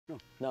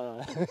No,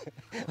 no.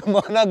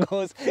 Molana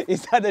goes,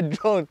 is that a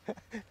drone?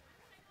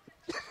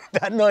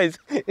 That noise,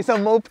 it's a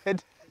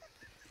moped.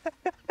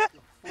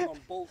 Full on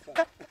both.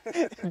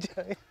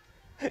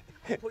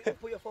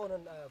 Put your phone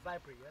on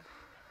vibrate,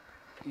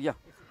 yeah?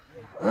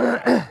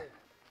 Yeah.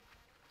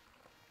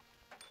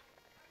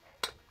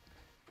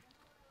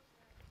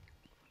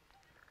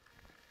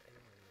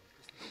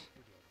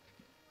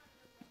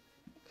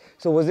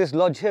 So was this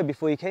lodge here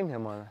before you came here,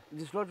 Molana?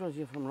 This lodge was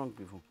here from long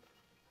before.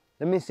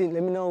 Let me see,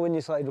 let me know when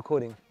you started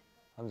recording,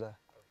 Hamza.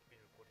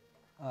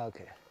 Ah,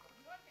 okay.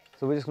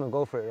 So we're just gonna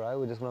go for it, right?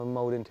 We're just gonna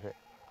mold into it.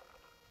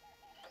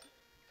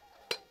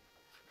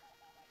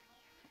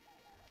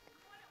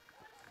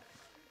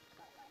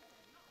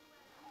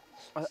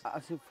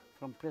 Asif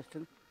from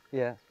Preston.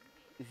 Yeah,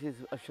 He says,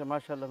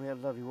 mashallah, may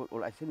Allah reward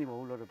all. I sent him a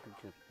whole lot of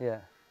pictures. yeah.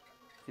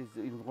 He's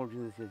involved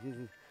in this here. He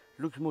says,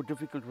 looks more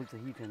difficult with the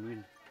heat and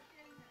wind.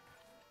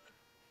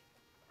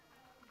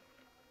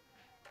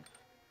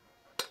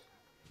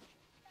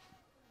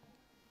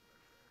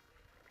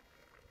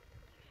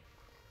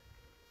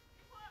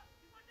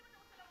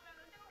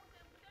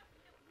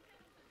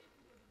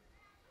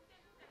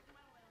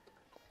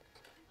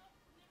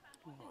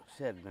 Oh,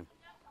 sad, man.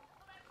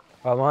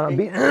 Right,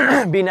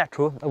 Molana, be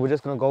natural. We're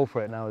just gonna go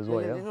for it now as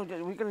well, yeah?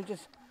 We're going to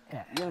just,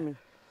 Yeah. you know what I mean?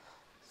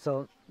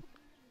 So,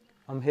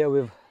 I'm here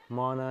with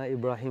Mana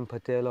Ibrahim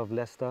Patel of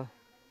Leicester,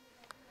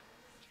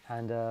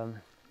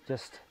 and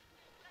just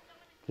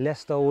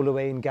Leicester all the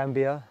way in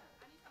Gambia.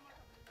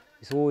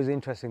 It's always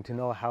interesting to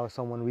know how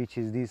someone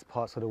reaches these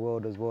parts of the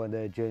world as well and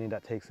their journey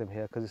that takes them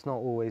here, because it's not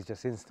always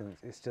just instant.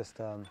 It's just,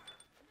 you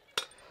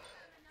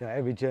know,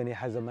 every journey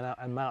has an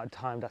amount of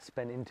time that's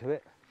spent into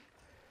it.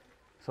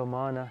 So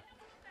Mana,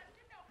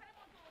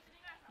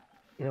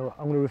 you know,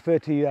 I'm going to refer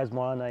to you as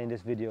Mana in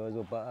this video as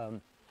well, but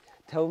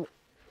tell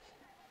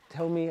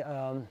me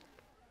a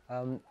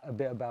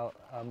bit about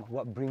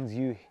what brings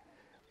you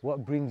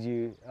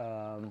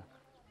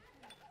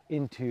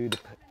into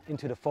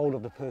the fold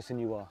of the person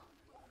you are.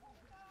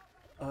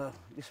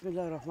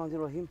 Bismillah ar-Rahman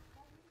ar-Rahim.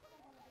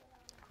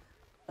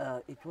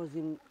 It was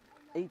in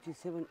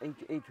 87,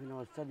 88 when I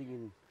was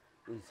studying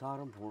in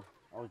Sarampur.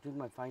 I was doing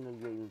my final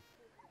year in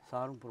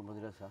Sarampur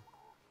Madrasa,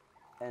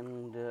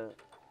 and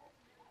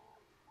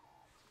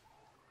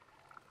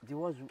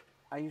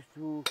I used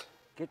to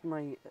get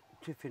my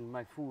tiffin,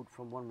 my food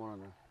from one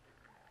Molana,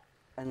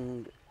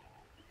 and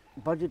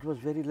budget was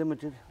very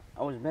limited.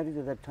 I was married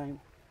at that time,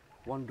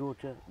 one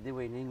daughter, they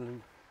were in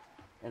England,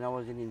 and I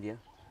was in India.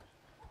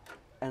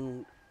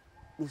 And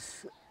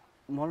this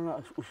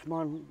Molana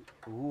Usman,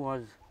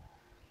 who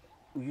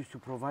used to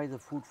provide the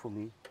food for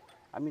me,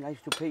 I mean, I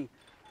used to pay,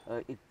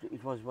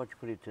 it was what you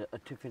call it, a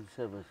tiffin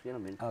service, you know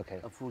what I mean? Okay.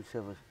 A food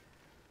service.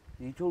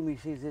 He told me, he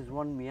says, there's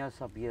one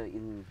Miyasab here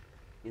in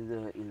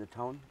the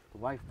town. The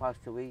wife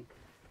passed away,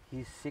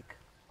 he's sick,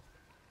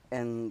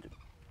 and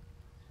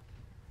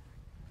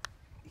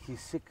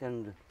he's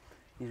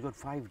got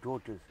 5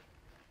 daughters.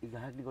 He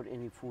hardly got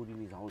any food in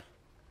his house.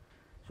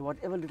 So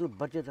whatever little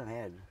budget I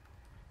had,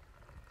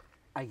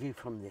 I gave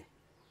from there.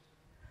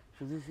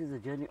 So this is the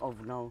journey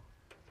of now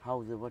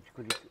how the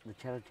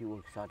charity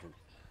work started.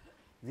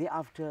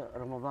 Thereafter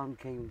Ramadan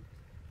came,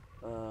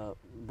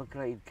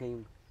 Bakra Eid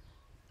came.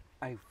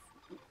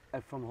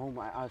 From home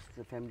I asked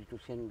the family to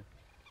send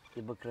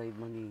the Bakra Eid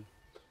money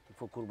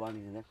for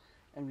Qurbanis and that,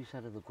 and we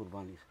started the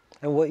Qurbanis.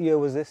 And what year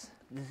was this?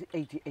 This is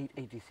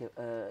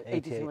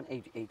 87,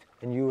 88.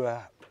 And you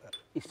were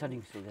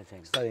Studying still that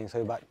time. studying,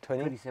 so about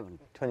 20? 27.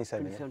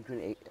 27, 27,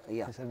 28,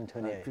 yeah. 27,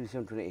 28.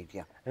 27, 28,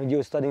 yeah. And you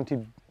were studying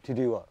to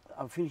do what?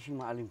 I'm finishing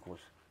my Alim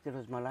course. That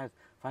was my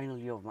final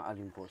year of my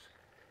Alim course.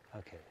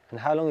 Okay. And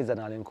how long is an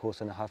Alim course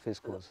and a Hafiz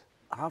course?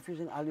 Hafiz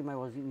and Alim, I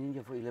was in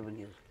India for 11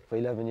 years. For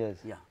 11 years?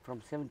 Yeah,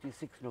 from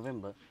 76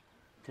 November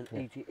till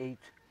 88,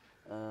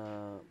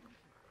 I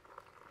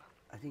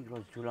think it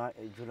was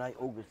July,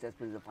 August, that's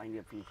when the final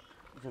year finished.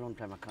 It's a long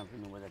time, I can't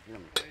remember that, you know.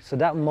 So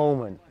that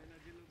moment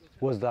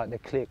was like the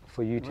click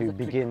for you to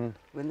begin?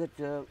 When that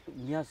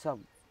Miyasab,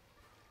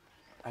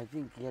 I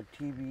think he had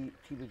TB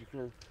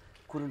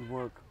couldn't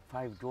work,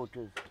 5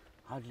 daughters,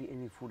 hardly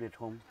any food at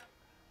home,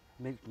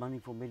 make money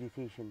for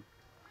meditation.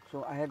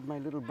 So I had my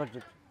little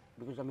budget,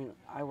 because I mean,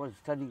 I was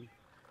studying,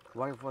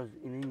 wife was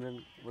in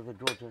England with a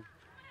daughter,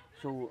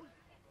 so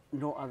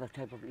no other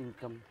type of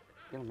income,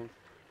 you know what I mean?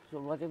 So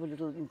whatever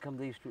little income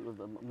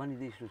money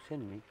they used to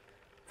send me,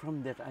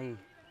 from that I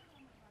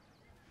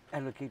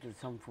allocated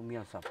some for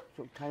Miyasab.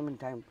 So time and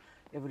time,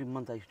 every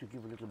month I used to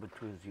give a little bit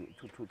to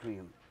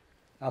him.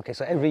 Okay,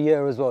 so every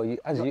year as well?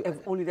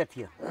 Only that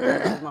year.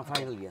 That was my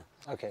final year.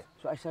 Okay.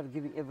 So I started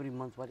giving every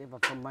month, whatever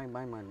from my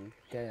money,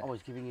 I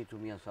was giving it to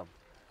Miyasab.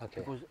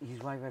 Okay. Because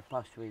his wife had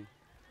passed away,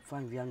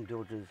 5 young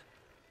daughters.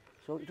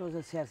 So it was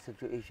a sad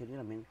situation, you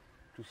know what I mean,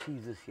 to see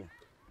this here.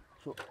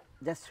 So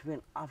that's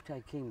when, after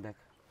I came back,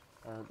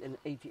 in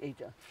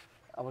 88,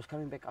 I was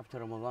coming back after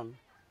Ramadan.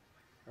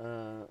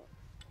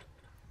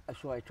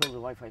 So I told the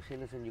wife, I said,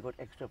 listen, you got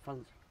extra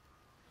funds,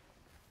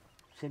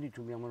 send it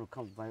to me, I'm going to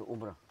come by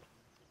Umrah.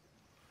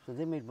 So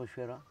they made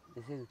mashwara.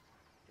 They said,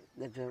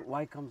 that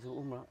why comes the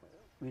Umrah?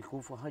 We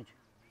go for Hajj,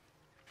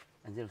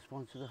 and they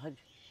respond to the Hajj.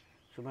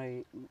 So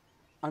my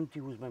auntie,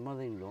 who's my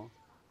mother-in-law,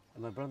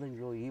 and my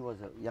brother-in-law, he was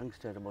a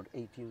youngster, about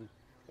 18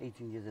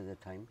 years at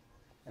that time,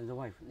 and the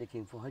wife, they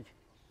came for Hajj,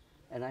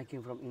 and I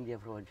came from India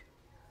for Hajj.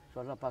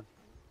 So Allah Pak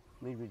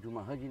made me do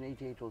my Hajj in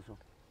 '88 also.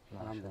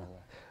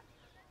 Alhamdulillah.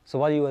 So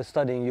while you were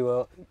studying,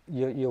 your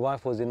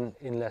wife was in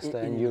Leicester,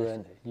 and you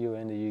were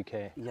in the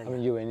UK. Yeah, I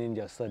mean, you were in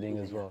India studying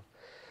Yeah, as yeah.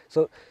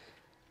 well.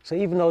 So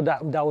even though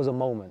that was a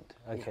moment,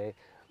 okay,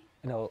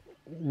 you know,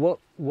 what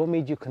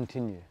made you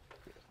continue?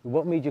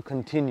 What made you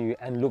continue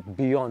and look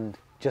beyond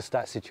just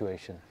that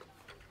situation?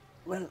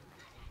 Well,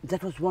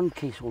 that was one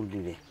case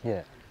only there.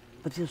 Yeah.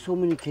 But there's so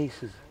many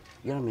cases,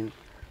 you know what I mean,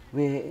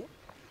 where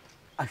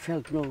I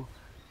felt, no,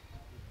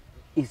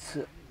 it's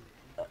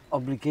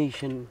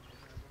obligation,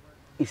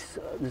 it's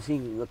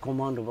the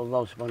command of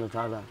Allah subhanahu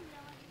wa ta'ala.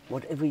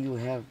 Whatever you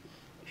have,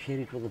 share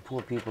it with the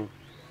poor people.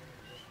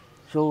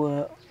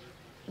 So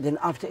then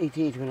after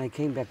 '88, when I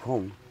came back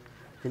home,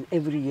 then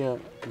every year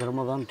the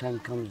Ramadan time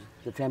comes,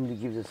 the family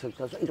gives a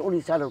sadaqah. So it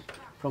only started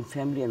from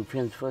family and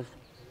friends first.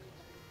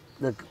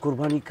 The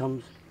Qurbani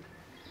comes,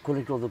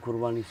 collect all the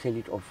Qurbani, sell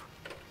it off.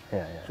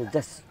 Yeah. So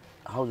that's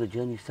how the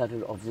journey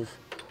started of this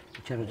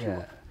charity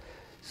work.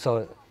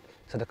 So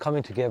the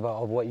coming together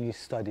of what you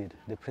studied,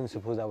 the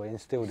principles that were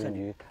instilled in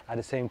you, at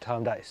the same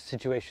time that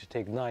situation to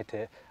ignite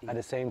it, at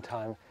the same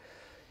time,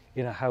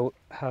 you know,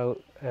 how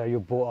you're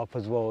brought up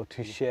as well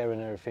to share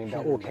and everything,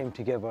 that all came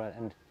together.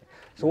 And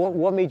so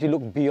what made you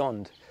look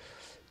beyond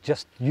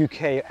just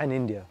UK and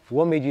India?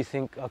 What made you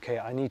think, okay,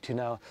 I need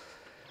to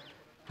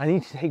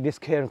take this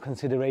care and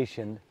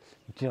consideration,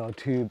 you know,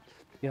 to,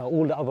 you know,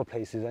 all the other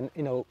places, and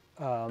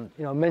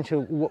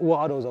mention what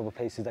are those other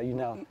places that you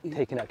now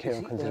taking that care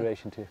and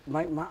consideration to?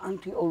 My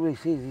auntie always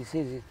says,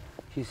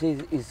 she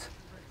says it's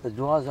the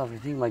du'as of, I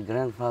think, my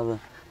grandfather,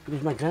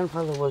 because my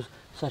grandfather was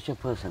such a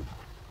person.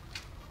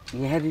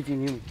 He had it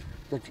in him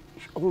that he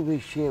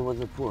always share with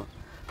the poor.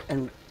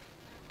 And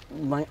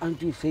my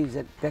auntie says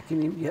that back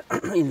in India,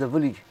 in the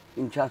village,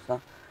 in Chasa,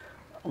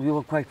 we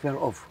were quite well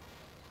off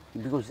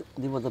because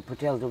they were the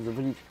Patels of the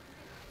village.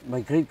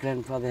 My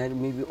great-grandfather had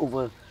maybe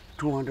over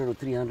 200 or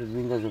 300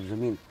 windows of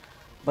zameen.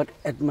 But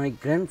at my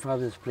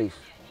grandfather's place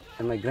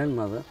and my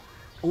grandmother,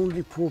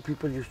 only poor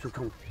people used to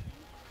come.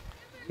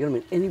 You know what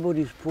I mean?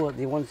 Anybody is poor,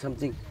 they want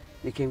something,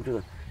 they came to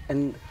them.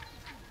 And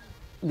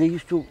they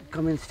used to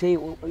come and stay, you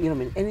know what I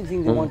mean,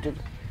 anything they wanted.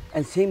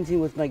 And same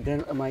thing with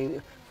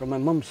from my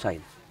mom's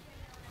side.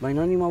 My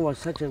Nanima was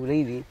such a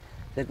lady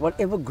that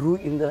whatever grew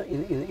in the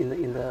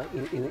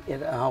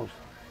house,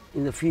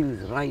 in the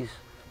fields, rice,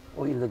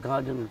 or in the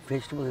garden,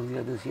 vegetables and the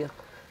others here,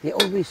 they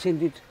always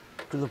send it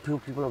to the poor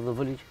people of the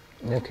village.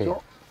 Okay.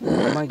 So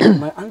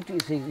my auntie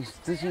says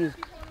this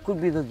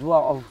could be the dua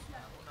of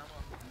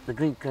the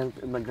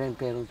my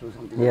grandparents or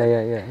something.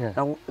 Yeah.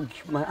 Now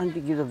my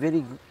auntie gives a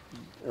very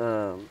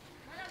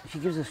she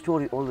gives a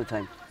story all the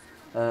time.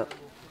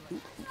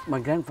 My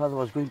grandfather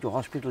was going to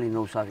hospital in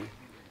Nowsari,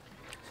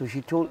 so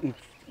he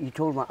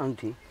told my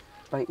auntie,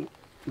 if I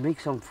make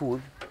some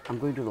food, I'm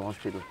going to the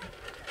hospital.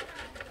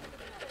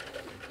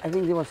 I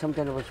think there was some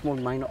kind of a small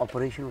minor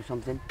operation or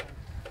something.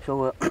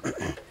 So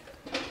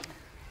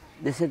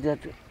they said that,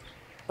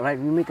 right,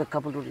 we make a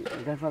couple of rotis.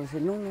 My grandfather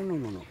said, no.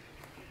 You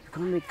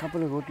can't make a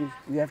couple of rotis.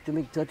 You have to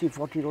make 30,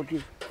 40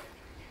 rotis.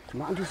 So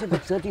my auntie said,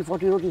 but 30,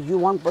 40 rotis, you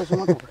one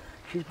person.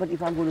 She said, but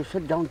if I'm going to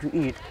sit down to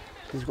eat,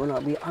 there's going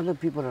to be other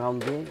people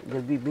around there.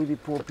 There'll be maybe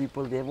poor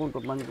people. They won't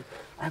got money.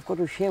 I've got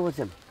to share with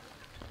them.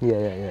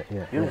 Yeah.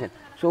 You understand?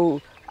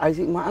 So I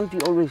think my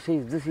auntie always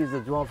says this is the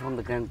dua from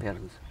the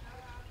grandparents.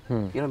 You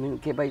know what I mean?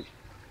 Okay,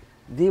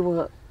 they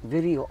were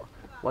very,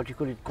 what you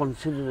call it,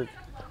 considerate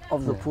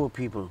of the poor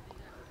people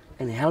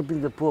and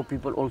helping the poor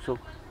people also.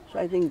 So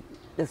I think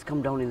that's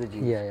come down in the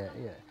genes.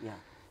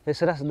 Yeah,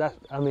 so that's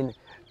I mean,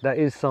 that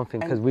is something,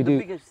 because we do. do.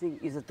 The biggest thing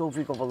is the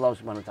tawfiq of Allah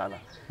subhanahu wa ta'ala.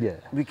 Yeah.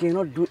 We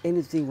cannot do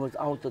anything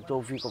without the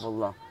tawfiq of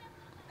Allah.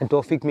 And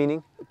tawfiq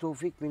meaning?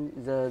 Tawfiq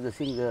means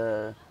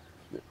the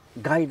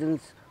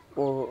guidance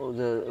or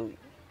the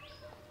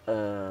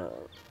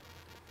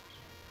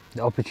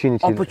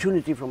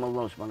opportunity from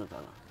Allah subhanahu wa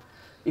ta'ala.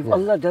 If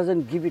Allah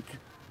doesn't give it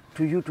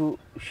to you to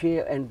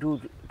share and to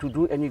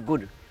do any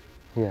good,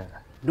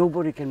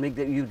 nobody can make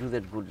you do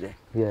that good there.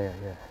 Yeah.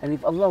 And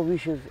if Allah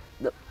wishes,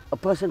 a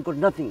person got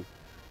nothing,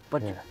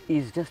 but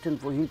is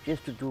destined for him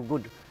just to do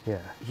good,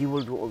 he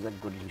will do all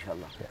that good,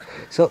 inshallah.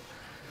 So,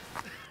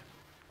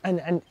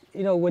 and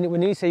you know,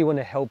 when you say you want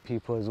to help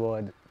people as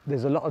well,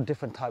 there's a lot of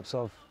different types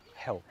of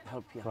help,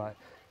 right?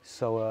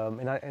 So,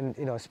 and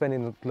you know,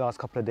 spending the last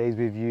couple of days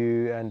with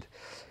you, and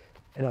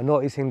you know,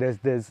 noticing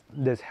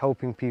there's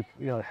helping people,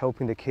 you know,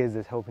 helping the kids,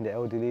 there's helping the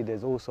elderly,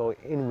 there's also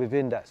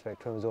within that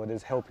spectrum as well,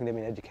 there's helping them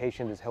in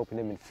education, there's helping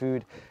them in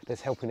food,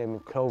 there's helping them in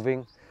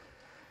clothing.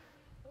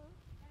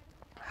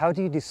 How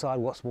do you decide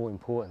what's more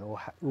important, or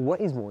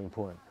what is more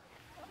important?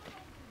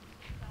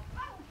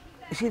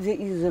 See, there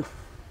is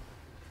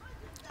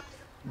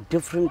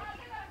different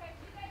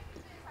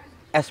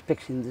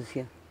aspects in this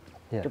here.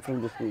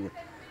 Different this here.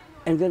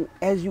 And then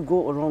as you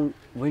go around,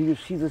 when you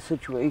see the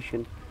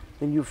situation,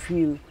 then you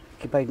feel,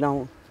 okay, by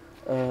now,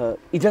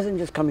 it doesn't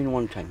just come in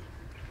one time.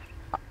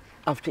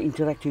 After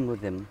interacting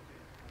with them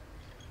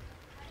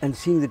and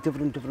seeing the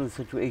different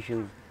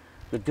situations,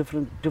 the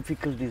different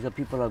difficulties that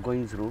people are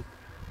going through,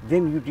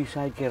 then you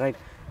decide, okay, right,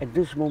 at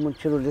this moment,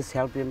 chalo, let's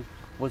help them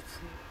with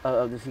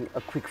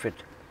a quick fit.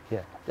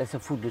 Yeah. That's a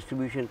food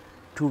distribution.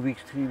 2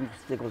 weeks, 3 weeks,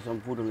 they got some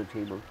food on the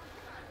table.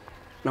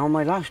 Now,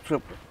 my last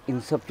trip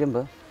in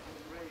September,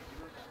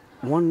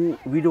 one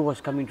widow was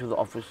coming to the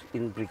office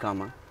in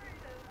Brikama,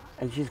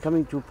 and she's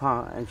coming to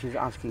Pa, and she's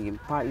asking him,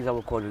 Pa is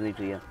our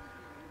coordinator here,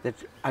 that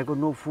I got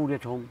no food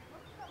at home.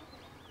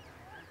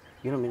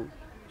 You know what I mean?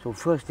 So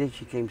first day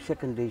she came,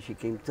 second day she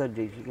came, third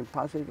day she came.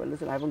 Pa said, well,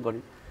 listen, I haven't got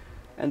it.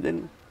 And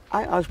then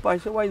I asked Pa, I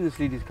said, why this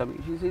lady's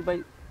coming? She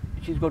said,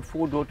 she's got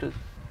 4 daughters,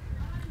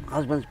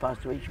 husband's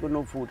passed away, she got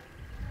no food.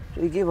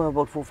 So he gave her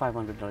about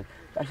 $400-500.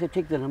 I said,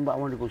 take the number, I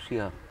want to go see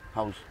her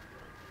house,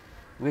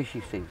 where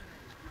she stays.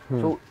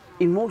 So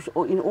in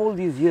all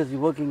these years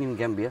working in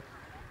Gambia,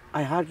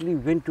 I hardly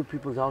went to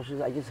people's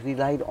houses. I just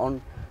relied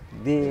on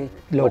their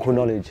Local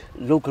knowledge.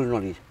 Local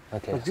knowledge.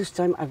 Okay. But this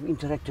time I've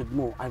interacted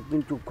more. I've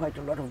been to quite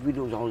a lot of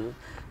widows' houses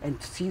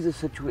and see the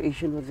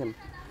situation with them.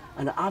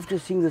 And after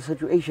seeing the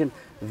situation,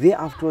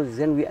 afterwards,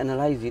 then we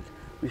analyze it.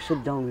 We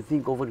sit down, we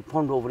think over it,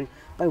 ponder over it,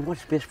 by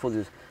what's best for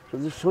this. So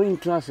the sewing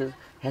classes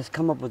has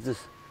come up with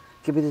this.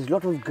 Okay, but there's a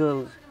lot of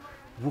girls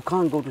who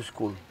can't go to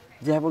school.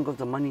 They haven't got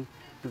the money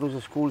because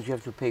the schools, you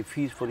have to pay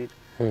fees for it.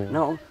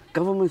 Now,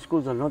 government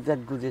schools are not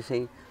that good, they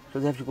say, so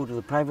they have to go to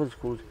the private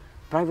schools.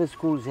 Private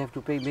schools, they have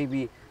to pay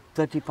maybe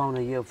 £30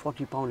 a year,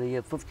 £40 a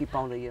year,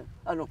 £50 a year.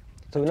 No.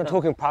 So we're not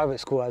talking private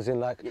school as in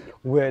like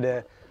where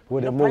they're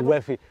more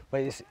wealthy,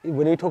 but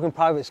when you're talking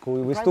private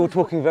school, we're still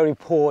talking very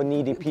poor,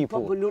 needy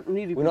people.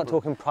 We're not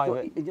talking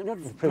private. So,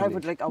 not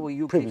private like our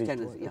UK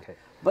standards. Yeah. Okay.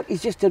 But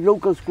it's just the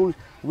local schools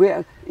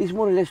where it's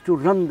more or less to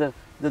run the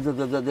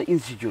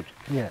institute.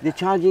 Yeah. They're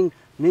charging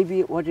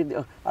maybe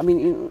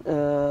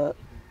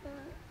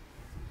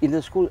in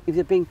the school, if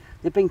they're paying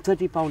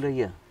 £30 a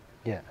year.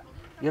 Yeah.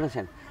 You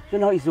understand? So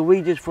now it's the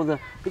wages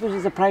because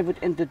it's a private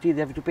entity,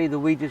 they have to pay the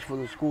wages for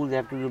the school, they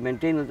have to do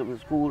maintenance of the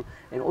school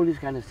and all this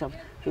kind of stuff.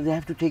 So they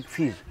have to take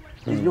fees.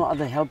 There's no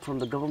other help from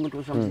the government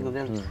or something like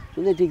that.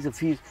 So they take the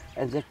fees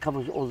and that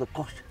covers all the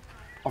cost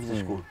of the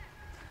school.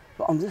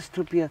 So on this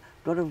trip here,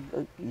 a lot of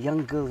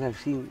young girls I've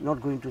seen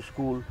not going to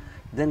school,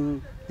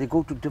 then they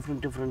go to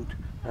different,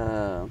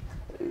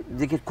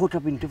 they get caught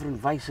up in different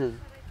vices,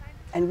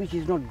 and which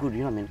is not good, you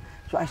know what I mean?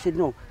 So I said,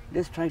 no,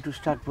 let's try to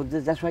start with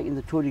this. That's why in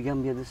the Tory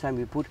Gambia this time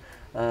we put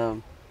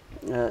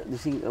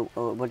this thing,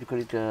 what do you call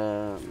it,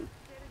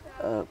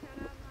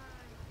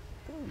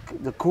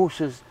 the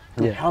courses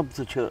to help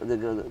the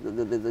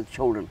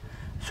children.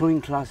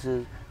 Sewing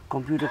classes,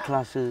 computer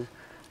classes.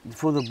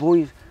 For the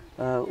boys,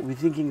 we're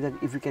thinking that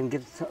if we can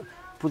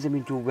put them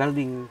into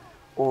welding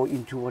or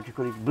into what you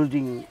call it,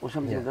 building or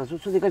something like that.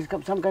 So they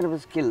got some kind of a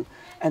skill,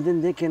 and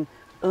then they can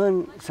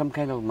earn some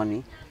kind of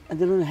money, and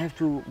they don't have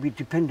to be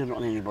dependent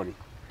on anybody.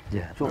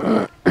 Yeah. So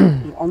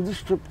on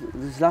this trip,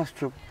 this last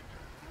trip,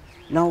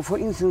 now for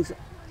instance,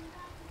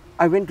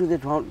 I went to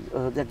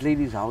that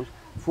lady's house,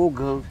 4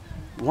 girls,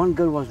 1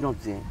 girl was not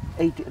there,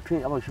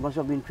 20, she must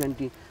have been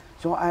 20.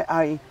 So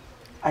I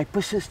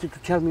persisted to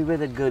tell me where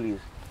that girl is,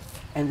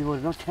 and they were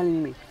not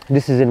telling me.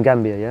 This is in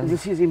Gambia, yeah?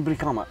 This is in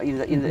Brikama.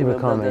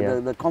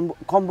 The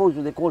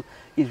combos they call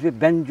is where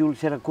Banjul,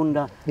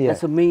 Serakunda,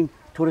 that's the main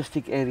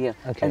touristic area,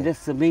 and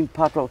that's the main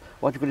part of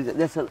what you call it,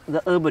 that's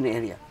the urban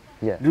area.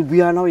 Yeah. We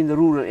are now in the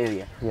rural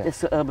area. Yeah.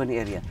 That's the urban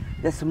area.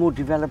 That's the more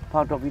developed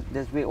part of it.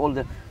 That's where all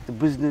the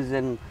business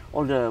and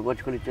all the what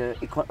you call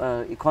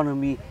it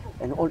economy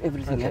and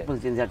everything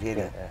happens in that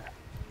area.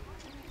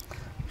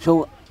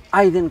 So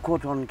I then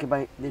caught on.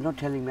 Okay, they're not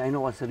telling me. I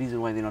know what's the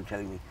reason why they're not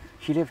telling me.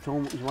 She left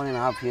home. It's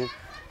 1.5 years.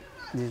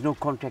 There's no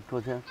contact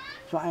with her.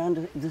 So I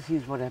understand. This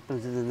is what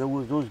happens. Is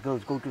those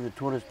girls go to the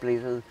tourist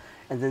places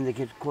and then they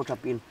get caught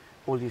up in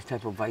all these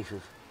type of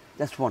vices.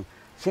 That's one.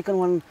 Second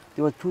one,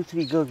 there were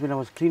 2-3 girls when I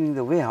was cleaning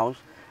the warehouse,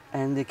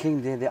 and they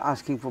came there, they're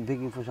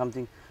begging for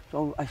something.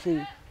 So I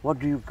say, what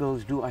do you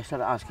girls do? I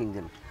started asking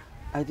them.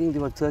 I think they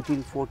were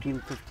 13,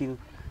 14, 15,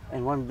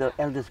 and the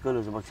eldest girl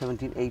was about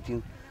 17,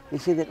 18. They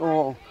say that,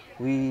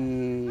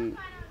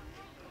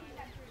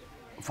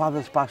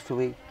 father's passed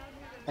away,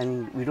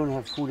 and we don't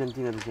have food and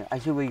things like that. I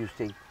said, where you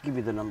stay? Give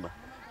me the number.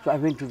 So I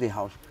went to their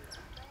house.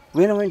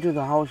 When I went to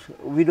the house,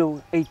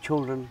 widow, 8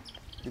 children,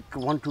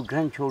 1-2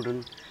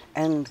 grandchildren,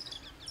 and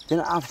then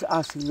after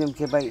asking them,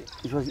 okay,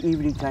 it was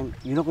evening time,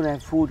 you're not going to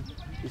have food?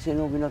 They say,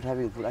 no, we're not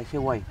having food. I say,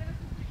 why?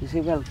 They say,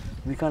 well,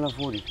 we can't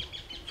afford it.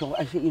 So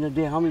I say, in a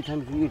day, how many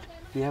times do you eat?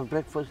 We have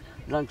breakfast,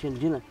 lunch and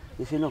dinner.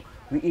 They say, no,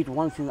 we eat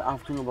once in the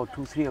afternoon about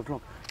 2-3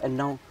 o'clock, and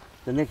now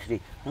the next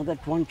day. Now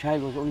that one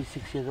child was only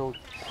 6 years old.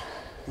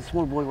 The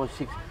small boy was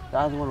 6, the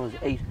other one was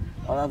 8,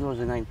 the other was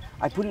 9.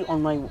 I put it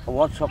on my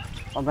WhatsApp,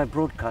 on my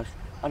broadcast.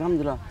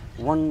 Alhamdulillah,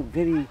 one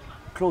very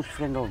close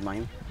friend of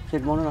mine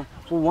said, Molana,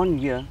 for 1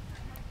 year,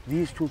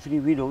 these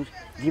 2-3 widows,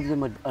 give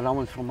them an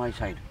allowance from my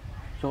side.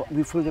 So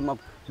we fill them up.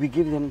 We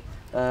give them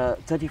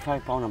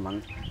 £35 a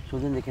month, so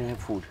then they can have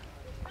food.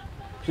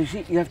 So you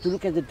see, you have to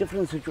look at the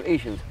different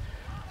situations.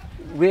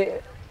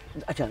 Where,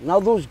 now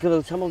those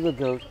girls, some of the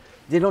girls,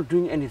 they're not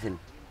doing anything.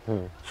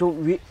 So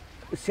we,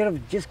 instead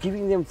of just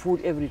giving them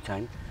food every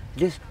time,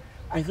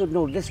 I thought,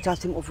 no, let's start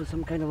them off with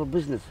some kind of a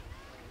business.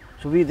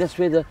 So that's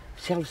where the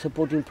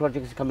self-supporting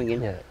project is coming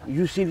in. Yeah.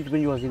 You seen it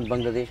when you was in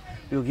Bangladesh.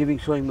 We were giving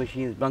sewing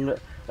machines,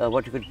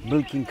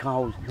 milking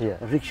cows,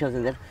 rickshaws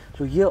and that.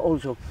 So here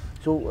also,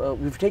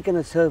 we've taken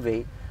a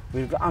survey.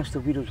 We've asked the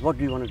widows, what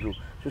do you want to do?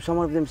 So some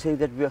of them say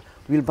that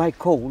we'll buy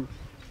coal.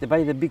 They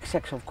buy the big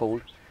sacks of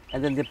coal,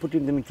 and then they're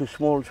putting them into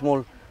small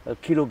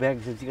kilo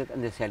bags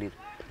and they sell it.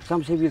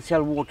 Some say we'll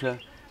sell water.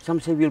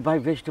 Some say we'll buy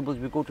vegetables.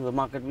 We go to the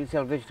market, we'll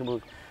sell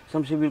vegetables.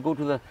 Some say we'll go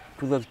to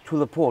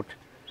the port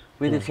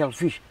where they sell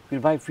fish. We'll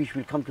buy fish,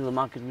 we'll come to the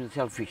market, we'll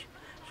sell fish.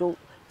 So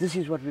this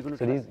is what we're going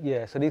to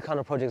try. So these kind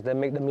of projects, they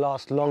make them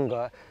last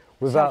longer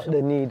without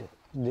the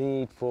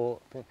need for...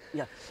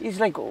 Yeah, it's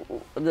like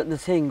the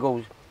saying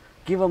goes,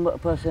 give a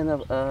person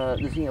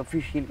a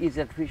fish, he'll eat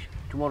that fish,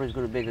 tomorrow he's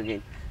going to beg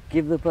again.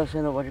 Give the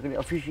person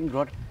a fishing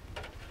rod,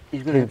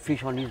 he's going to have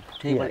fish on his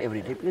table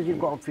every day because he'll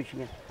go out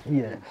fishing.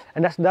 Yeah,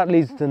 and that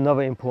leads to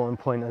another important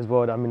point as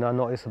well. I mean, I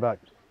noticed about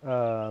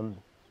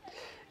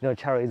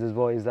charities as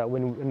well, is that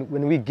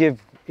when we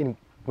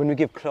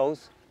give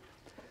clothes,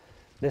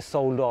 they're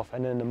sold off,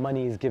 and then the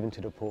money is given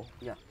to the poor.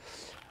 Yeah.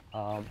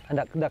 And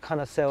that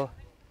kind of sell.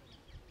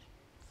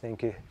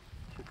 Thank you.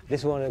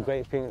 This is one of the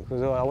great things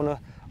as well. I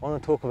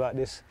want to talk about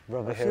this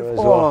brother here as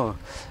well.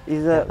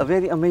 He's a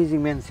very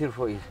amazing man,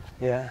 Sirfo is.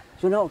 Yeah.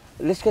 So now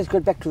let's just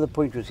get back to the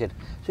point you said.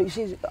 So you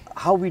see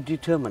how we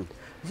determine.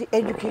 You see,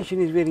 education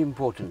is very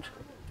important.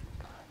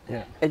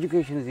 Yeah.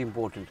 Education is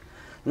important.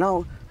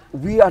 Now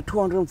we are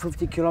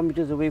 250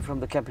 kilometers away from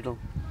the capital,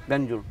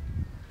 Banjul.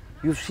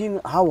 You've seen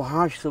how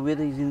harsh the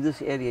weather is in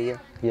this area, yeah?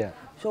 Yeah.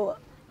 So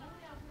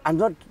I'm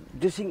not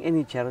dissing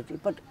any charity,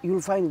 but you'll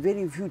find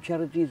very few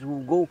charities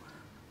who go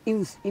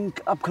in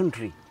up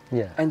country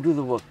and do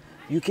the work.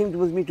 You came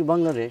with me to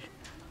Bangladesh,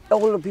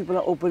 all the people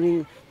are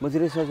opening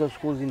madrasas or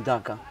schools in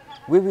Dhaka.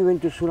 Where we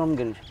went to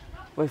Suramganj,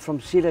 where from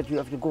Sylhet you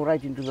have to go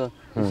right into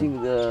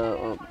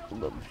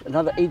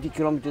another 80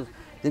 kilometers,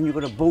 then you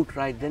got a boat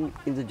ride, then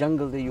in the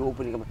jungle there you're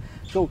opening up.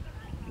 So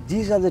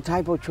these are the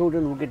type of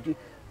children who get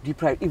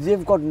deprived. If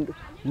they've got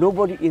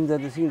nobody in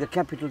the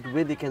capital to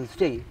where they can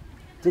stay,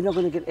 they're not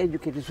going to get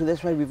educated. So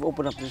that's why we've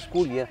opened up the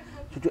school here,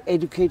 to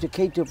educate and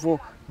cater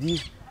for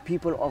these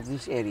people of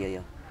this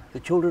area, the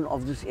children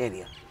of this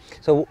area.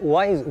 So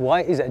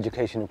why is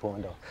education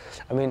important though?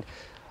 I mean,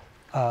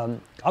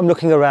 I'm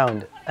looking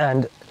around,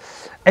 and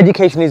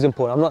education is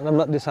important. I'm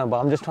not this time, but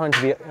I'm just trying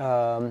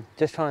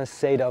to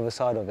say the other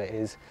side of it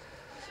is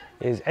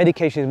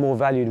education is more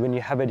valued when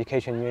you have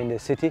education when you're in the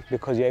city,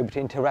 because you're able to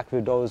interact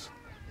with those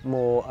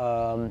more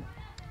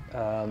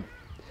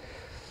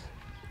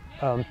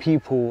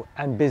people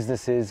and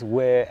businesses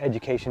where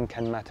education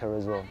can matter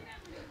as well.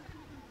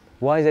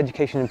 Why is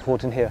education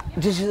important here?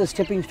 This is a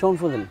stepping stone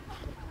for them.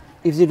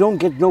 If they don't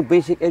get no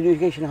basic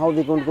education, how are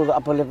they going to go to the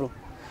upper level?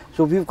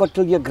 So we've got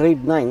till year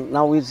grade 9.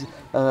 Now we're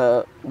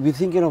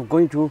thinking of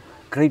going to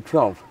grade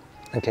 12.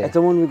 Okay. At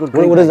the moment we got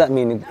grade What does that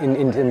mean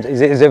in terms?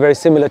 Is it very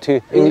similar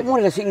to English? More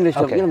or less English.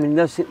 Okay. You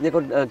know, they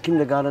got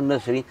kindergarten,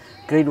 nursery,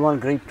 grade 1,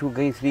 grade 2,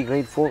 grade 3,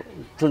 grade 4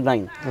 till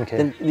 9. Okay.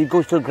 Then it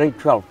goes till grade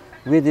 12,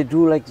 where they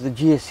do like the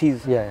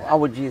GSCs,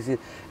 our GSCs,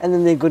 and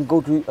then they can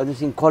go to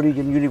this in college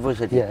and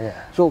university.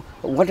 So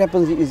what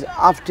happens is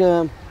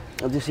after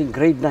this in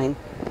grade 9,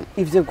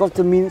 if they've got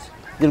the means,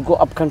 they'll go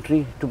up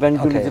country to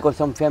Banjul. If they've got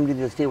some family,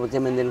 they'll stay with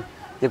them, and then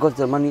they got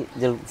the money,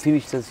 they'll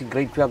finish the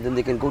grade 12, then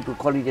they can go to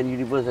college and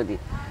university.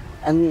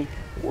 And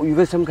you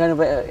get some kind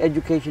of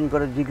education, you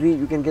got a degree,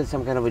 you can get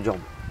some kind of a job.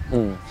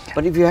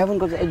 But if you haven't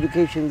got the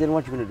education, then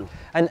what are you going to do?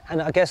 And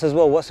I guess as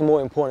well, what's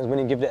more important is when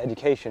you give the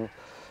education,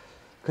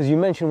 because you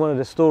mentioned one of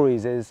the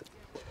stories is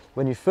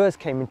when you first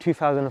came in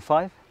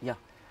 2005. Yeah.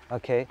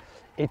 Okay.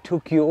 It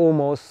took you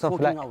almost something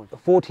 14 like hours.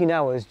 14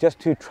 hours just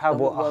to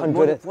travel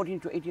 100. 14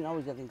 to 18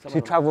 hours, I think.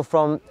 To travel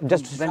from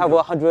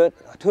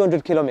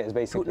 200 kilometers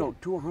basically. No,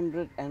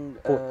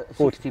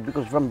 260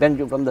 because from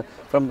Banjul,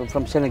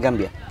 from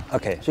Senegambia.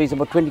 Okay. So it's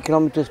about 20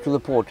 kilometers to the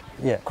port.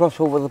 Yeah. Cross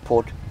over the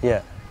port.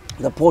 Yeah.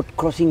 The port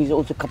crossing is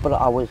also a couple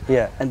of hours.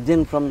 Yeah. And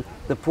then from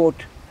the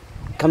port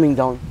coming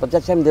down. But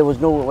that time there was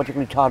no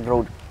tarred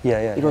road.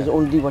 It was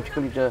only bush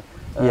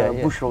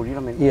road. You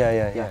know what I mean?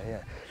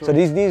 Yeah. So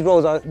these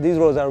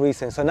roads are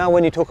recent. So now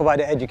when you talk about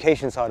the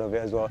education side of it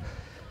as well,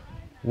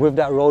 with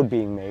that road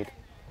being made,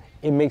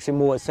 it makes it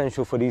more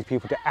essential for these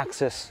people to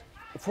access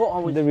 4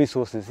 hours. The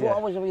resources. 4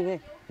 hours away there.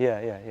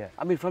 Yeah.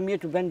 I mean, from here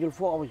to Banjul,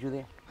 4 hours you're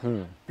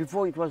there.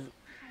 Before it was,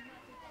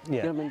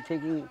 you know, I mean,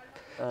 taking.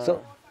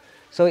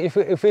 So if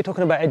we're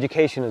talking about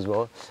education as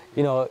well,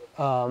 you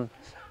know,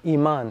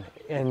 Iman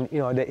and you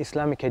know, the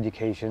Islamic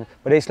education,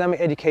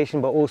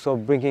 but also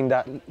bringing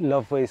that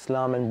love for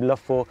Islam and love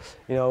for,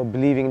 you know,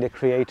 believing the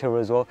Creator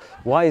as well.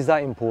 Why is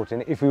that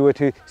important? If we were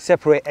to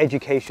separate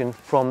education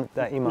from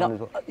that Iman Now, as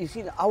well. you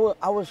see,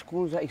 our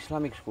schools are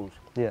Islamic schools,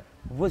 Yeah.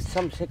 with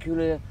some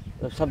secular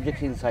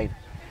subjects inside.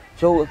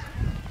 So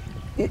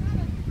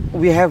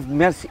we have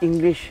maths,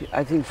 English,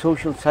 I think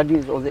social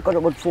studies, or they've got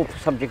about 4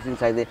 subjects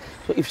inside there.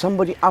 So if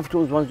somebody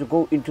afterwards wants to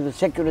go into the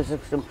secular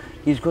system,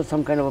 he's got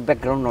some kind of a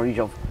background knowledge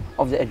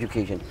of the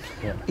education.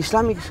 Yeah.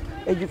 Islamic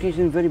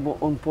education is very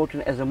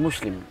important as a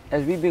Muslim.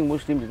 As we being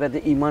Muslims, where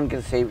the Iman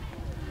gets saved.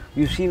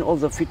 You've seen all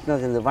the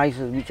fitnas and the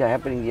vices which are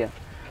happening here,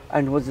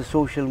 and with the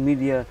social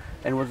media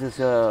and with this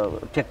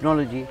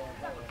technology,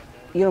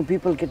 you know,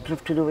 people get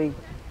drifted away,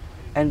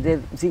 and they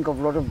think of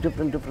a lot of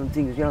different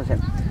things. You know what I'm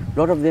saying? A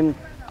lot of them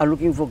are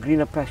looking for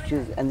greener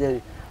pastures, and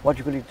they, what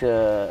you call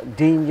it,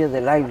 danger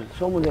their lives.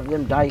 So many of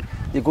them die.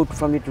 They go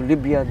from here to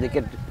Libya. They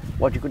get,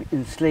 what you call it,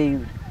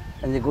 enslaved,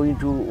 and they go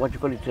into, what you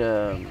call it,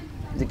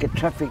 they get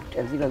trafficked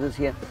and things like this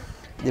here.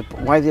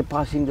 While they're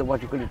passing the,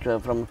 what you call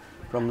it,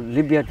 from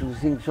Libya to the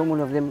thing, so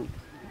many of them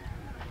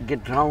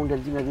get drowned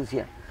and things like this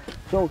here.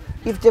 So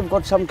if they've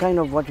got some kind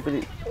of, what you call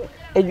it,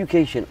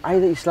 education,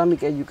 either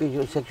Islamic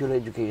education or secular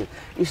education.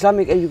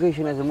 Islamic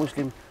education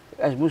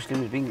as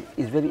Muslims being,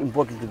 is very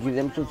important to give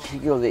them to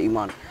secure their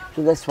Iman.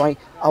 So that's why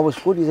our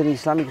school is an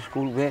Islamic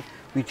school where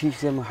we teach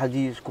them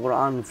Hadith,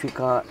 Quran,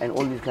 Fiqh and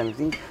all these kind of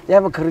things. They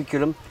have a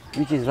curriculum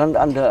which is run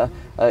under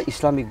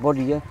Islamic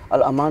body here,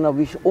 Al-Amana,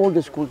 which all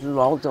the schools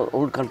throughout the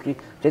whole country,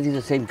 that is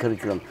the same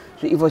curriculum.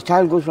 So if a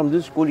child goes from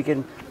this school, he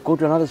can go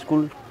to another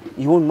school,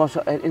 he won't miss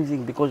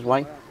anything, because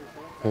why?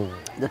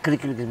 The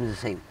curriculum is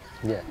the same.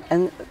 Yeah.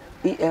 And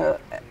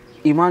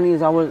Iman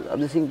is our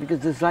thing, because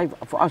this life,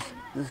 for us,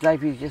 this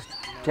life is just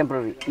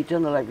temporary.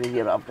 Eternal life is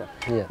hereafter.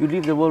 Yeah. You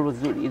leave the world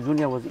with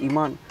dunya with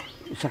Iman,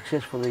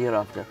 success for the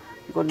hereafter.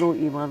 You got no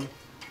Iman,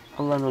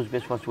 Allah knows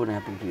best what's going to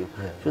happen to you.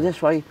 Yeah. So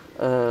that's why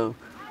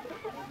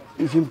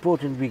it's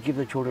important we give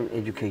the children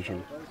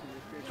education.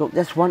 So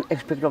that's one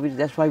aspect of it.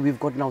 That's why we've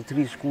got now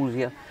 3 schools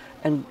here,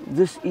 and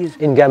this is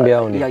In Gambia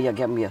only? Yeah,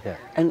 Gambia. Yeah.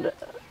 And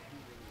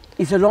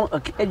it's a long,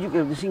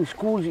 the thing,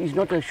 schools is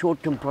not a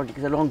short-term project,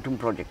 it's a long-term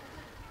project.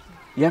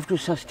 You have to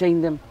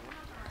sustain them.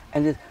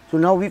 And so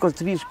now we've got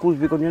 3 schools,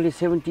 we've got nearly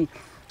 70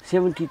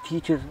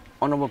 teachers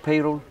on our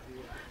payroll.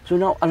 So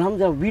now,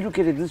 alhamdulillah, we look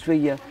at it this way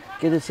here,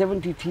 get the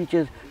 70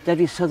 teachers,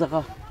 that is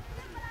sadaqah.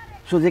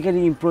 So they're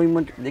getting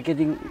employment, they're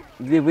getting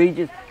their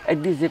wages, at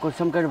least they've got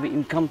some kind of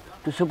income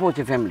to support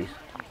their families.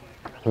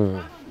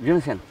 Do you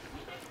understand?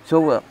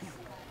 So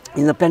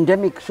in the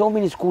pandemic, so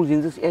many schools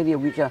in this area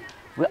which are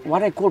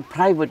what I call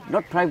private,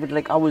 not private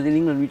like ours in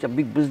England, which are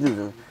big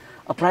businesses.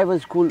 A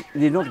private school,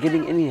 they're not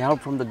getting any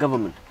help from the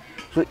government.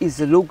 So it's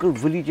the local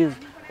villages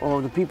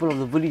or the people of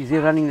the village,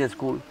 they're running their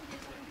school.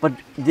 But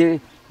they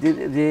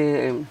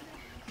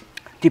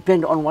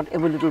depend on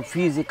whatever little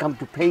fees they come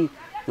to pay,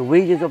 the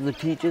wages of the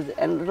teachers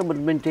and a little bit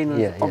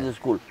maintenance of the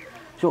school.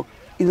 So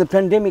in the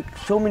pandemic,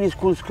 so many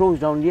schools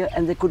closed down here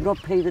and they could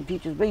not pay the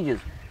teachers' wages.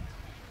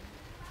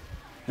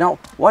 Now,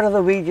 what are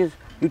the wages?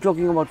 You're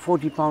talking about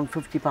 £40,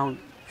 £50,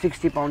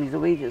 £60 is the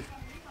wages.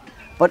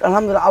 But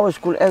alhamdulillah, our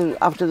school,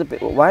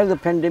 while the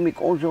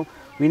pandemic also,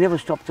 we never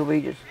stopped the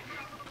wages.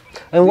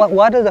 And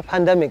why does the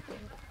pandemic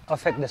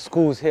affect the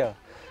schools here?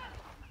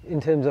 In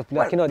terms of,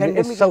 like, Well, you know,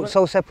 it's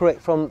so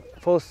separate from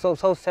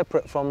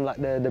like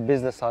the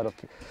business side of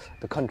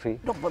the country.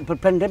 No,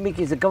 but pandemic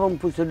is the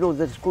government puts a law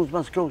that schools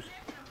must close.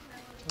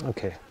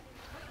 Okay.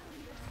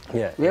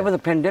 Yeah. Wherever the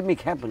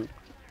pandemic happened,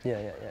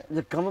 Yeah.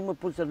 the government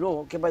puts a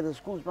law, okay, by the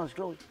schools must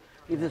close.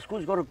 If the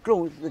school's got to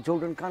close, the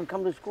children can't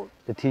come to school.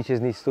 The teachers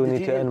still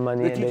need to earn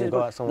money and then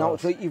go out somewhere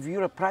else. So if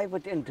you're a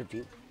private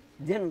entity,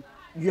 then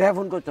you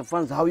haven't got the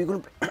funds. How are you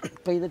going to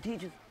pay the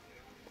teachers?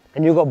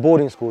 And you've got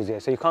boarding schools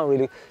here, so you can't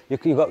really,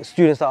 you've got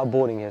students that are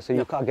boarding here, so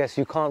I guess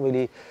you can't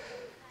really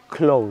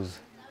close,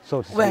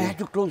 so to speak. Well, we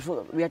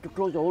had to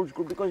close the whole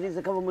school because it's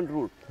a government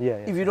rule. Yeah.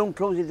 If you don't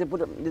close it, they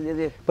put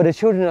But the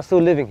children are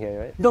still living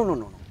here, right?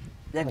 No.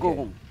 They go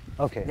home.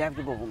 Okay. They have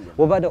to go home then.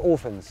 What about the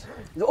orphans?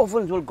 The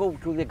orphans will go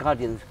to their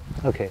guardians.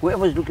 Okay.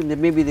 Whoever's looking there,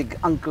 maybe the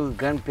uncle,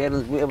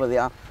 grandparents, whoever they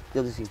are,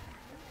 they'll see.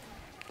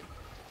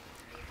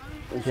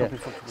 Yeah.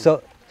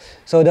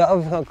 So the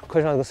other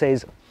question I was going to say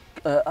is,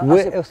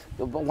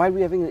 while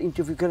we're having an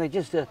interview, can I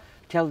just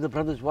tell the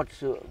brothers what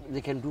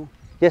they can do?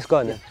 Yes, go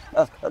on.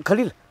 Yeah.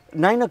 Khalil,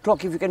 9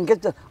 o'clock, if you can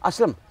get the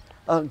Aslam,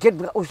 get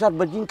Ustad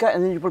Bajinka,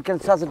 and then you can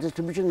start the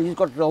distribution. He's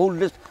got the whole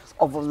list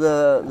of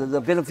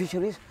the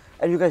beneficiaries,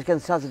 and you guys can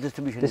start the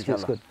distribution. This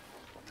looks good.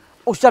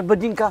 Ustad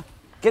Bajinka,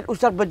 get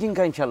Ustad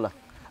Bajinka, inshallah.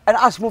 And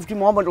ask Mufti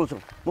Muhammad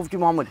also. Mufti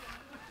Muhammad.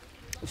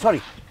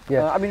 Sorry.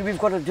 Yeah. I mean, we've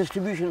got a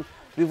distribution.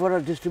 We've got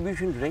a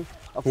distribution today,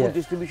 a full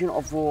distribution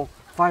of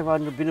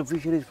 500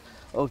 beneficiaries,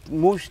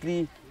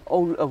 mostly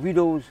old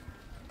widows,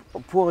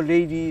 poor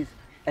ladies,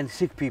 and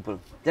sick people.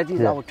 That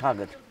is our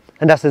target.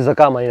 And that's the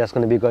zakat money that's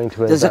going to be going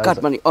to the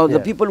zakat money. The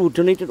people who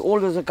donated all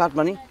the zakat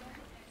money,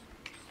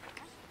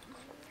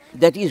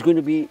 that is going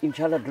to be,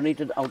 inshallah,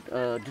 donated out,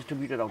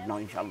 distributed out now,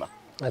 inshallah.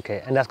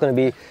 Okay, and that's going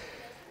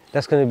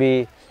to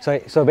be,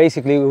 so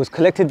basically it was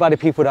collected by the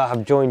people that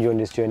have joined you on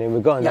this journey.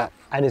 We've gotten Yeah. that,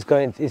 and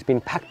it's been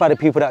packed by the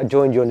people that have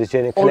joined you on this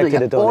journey,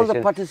 collected the all donation.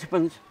 the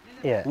participants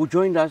Yeah. who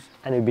joined us,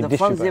 And it'll be the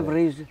funds they've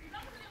distributed. raised,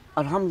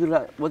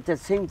 alhamdulillah, with that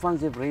same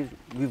funds they've raised,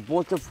 we've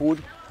bought the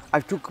food. I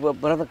took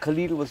brother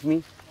Khalil with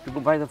me to go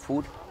buy the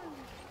food.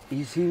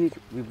 He's seen it,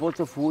 we bought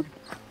the food.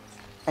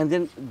 And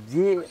then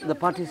the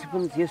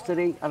participants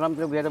yesterday,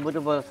 alhamdulillah, we had a bit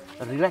of a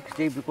relaxed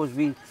day because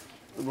there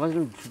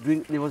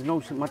was no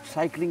so much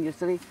cycling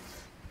yesterday.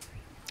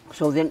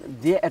 So then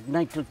at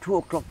night till 2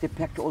 o'clock, they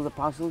packed all the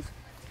parcels.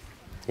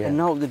 Yeah. And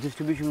now the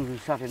distribution will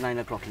start at 9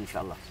 o'clock,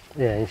 inshallah.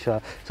 Yeah,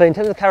 inshallah. So in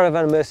terms of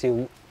Caravan of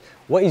Mercy,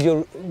 what is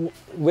your,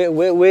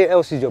 where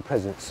else is your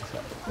presence?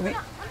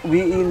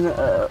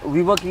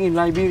 We're working in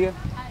Liberia,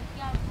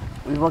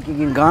 we're working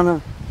in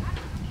Ghana,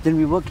 then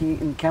we're working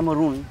in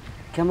Cameroon.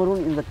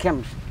 Cameroon in the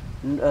camps,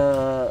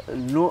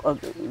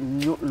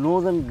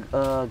 northern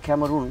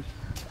Cameroon,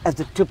 at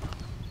the tip,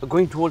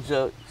 going towards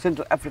the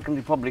Central African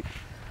Republic.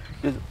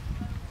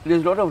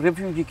 There's a lot of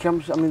refugee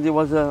camps. I mean, there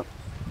was a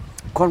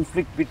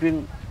conflict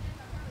between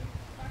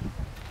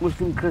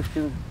Muslim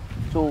Christians,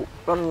 so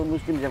a lot of the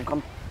Muslims have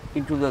come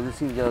into the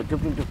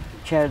different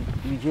Chad,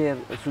 Niger,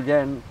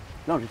 Sudan,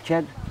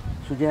 Chad,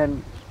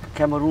 Sudan,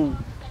 Cameroon,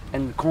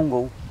 and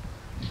Congo,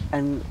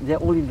 and they're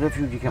all in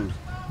refugee camps.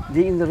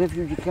 They're in the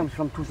refugee camps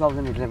from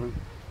 2011.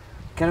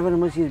 Caravan of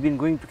Mercy has been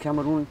going to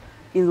Cameroon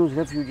in those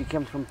refugee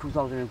camps from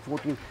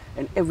 2014,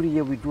 and every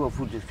year we do a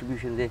food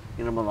distribution there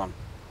in Ramadan.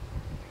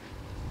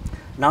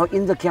 Now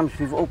in the camps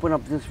we've opened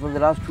up this, for the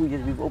last 2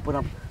 years we've opened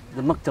up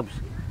the maktabs.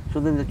 So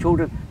then the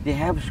children, they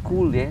have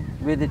school there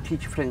where they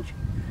teach French.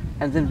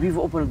 And then we've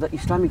opened the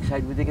Islamic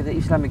side where they get the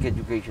Islamic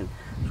education.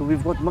 So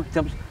we've got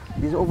maktabs.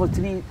 There's over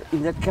 3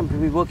 in that camp.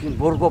 We work in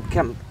Borgop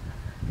camp,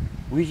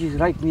 which is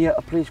right near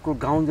a place called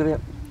Gaundre,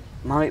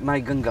 My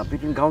Ganga.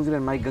 Between Gaundre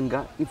and My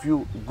Ganga, if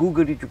you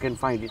Google it, you can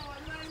find it.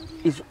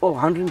 It's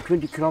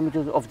 120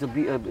 kilometers of the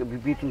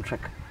beaten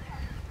track.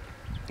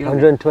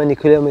 120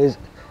 kilometers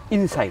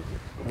inside.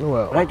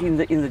 Wow. Right in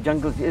the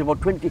jungles, about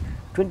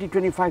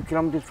 20-25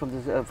 kilometers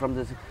from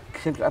the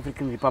Central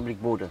African Republic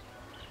border.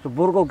 So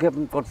Borgo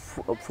got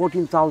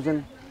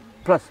 14,000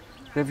 plus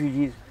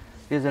refugees.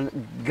 There's a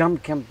Gum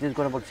camp, there's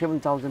got about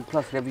 7,000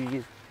 plus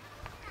refugees.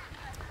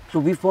 So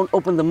we've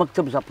opened the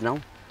maktabs up now.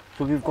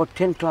 So we've got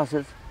 10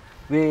 classes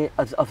where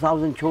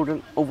 1,000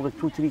 children over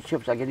 2-3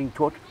 shifts are getting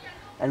taught.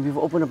 And we've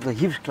opened up the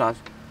Hifz class,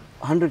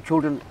 100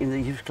 children in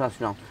the Hifz class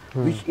now,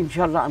 which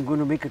inshallah I'm going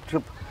to make a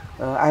trip.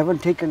 I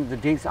haven't taken the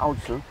dates out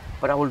still,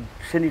 but I will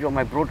send it on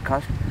my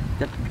broadcast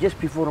that just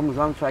before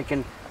Ramadan, so I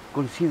can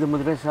go and see the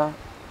madrasa,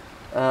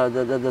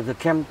 the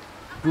camp,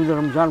 do the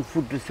Ramadan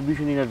food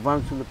distribution in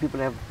advance so the people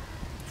have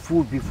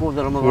food before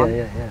the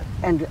Ramadan,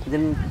 and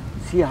then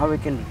see how I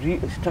can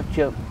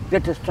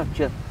better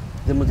structure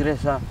the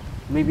madrasa,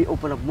 maybe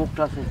open up more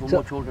classes for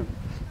more children.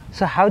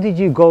 So how did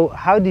you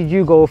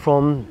go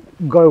from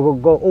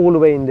go all the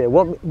way in there?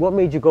 What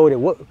made you go there?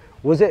 What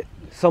was it?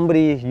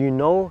 Somebody you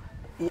know?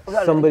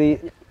 Somebody.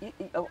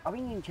 I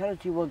mean, in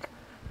charity work,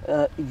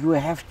 you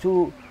have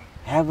to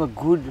have a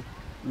good,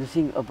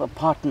 a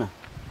partner.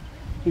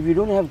 If you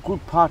don't have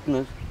good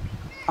partners,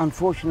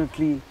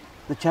 unfortunately,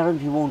 the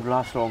charity won't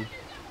last long.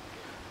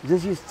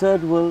 This is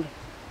third world,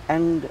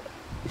 and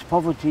it's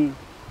poverty.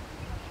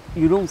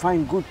 You don't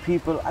find good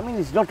people. I mean,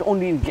 it's not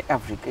only in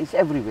Africa; it's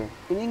everywhere.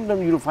 In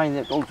England, you'll find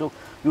that also.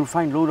 You'll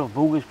find a load of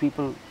bogus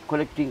people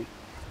collecting.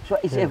 So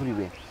it's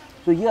everywhere.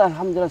 So here,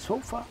 alhamdulillah, so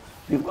far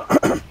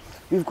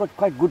we've got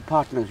quite good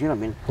partners. You know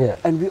what I mean? Yeah.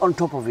 And we're on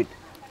top of it.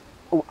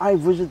 Oh, I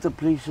visit the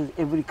places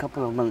every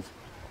couple of months.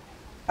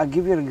 I'll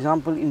give you an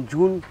example. In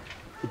June,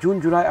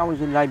 July, I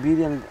was in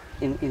Liberia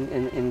and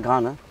in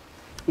Ghana.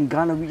 In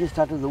Ghana, we just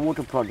started the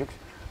water projects,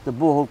 the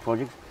borehole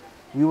projects.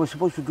 We were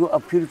supposed to do a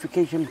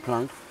purification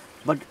plant,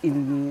 but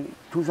in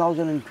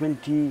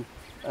 2020,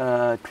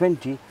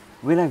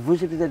 when I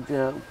visited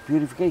that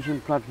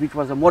purification plant, which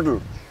was a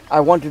model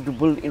I wanted to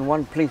build in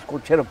one place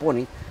called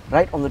Chereponi,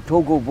 right on the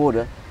Togo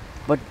border,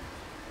 but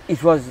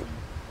it was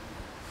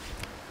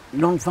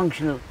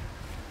non-functional.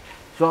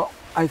 So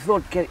I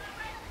thought,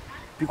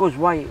 because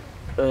why?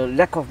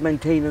 Lack of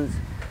maintenance,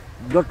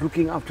 not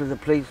looking after the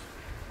place,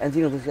 and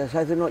things like this. So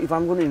I said, no, if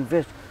I'm going to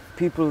invest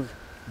people's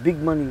big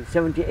money,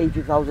 70,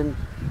 80,000,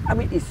 I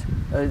mean, it's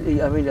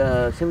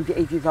 70,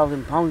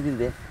 80,000 pounds in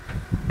there,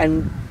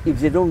 and if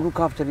they don't look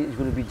after it, it's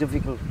going to be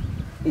difficult.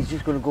 It's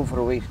just going to go for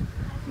a waste.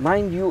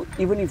 Mind you,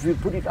 even if you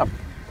put it up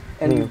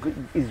and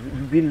it's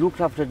been looked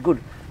after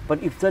good,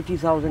 but if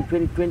 30,000,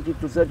 20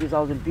 to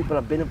 30,000 people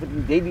are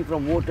benefiting daily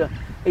from water,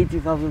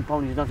 80,000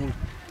 pounds is nothing.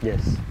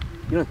 Yes.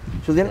 You know.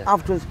 So then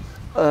afterwards,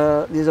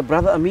 there's a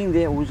brother Amin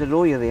there who's a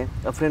lawyer there,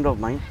 a friend of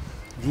mine.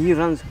 He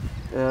runs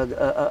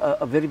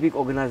a very big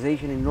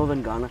organization in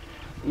northern Ghana.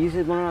 He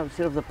said, "Molana,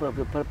 instead of the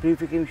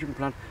purification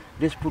plant,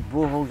 let's put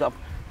boreholes up."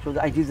 So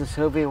I did the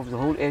survey of the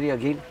whole area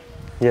again,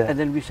 and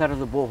then we started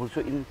the borehole.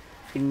 So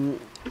in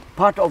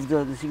part of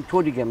the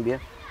Todi Gambia,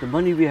 the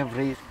money we have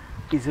raised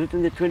is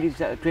written the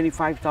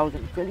 20,000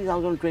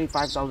 or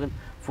 25,000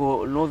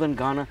 for northern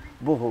Ghana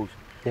boreholes.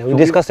 Yeah, we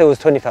discussed it was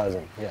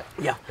 20,000. Yeah.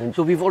 Yeah.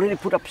 So we've already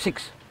put up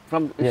 6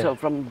 from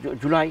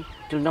July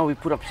till now. We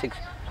put up 6.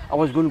 I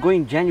was going to go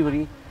in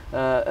January,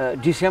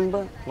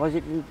 December. Was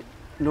it in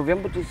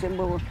November,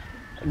 December,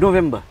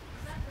 November?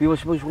 We were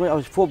supposed to go. I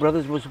was 4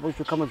 brothers were supposed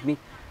to come with me,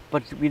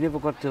 but we never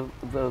got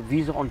the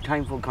visa on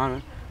time for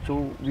Ghana,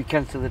 so we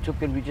cancelled the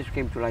trip and we just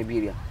came to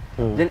Liberia.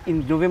 Then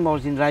in November I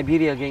was in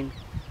Liberia again,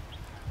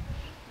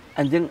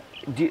 and then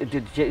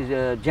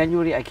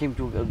January I came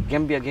to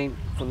Gambia again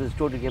for the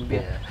tour to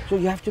Gambia. Yeah. So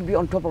you have to be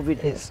on top of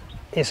it.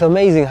 It's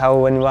amazing how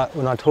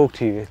when I talk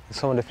to you,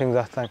 some of the things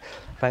I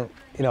think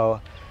you know,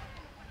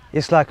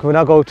 it's like when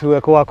I go to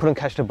work, I couldn't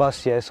catch the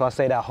bus, yeah, so I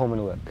stayed at home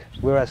and work.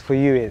 Whereas for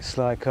you, it's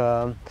like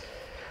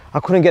I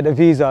couldn't get the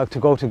visa to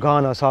go to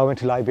Ghana, so I went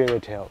to Liberia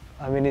to help.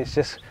 I mean, it's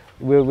just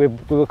we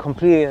were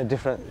completely in a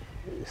different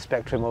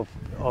spectrum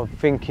of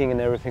thinking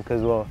and everything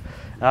as well.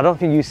 And I don't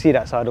think you see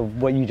that side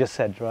of what you just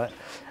said, right?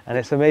 And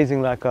it's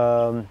amazing, like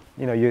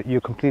you know,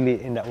 you're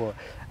completely in that world.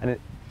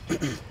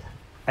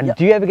 And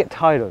do you ever get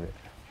tired of it?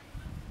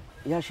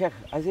 Yeah, Sheikh,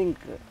 I think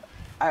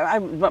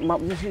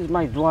this is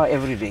my dua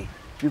every day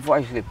before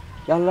I sleep.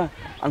 Ya Allah,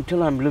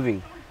 until I'm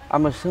living,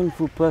 I'm a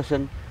sinful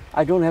person.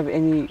 I don't have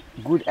any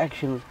good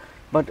actions,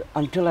 but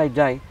until I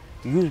die,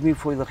 use me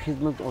for the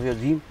khidmat of your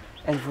deen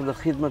and for the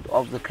khidmat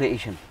of the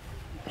creation.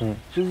 So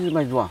this is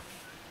my dua.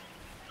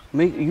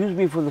 Use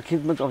me for the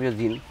khidmat of your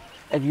deen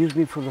and use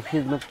me for the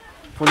khidmat,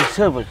 for the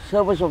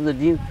service of the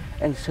deen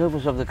and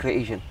service of the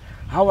creation.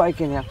 How I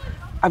can help?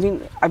 I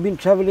mean, I've been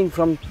traveling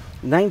from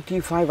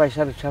 95, I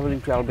started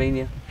traveling to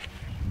Albania,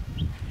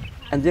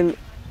 and then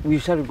we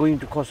started going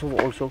to Kosovo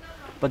also.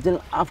 But then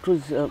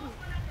afterwards,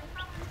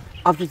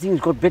 after things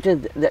got better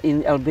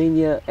in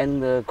Albania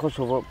and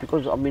Kosovo,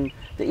 because I mean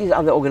there is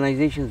other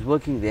organizations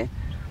working there,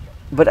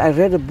 but I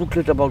read a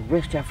booklet about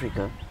West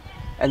Africa,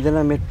 and then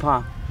I met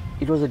Pa.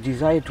 It was a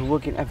desire to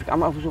work in Africa.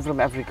 I'm also from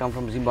Africa, I'm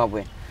from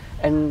Zimbabwe,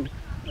 and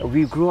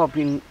we grew up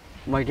in,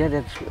 my dad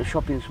had a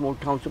shop in small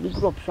towns, so we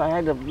grew up, so I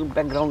had a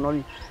background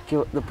knowledge,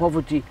 the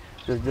poverty,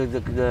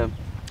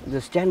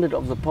 the standard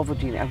of the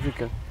poverty in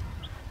Africa.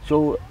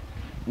 So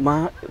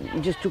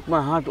it just took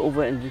my heart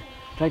over and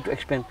tried to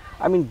expand.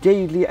 I mean,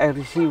 daily I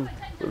receive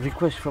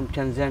requests from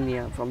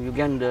Tanzania, from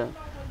Uganda,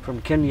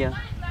 from Kenya.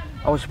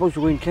 I was supposed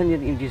to go in Kenya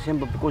in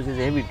December because there's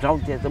a heavy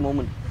drought there at the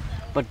moment,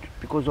 but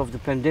because of the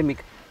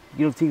pandemic,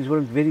 you know, things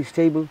weren't very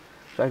stable.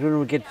 So I don't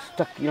want to get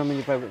stuck, you know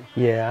what I mean?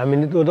 Yeah, I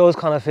mean, those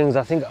kind of things,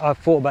 I think I've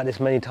thought about this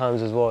many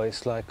times as well.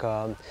 It's like,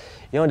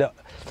 you know,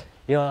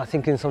 I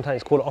think sometimes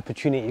it's called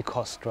opportunity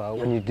cost, right?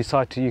 When you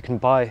decide to, you can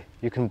buy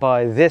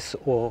this,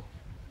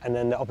 and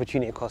then the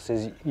opportunity cost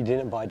is you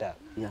didn't buy that.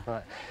 Yeah.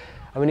 Right.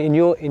 I mean, in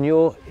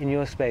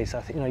your space,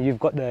 I think, you know, you've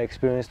got the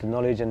experience, the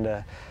knowledge, and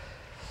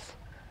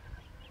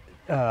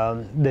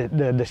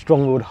the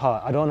strong-willed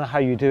heart. I don't know how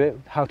you do it,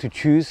 how to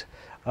choose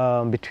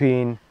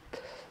between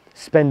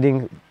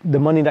spending the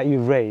money that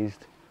you've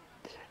raised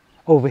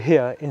over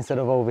here instead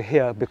of over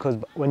here, because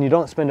when you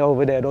don't spend it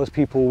over there,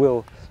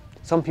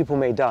 some people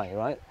may die,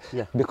 right?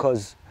 Yeah.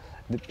 Because,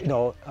 you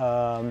know,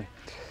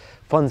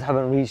 funds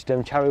haven't reached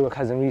them, charity work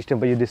hasn't reached them,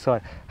 but you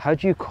decide, how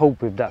do you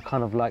cope with that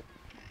kind of like,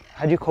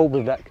 how do you cope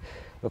with that?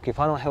 Look, if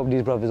I don't help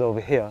these brothers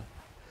over here,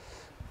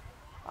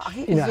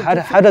 you know,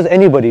 how does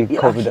anybody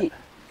cope with that?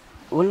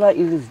 Wallah,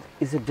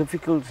 it's a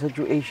difficult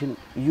situation.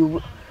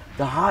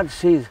 The heart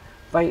says,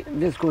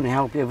 let's go and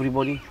help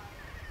everybody,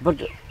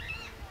 but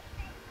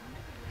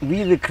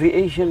we, the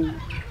creation,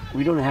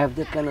 we don't have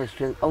that kind of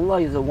strength.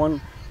 Allah is the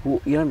one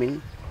who, you know what I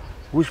mean,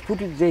 who's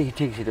put it there, He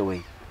takes it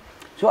away.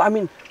 So I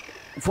mean,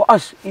 for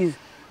us is,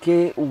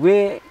 okay,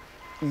 where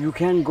you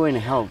can go and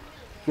help,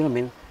 you know what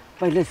I mean,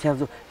 but let's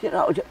have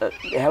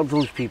help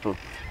those people.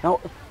 Now,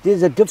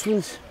 there's a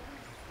difference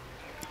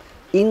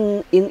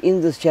in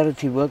this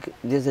charity work.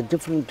 There's a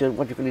different,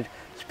 what you call it,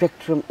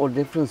 spectrum or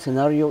different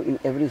scenario in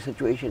every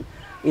situation.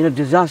 In a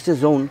disaster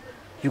zone,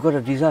 you got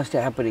a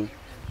disaster happening.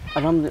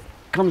 Around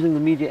comes in the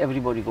media,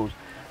 everybody goes.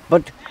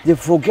 But they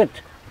forget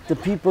the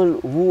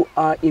people who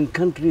are in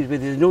countries where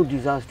there's no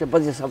disaster,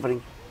 but they're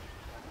suffering.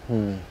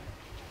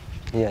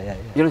 Yeah.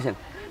 You understand?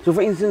 So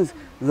for instance,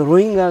 the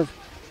Rohingyas,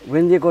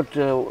 when they got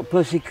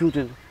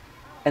persecuted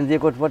and they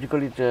got, what you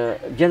call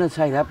it,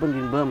 genocide happened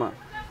in Burma,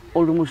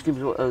 all the Muslims,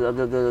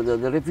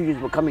 the refugees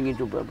were coming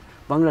into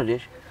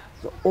Bangladesh,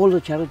 so all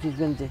the charities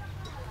went there.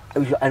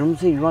 I don't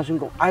say you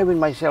mustn't go. I went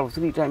myself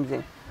 3 times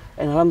there,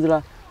 and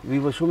alhamdulillah, we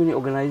were so many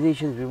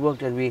organizations, we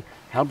worked and we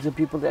helped the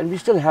people there, and we're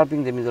still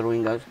helping them in the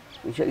Rohingyas.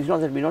 It's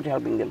not that we're not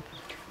helping them.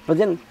 But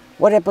then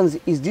what happens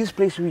is these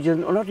places which are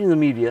not in the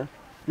media,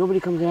 nobody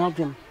comes and helps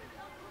them.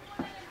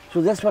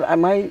 So that's what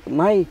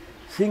my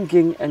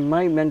thinking and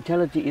my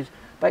mentality is.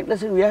 Like,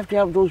 listen, we have to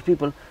help those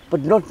people,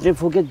 but not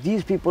forget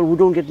these people who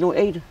don't get no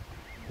aid.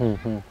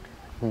 You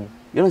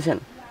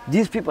understand?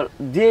 These people,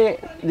 they're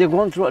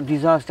going through a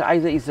disaster.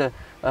 Either it's a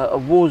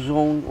war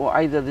zone, or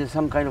either there's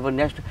some kind of a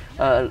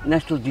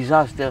natural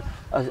disaster,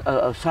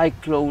 a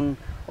cyclone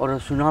or a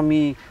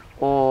tsunami,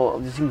 or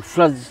this thing,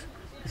 floods,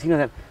 thing like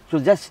that. So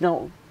that's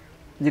now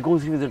they're going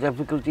through the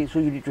difficulty. So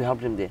you need to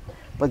help them there.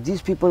 But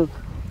these people,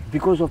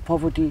 because of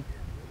poverty,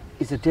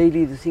 it's a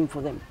daily thing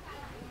for them,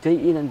 day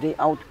in and day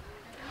out.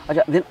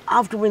 Then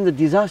after when the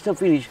disaster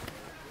finished,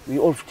 we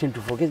all tend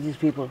to forget these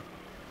people.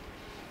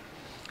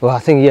 Well, I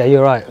think, yeah,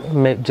 you're right.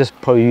 Just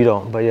probably you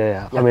don't, but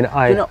yeah. I mean,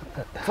 You know,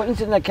 for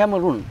instance, like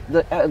Cameroon,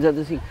 the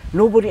thing,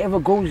 nobody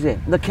ever goes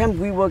there. The camp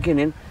we working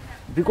in,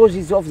 because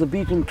it's off the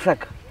beaten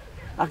track,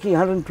 actually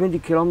 120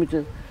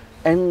 kilometers,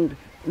 and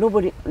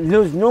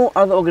there's no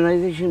other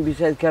organization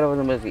besides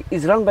Caravan of Mercy.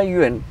 It's run by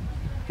UN,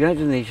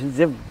 United Nations.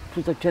 They've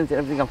put the tents and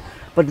everything up.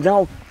 But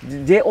now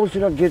they're also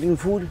not getting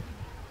food.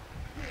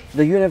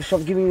 The UN have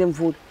stopped giving them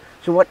food.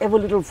 So whatever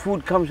little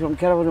food comes from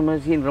Caravan of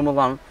Mercy in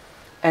Ramadan,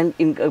 and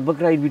in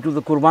Bakr Eid we do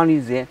the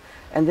Qurbanis there,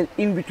 and then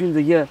in between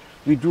the year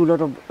we do a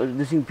lot of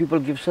this thing. People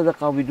give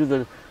sadaqah. We do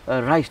the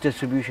rice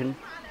distribution.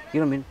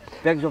 You know what I mean?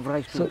 Bags of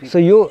rice to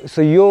people.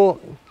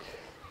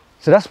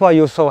 So that's why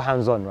you're so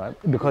hands-on, right?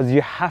 Because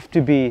you have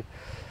to be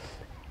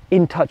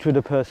in touch with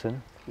the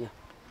person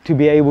to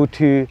be able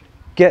to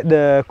get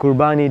the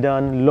Qurbani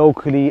done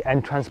locally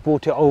and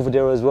transport it over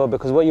there as well.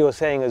 Because what you're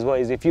saying as well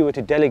is if you were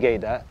to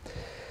delegate that,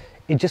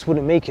 it just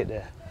wouldn't make it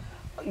there.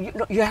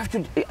 You have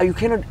to. You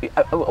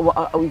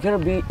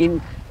cannot be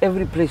in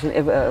every place and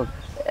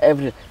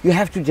every. You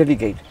have to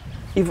delegate.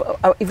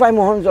 If I'm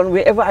hands-on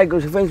wherever I go,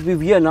 so for instance,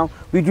 we're here now,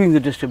 we're doing the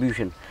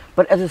distribution.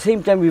 But at the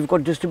same time, we've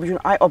got distribution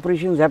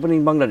operations happening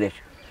in Bangladesh.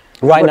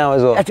 Right now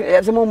as well.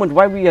 At the moment,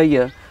 while we are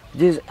here,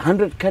 there's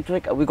 100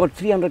 cataract. We got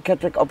 300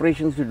 cataract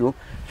operations to do.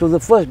 So the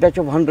first batch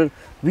of 100,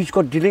 which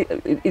got delayed,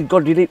 it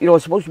got delayed. It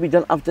was supposed to be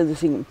done after this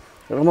thing,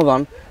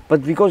 Ramadan,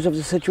 but because of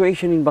the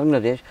situation in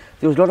Bangladesh,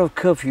 there was a lot of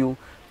curfew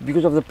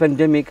because of the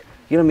pandemic.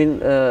 You know what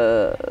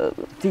I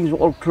mean? Things were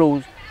all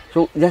closed,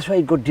 so that's why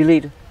it got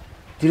delayed.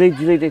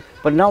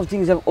 But now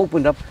things have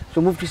opened up.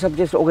 So Mufti Sahib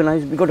just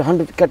organized. We got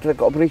 100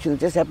 cataract operations.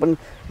 Just happened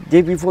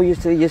day before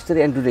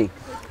yesterday and today.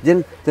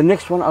 Then the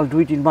next one I'll do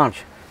it in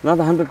March.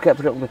 Another 100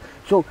 cataract.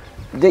 So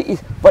there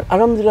is. But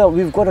Alhamdulillah,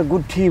 we've got a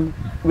good team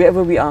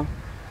wherever we are.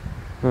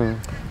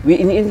 We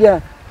in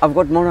India. I've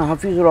got Molana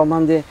Hafizur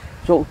Rahman there.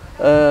 So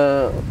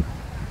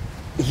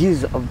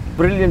he's a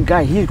brilliant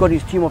guy. He's got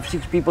his team of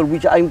 6 people,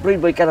 which are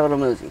employed by Caravan of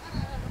Mercy.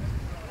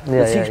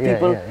 The 6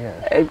 people.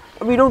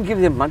 We don't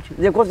give them much.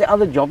 They've got their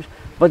other jobs,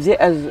 but they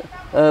as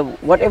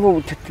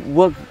whatever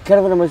work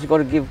Caravan of Mercy got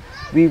to give,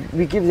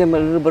 we give them a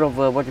little bit of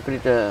what you call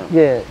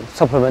it.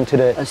 Supplement to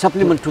the.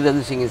 Supplement to the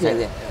other thing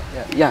inside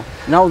there.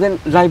 Now then,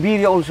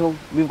 Liberia also,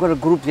 we've got a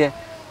group there.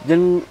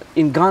 Then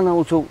in Ghana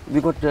also, we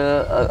got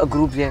a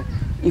group there.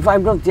 If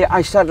I'm not there,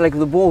 I start like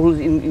the boreholes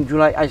in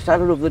July. I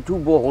started with the 2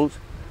 boreholes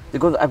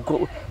because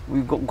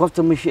we got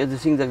the machine, the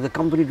thing, like the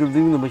company to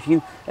bring the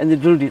machine, and they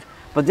drilled it.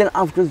 But then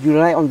afterwards, you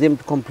rely on them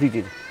to complete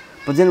it.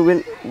 But then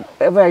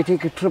whenever I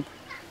take a trip,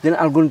 then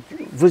I'll go and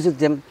visit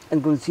them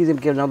and go and see them.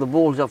 Okay, now the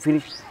boreholes are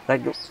finished.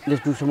 Right,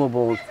 let's do some more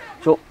boreholes.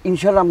 So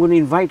inshallah, I'm going to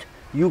invite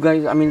you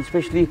guys. I mean,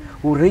 especially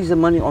who raise the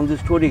money on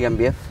this tour de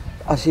Gambia.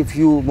 Asif,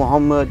 you,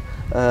 Muhammad,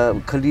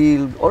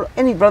 Khalil, or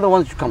any brother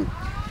wants to come.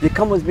 They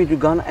come with me to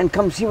Ghana and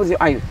come see with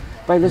your eyes.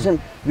 But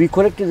listen, we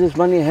collected this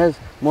money. Has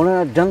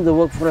Molana done the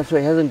work for us, or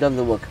he hasn't done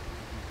the work?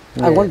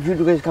 I want you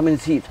to guys come and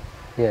see it.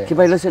 Okay,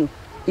 but listen,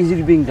 is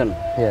it being done?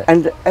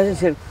 And as I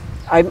said,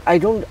 I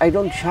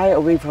don't shy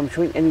away from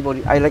showing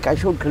anybody. I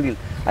showed Khalil.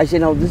 I say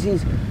now this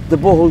is the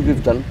borehole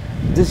we've done.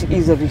 This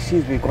is the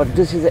receipts we've got.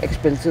 This is the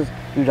expenses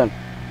we've done.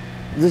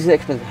 This is the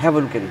expense. Have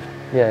a look at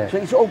it. So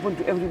it's open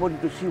to everybody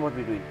to see what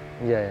we're doing.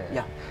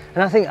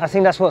 And I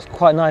think that's what's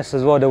quite nice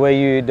as well, the way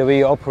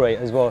you operate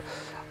as well.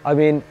 I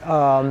mean,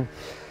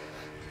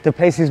 the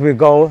places we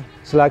go,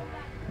 so like,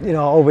 you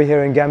know, over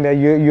here in Gambia,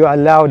 you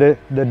allow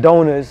the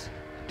donors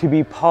to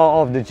be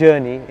part of the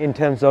journey in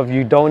terms of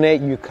you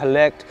donate, you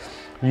collect,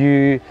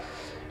 you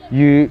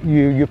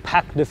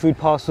pack the food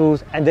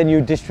parcels, and then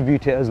you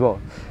distribute it as well.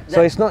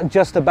 So it's not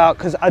just about,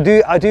 because I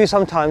do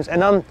sometimes,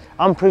 and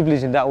I'm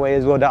privileged in that way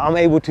as well, that I'm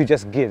able to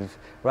just give.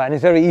 Right, and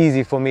it's very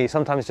easy for me.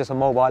 Sometimes it's just a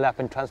mobile app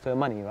and transfer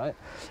money, right?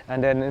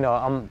 And then, you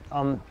know,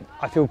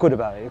 I feel good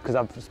about it because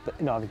I've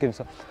given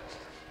some.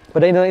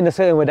 But in a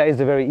certain way, that is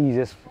the very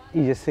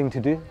easiest thing to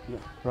do,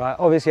 right?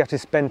 Obviously, you have to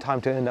spend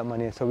time to earn that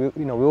money. So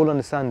we all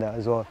understand that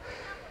as well.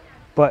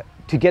 But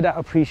to get that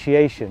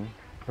appreciation,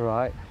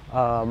 right,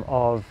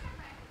 of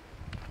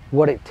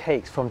what it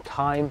takes from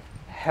time,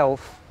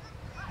 health,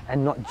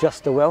 and not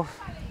just the wealth.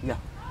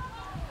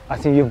 I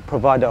think you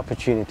provide the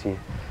opportunity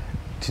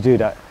to do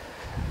that.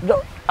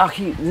 No,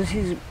 Akhi,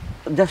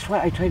 that's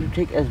why I try to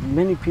take as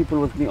many people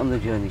with me on the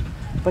journey.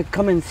 But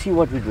come and see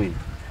what we're doing.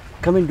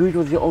 Come and do it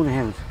with your own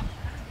hands.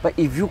 But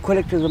if you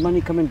collected the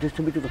money, come and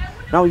distribute it.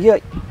 Now here,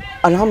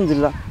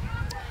 alhamdulillah,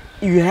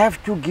 you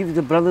have to give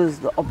the brothers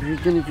the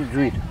opportunity to do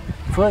it.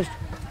 First,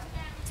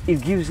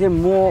 it gives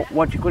them more,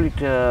 what you call it,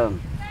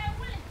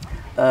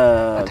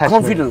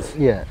 confidence.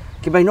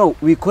 Okay, but no,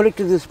 we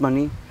collected this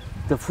money,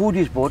 the food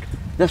is bought.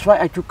 That's why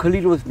I took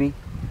Khalil with me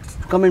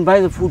to come and buy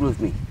the food with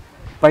me.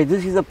 By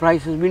this is the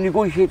prices, we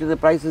negotiated the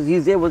prices,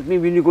 he's there with me,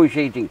 we're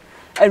negotiating,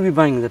 and we're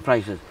buying the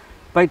prices.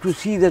 By to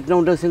see that now,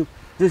 listen,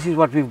 this is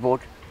what we've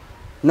bought,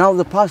 Now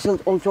the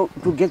parcels also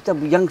to get the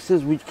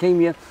youngsters which came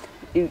here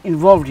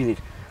involved in it.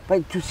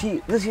 But to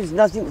see, this is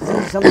nothing, this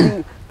is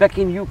something back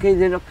in UK,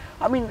 they're not,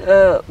 I mean,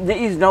 there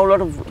is now a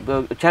lot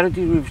of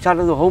charities, we've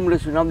started the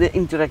homeless, now they're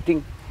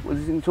interacting with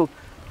this thing.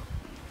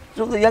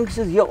 So the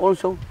youngsters here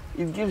also,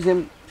 it gives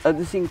them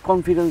this thing,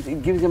 confidence,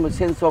 it gives them a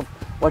sense of,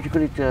 what you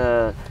call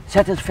it,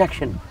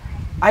 satisfaction.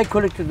 I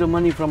collected the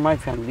money from my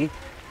family.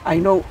 I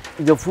know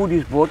the food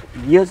is bought,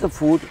 here's the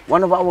food.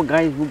 One of our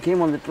guys who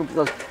came on the trip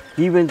with us,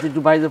 he went in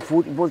to buy the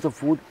food, he bought the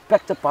food,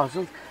 packed the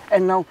parcels,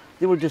 and now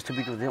they will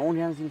distribute with their own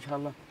hands,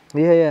 inshallah.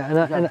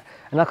 Yeah,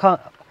 and I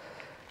can't,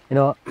 you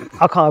know,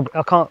 I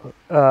can't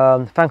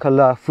thank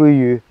Allah through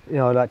you, you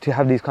know, like to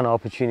have these kind of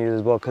opportunities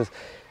as well, because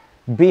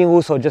being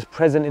also just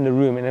present in the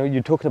room, and you know,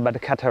 you're talking about the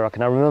cataract,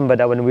 and I remember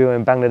that when we were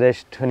in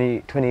Bangladesh,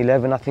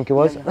 2011, I think it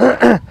was,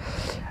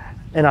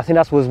 and I think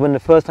that was when the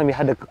first time we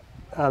had the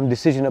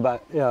decision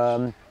about,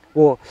 the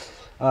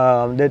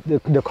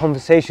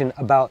conversation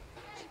about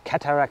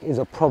cataract is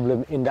a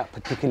problem in that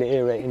particular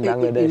area in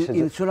Bangladesh.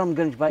 In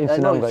Suramganj,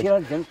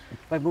 Siratganj,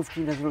 by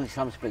Mufti Nazrul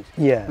Islam's place.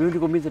 Yeah. We went to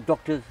go meet the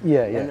doctors.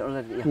 And all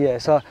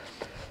that,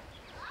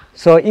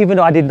 So even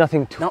though I did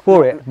nothing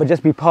for it, but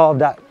just be part of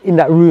that, in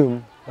that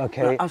room,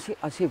 okay.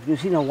 Asif, you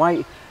see now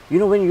why, you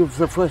know when you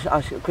the first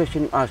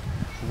question you asked,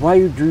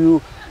 why do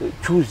you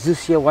choose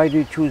this here, why do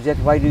you choose that,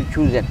 why do you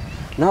choose that?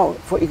 Now,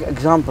 for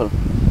example,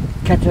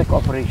 cataract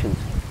operations.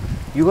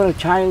 You got a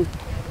child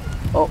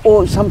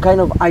or some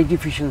kind of eye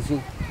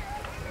deficiency.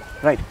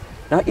 Right.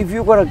 Now, if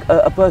you've got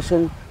a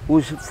person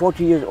who's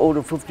 40 years old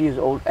or 50 years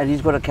old and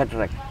he's got a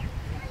cataract,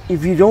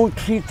 if you don't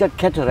treat that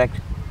cataract,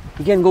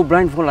 he can go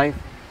blind for life.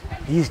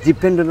 He's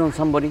dependent on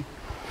somebody.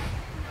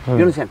 You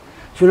understand?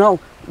 So now,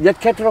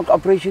 that cataract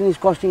operation is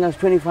costing us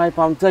 £25,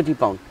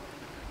 £30.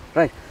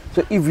 Right.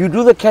 So if you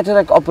do the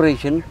cataract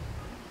operation,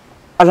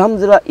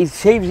 alhamdulillah, it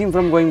saves him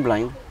from going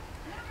blind,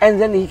 and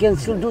then he can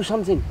still do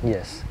something.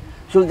 Yes.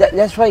 So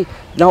that's why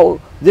now,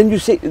 then we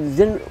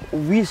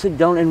sit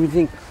down and we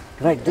think,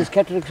 right, this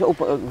cataract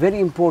is very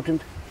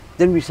important,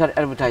 then we start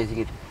advertising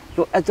it.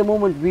 So at the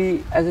moment,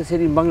 we, as I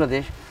said, in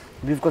Bangladesh,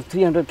 we've got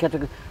 300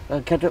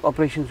 cataract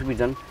operations to be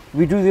done.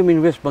 We do them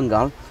in West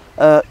Bengal.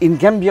 In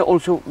Gambia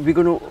also,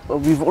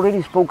 we've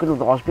already spoken to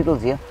the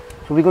hospitals here,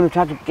 so we're going to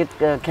try to get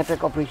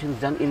cataract operations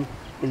done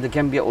in the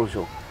Gambia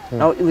also.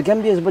 Now, in the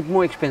Gambia is a bit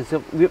more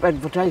expensive. We've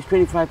advertised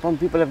 £25,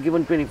 people have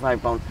given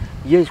 £25.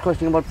 Here it's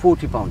costing about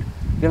 £40.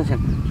 You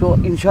understand? So,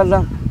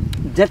 inshallah,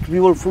 that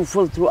we will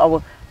fulfill through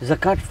our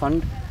zakat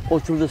fund or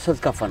through the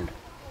sadaqah fund.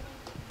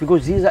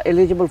 Because these are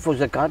eligible for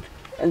zakat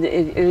and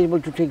they're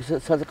eligible to take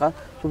sadaqah,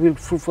 so we'll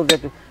fulfill that.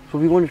 So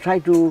we want to try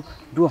to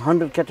do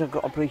 100 cataract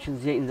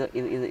operations here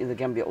in the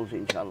Gambia also,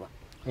 inshallah.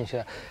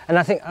 Inshallah. And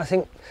I think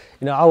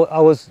you know, I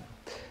was,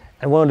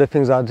 and one of the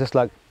things I'd just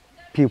like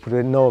people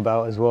to know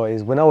about as well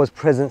is when I was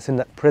present in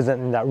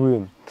that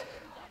room,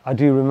 I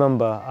do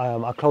remember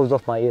I closed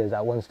off my ears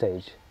at one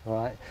stage, all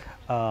right,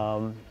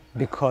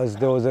 because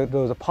there was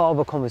a part of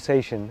a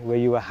conversation where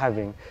you were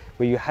having,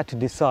 where you had to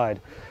decide,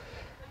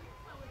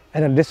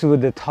 and then this is where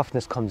the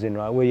toughness comes in,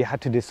 right, where you had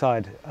to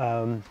decide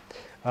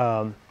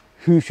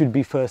who should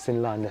be first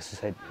in line, let's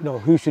say. No,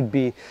 should it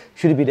be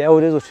the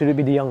elders or should it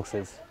be the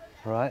youngsters,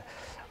 right?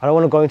 I don't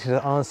want to go into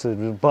the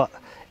answers, but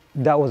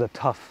that was a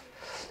tough,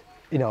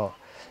 you know,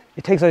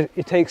 it takes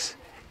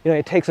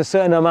a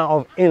certain amount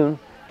of ilm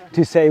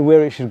to say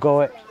where it should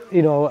go,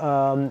 you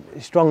know,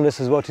 strongness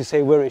as well to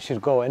say where it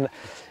should go, and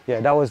yeah,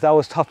 that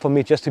was tough for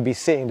me just to be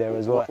sitting there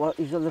as well. What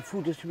is that, the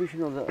food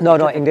distribution or the? No,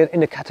 in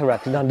the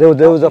cataract. No,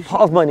 there was a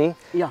pot of money.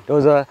 Yeah. There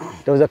was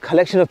a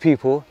collection of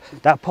people.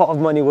 That pot of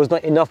money was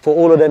not enough for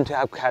all of them to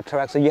have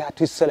cataract, so you had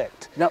to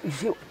select. Now you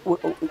see,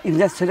 in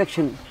that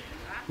selection,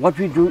 what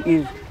we do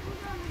is,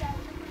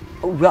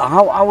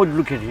 how I would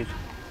look at it,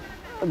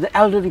 the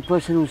elderly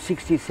person who's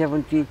 60,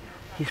 70,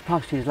 he's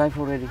passed his life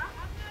already. You know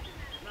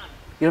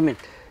what I mean?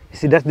 You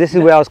see, this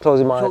is where I was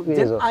closing my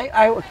ears so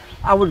off.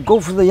 I would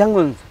go for the young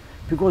ones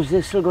because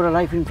they've still got a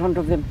life in front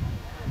of them.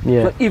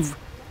 Yeah. So if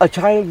a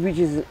child which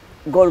is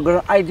got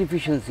an eye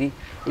deficiency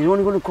is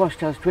only going to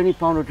cost us £20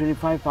 or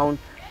 £25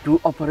 to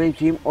operate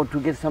him or to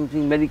get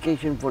something,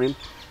 medication for him,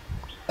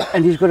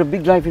 and he's got a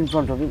big life in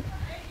front of him,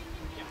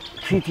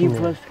 treat him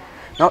first.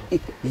 Now,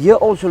 here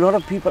also a lot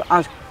of people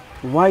ask,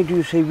 why do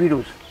you say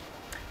widows?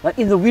 But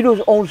in the widows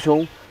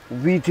also,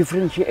 we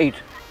differentiate.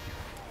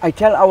 I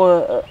tell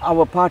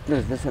our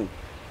partners, listen,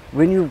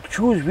 when you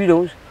choose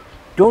widows,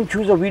 don't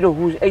choose a widow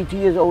who's 80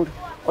 years old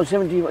or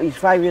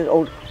 75 years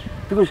old,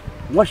 because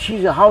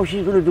how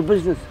she's going to do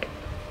business,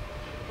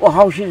 or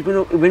how she's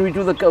going to, when we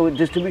do the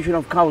distribution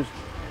of cows,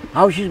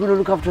 how she's going to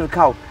look after the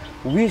cow.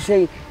 We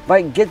say,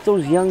 get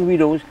those young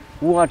widows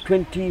who are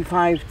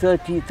 25,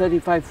 30,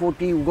 35,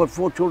 40, who've got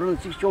 4 children,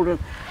 6 children.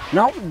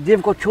 Now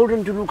they've got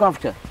children to look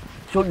after.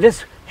 So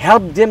let's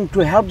help them to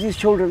help these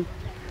children.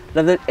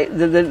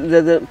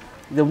 The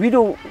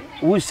widow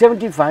who is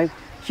 75,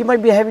 she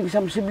might be having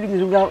some siblings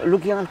who are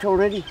looking after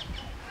already.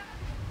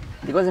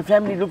 Because the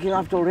family looking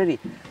after already.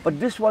 But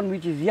this one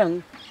which is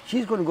young,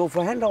 she's going to go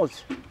for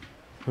handouts.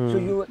 So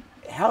you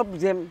help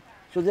them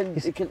So then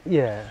it can.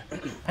 Yeah,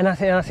 and I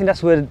think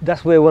that's where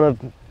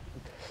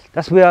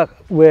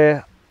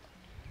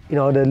you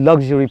know the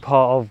luxury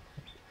part of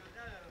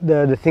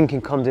the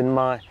thinking comes in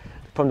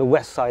from the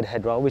West Side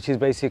head, right? Which is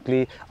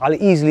basically, I'll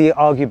easily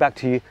argue back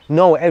to you,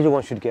 no,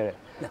 everyone should get it.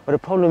 Yeah. But the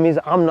problem is,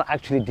 I'm not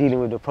actually dealing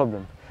with the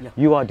problem. Yeah.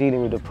 You are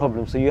dealing with the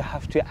problem, so you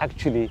have to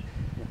actually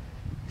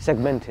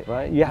segment it,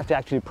 right? You have to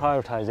actually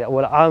prioritize it.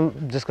 Well,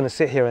 I'm just going to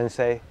sit here and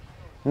say,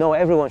 no,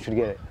 everyone should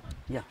get it.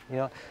 Yeah. You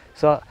know,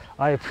 so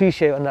I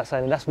appreciate on that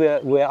side, and that's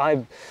where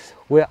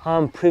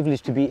I'm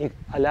privileged to be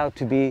allowed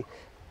to be,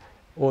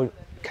 or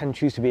can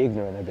choose to be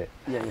ignorant a bit.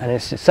 Yeah, yeah. And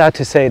it's sad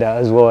to say that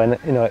as well. And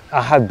you know,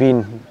 I have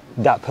been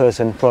that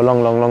person for a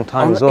long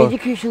time On as the well.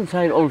 education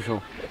side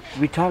also,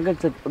 we target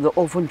the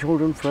orphan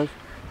children first,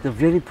 the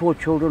very poor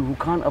children who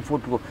can't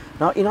afford to go.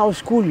 Now in our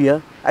school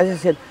year, as I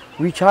said,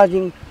 we're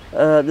charging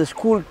the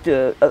school,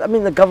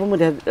 the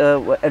government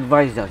has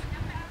advised us,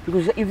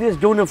 because if there's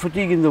donor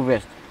fatigue in the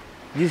West,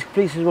 these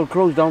places will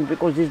close down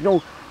because there's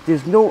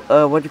no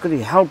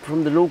help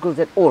from the locals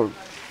at all,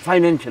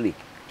 financially.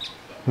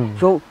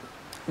 So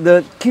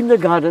the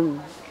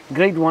kindergarten,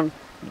 grade 1,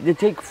 they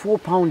take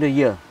 £4 a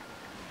year.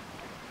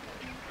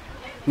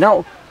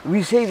 Now,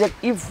 we say that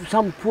if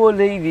some poor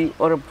lady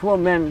or a poor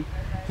man,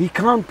 he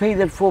can't pay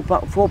that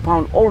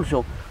 £4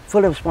 also,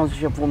 full of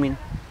sponsorship for me.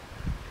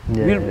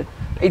 Yeah.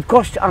 It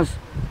costs us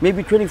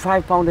maybe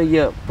 £25 a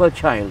year per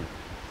child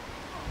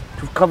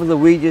to cover the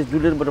wages, do a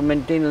little bit of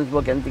maintenance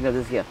work and things like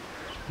this here.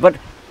 But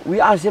we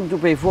ask them to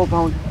pay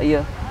 £4 a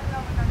year.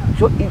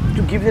 So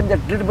to give them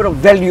that little bit of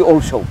value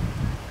also.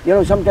 You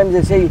know, sometimes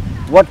they say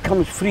what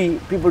comes free,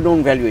 people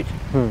don't value it.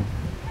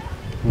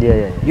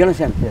 Yeah. You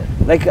understand? Yeah.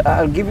 Like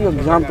I'll give you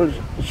examples.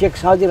 Sheikh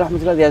Saadi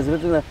Rahmatullah has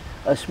written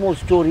a small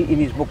story in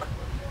his book.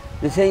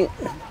 They say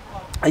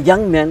a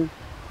young man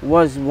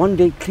was one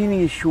day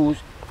cleaning his shoes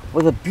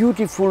with a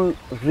beautiful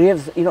rare,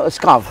 a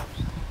scarf.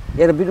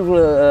 He had a beautiful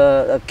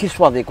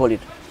kiswa, they call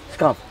it,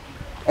 scarf.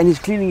 And he's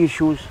cleaning his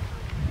shoes.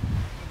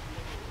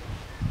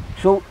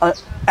 So an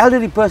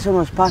elderly person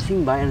was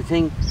passing by and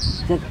saying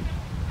that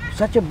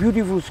such a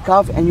beautiful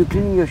scarf and you're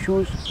cleaning your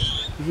shoes.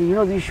 He said, you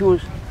know these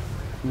shoes,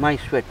 my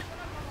sweat.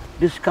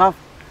 This scarf,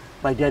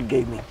 my dad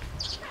gave me.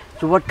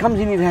 So what comes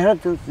in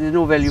inheritance, there's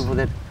no value for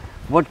that.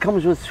 What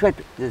comes with sweat,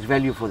 there's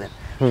value for that.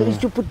 So it's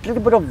to put a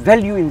little bit of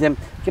value in them.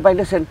 Okay, but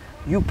listen,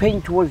 you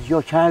paying towards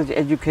your child's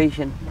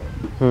education,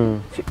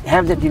 so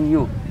have that in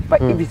you.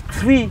 But if it's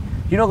free,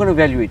 you're not going to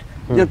value it.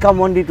 They'll come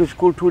one day to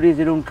school, 2 days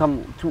they don't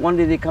come. One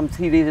day they come,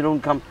 3 days they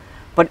don't come.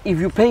 But if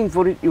you're paying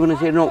for it, you're going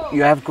to say, no,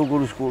 you have to go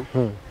to school.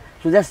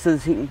 So that's the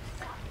thing.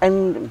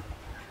 And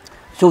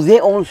so they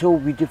also,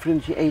 we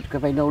differentiate,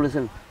 because I know,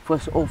 listen,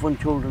 first orphan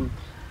children,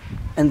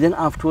 and then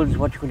afterwards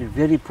what you call it,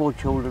 very poor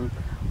children.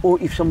 Or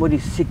if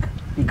somebody's sick,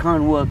 he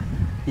can't work,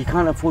 he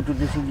can't afford to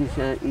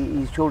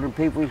his children,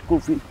 pay for his school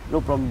fees, no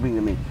problem, bring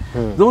them in.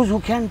 Those who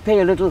can pay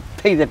a little,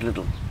 pay that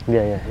little.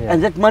 Yeah.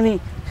 And that money,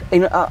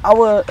 in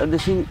our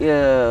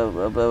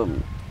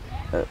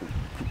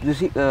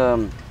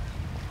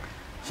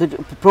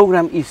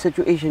program is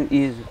situation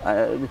is,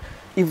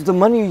 if the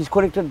money is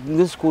collected in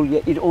this school,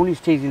 it only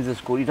stays in the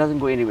school, it doesn't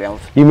go anywhere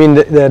else. You mean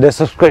the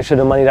subscription,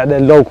 the money that the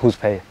locals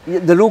pay? Yeah,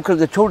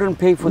 the children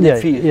pay for their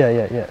fees.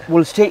 Yeah.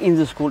 Will stay in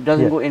the school,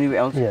 doesn't go anywhere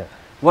else. Yeah.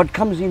 What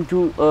comes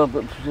into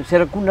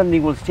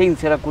Serakundani will stay in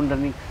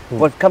Serakundani.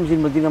 What comes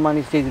in Medina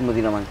Mani stays in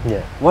Medina Mani.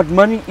 Yeah. What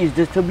money is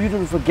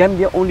distributed for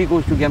Gambia only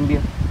goes to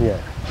Gambia. Yeah.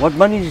 What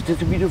money is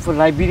distributed for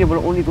Liberia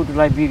will only go to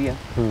Liberia.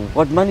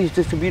 What money is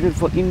distributed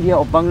for India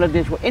or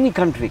Bangladesh or any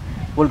country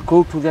will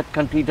go to that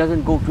country, it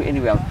doesn't go to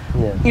anywhere else.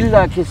 Yeah.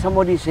 Illa case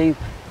somebody says,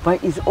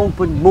 but it's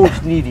open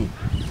most needy.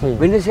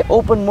 When they say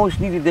open most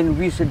needy, then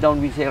we sit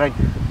down, we say, right,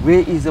 where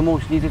is the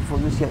most needed for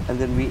this year? And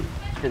then we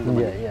spend the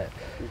money. Yeah.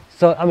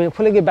 So I mean,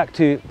 pulling it back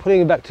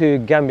to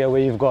Gambia,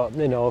 where you've got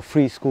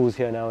free schools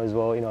here now as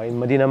well. In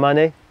Medina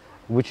Mane,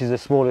 which is the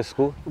smallest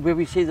school. Where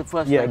we say the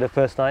first night. Yeah, the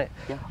first night.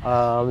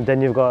 Yeah.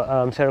 Then you've got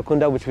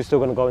Serakunda, which we're still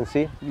going to go and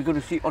see. We're going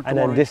to see on And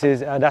tomorrow.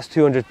 then that's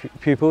 200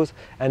 pupils.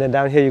 And then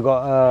down here you've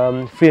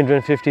got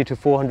 350 to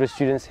 400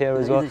 students here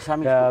as well.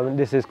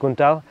 This is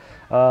Kuntao.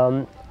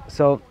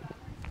 So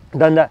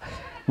done that.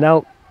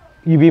 Now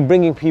you've been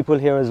bringing people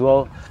here as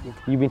well.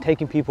 You've been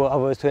taking people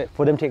others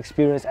for them to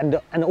experience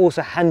and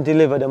also hand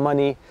deliver the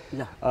money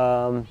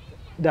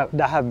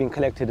that have been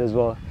collected as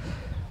well.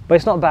 But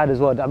it's not bad as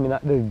well. I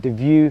mean, the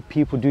view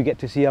people do get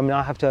to see. I mean,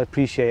 I have to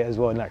appreciate as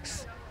well. Like,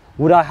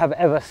 would I have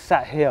ever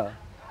sat here,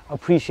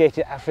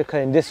 appreciated Africa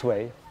in this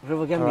way?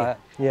 River Gambia.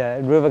 Yeah,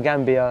 River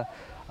Gambia.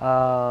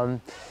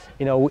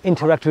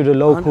 Interact with the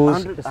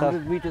locals.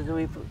 100 meters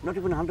away, not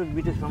even 100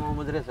 meters from our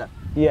madrasa.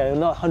 Yeah,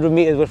 not 100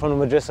 meters away from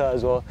the madrasa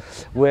as well,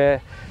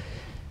 where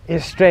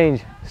it's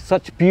strange,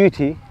 such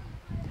beauty,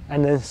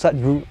 and then such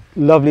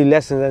lovely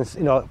lessons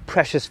and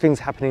precious things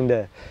happening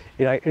there.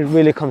 It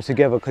really comes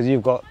together because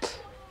you've got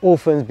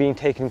orphans being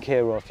taken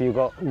care of, you've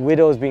got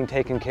widows being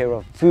taken care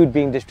of, food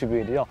being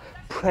distributed,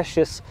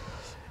 precious,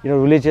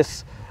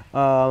 religious,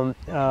 good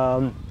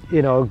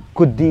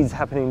deeds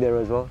happening there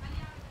as well.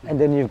 And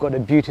then you've got the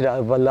beauty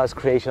of Allah's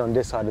creation on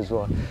this side as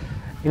well.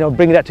 you know,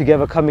 bringing that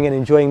together, coming and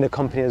enjoying the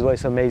company as well.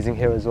 It's amazing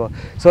here as well.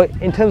 So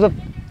in terms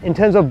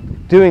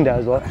of doing that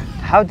as well,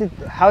 how did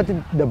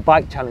the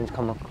bike challenge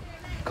come up?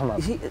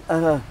 You see,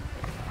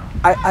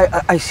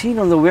 I seen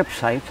on the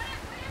website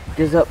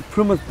there's a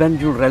Plymouth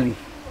Banjul rally,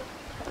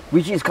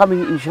 which is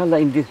coming inshallah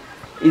in this.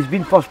 It's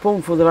been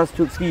postponed for the last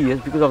 2-3 years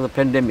because of the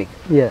pandemic.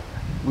 Yeah.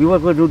 We were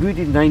going to do it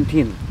in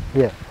 19.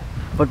 Yeah.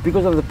 But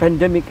because of the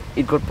pandemic,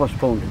 it got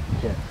postponed.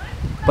 Yeah.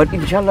 But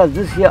inshallah,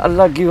 this year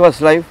Allah give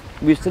us life.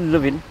 We're still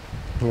living.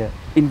 Yeah.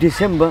 In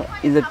December,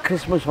 in the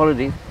Christmas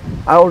holidays,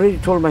 I already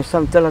told my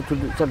son, tell her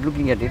to start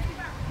looking at it.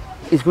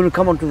 It's going to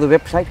come onto the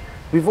website.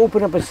 We've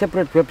opened up a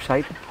separate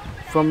website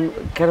from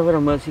Caravan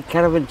of Mercy,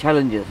 Caravan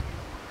Challenges,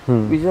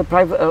 which is a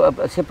private,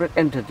 a separate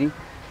entity.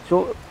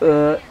 So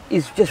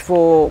it's just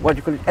for what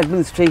you call it,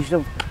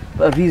 administrative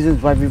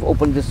reasons why we've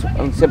opened this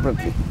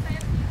separately.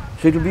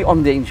 So it will be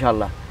on there,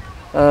 inshallah.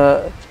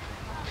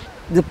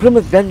 The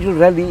Plymouth Banjul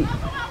Rally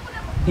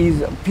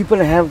is people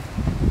have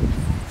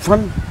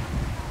fun.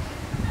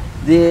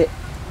 They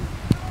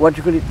what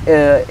you call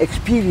it,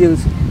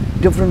 experience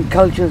different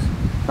cultures.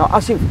 Now,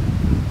 Asif,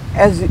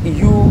 as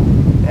you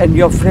and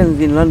your friends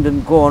in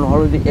London go on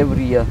holiday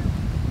every year,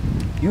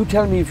 you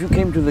tell me if you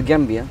came to the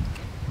Gambia,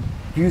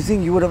 do you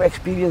think you would have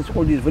experienced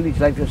all this village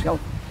life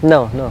yourself?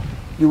 No, no.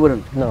 You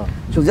wouldn't? No.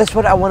 So that's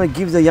what I want to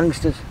give the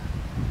youngsters,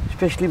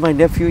 especially my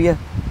nephew here,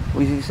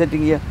 who is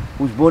sitting here,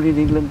 who's born in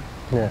England,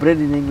 bred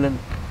in England,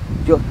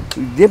 so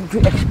them to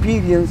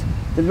experience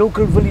the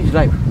local village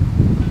life,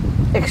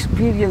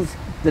 experience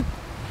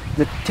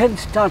the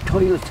 10-star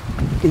toilet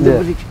in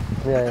the village.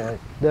 Yeah,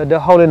 yeah. The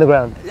hole in the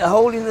ground. The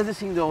hole in the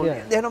thing, the hole.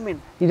 Yeah. You know what I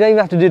mean? You don't even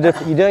have to do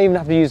you don't even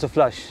have to use the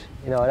flush.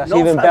 You know, that's No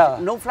even flush,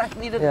 better. no flush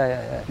needed. Yeah,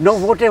 yeah, yeah. No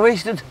water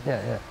wasted.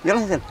 Yeah, yeah. You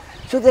understand?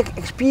 So they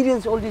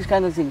experience all these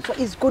kind of things. So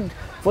it's good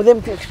for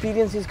them to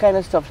experience this kind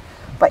of stuff,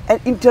 but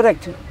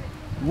interact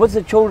with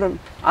the children.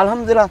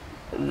 Alhamdulillah,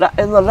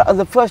 in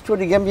the first tour,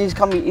 the Gambia is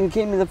coming. He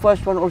came in the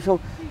first one also,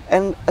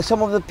 and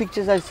some of the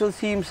pictures I still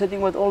see him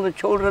sitting with all the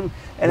children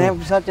and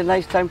having such a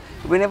nice time.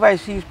 Whenever I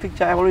see his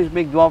picture, I always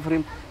make dua for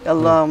him.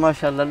 Allah,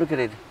 mashallah, look at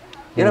it.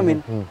 You know what I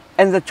mean?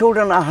 And the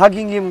children are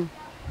hugging him.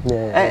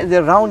 And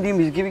they're around him.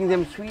 He's giving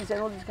them sweets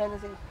and all these kind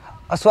of things.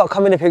 That's what,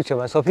 come in the picture,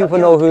 man, so people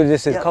know who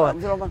this is. Come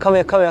on, come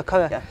here.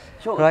 Yeah.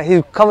 So, right,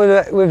 he's coming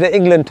with the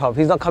England top.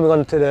 He's not coming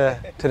on to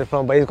the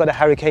phone, but he's got the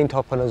Hurricane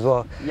top on as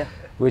well. Yeah.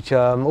 Which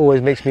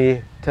always makes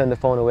me turn the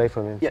phone away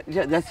from him.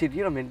 Yeah, that's it.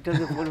 You know what I mean? Tell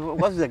them,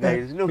 what's the guy?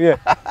 No. Yeah.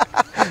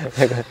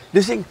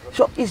 This thing,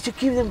 so it's to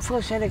give them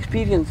first-hand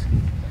experience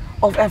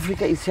of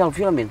Africa itself.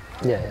 You know what I mean?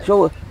 Yeah.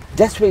 So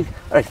that's why.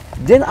 Right.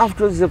 Then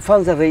afterwards, the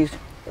funds are raised.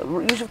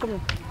 Yusuf, come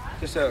on.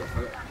 Just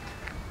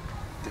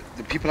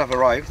the people have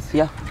arrived.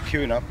 Yeah.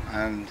 Queuing up,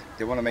 and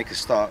they want to make a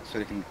start so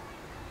they can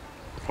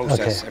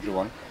process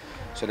everyone.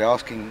 So they're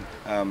asking,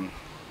 do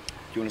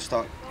you want to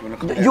start? Do you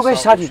want to come? You guys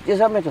started. Does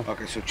that matter?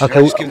 Okay. So should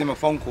I just give them a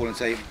phone call and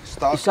say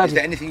start? Is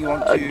there anything you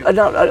want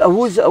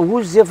to?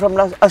 Who's there from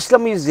last?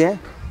 Aslam is there.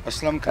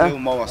 Aslam, Khalil,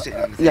 Mo are sitting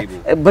at the table.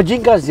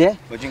 Bajinka's there.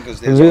 Bajinka's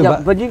there.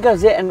 Yeah,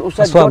 Bajinka's there, and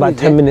Ustad John is about 10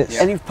 there. minutes.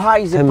 And if Pa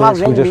is there, Pa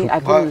rang me. I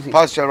couldn't see.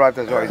 Pa's arrived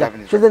as well. He's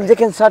having his So then they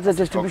can start the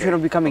distribution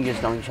of becoming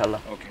guests now,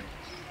 inshallah. Okay.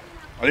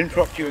 I'll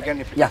interrupt you again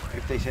if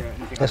they say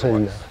anything. That's what you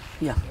know.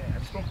 Yeah.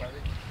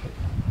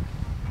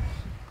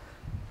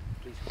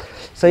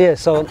 So yeah,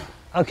 so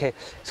okay,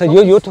 so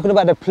you're talking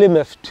about the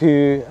Plymouth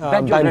to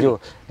Banjul.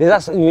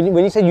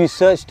 When you said you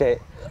searched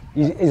it,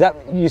 is that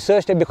you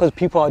searched it because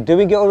people are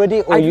doing it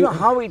already, or I don't know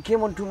how it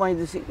came onto my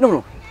this thing.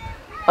 No.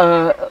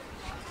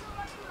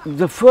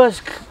 The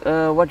first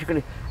what you call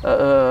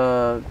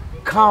it,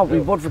 car we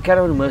bought for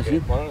Caravan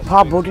Mercy,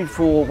 Pa bought it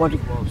for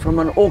from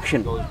an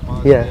auction.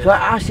 Yeah. So I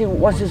asked him,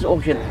 what's this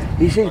auction?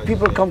 He says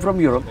people come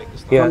from Europe,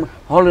 from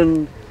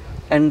Holland,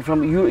 and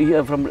from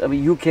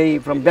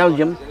UK, from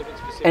Belgium,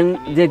 and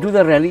they do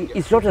the rally.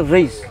 It's not a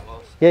race.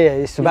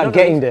 Yeah, it's about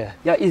getting there.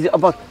 Yeah, it's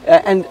about,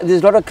 and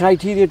there's a lot of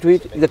criteria to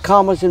it. The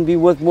car mustn't be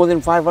worth more than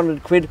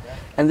 500 quid,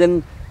 and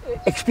then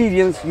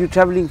experience, you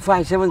traveling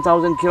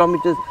 7,000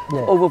 kilometers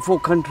over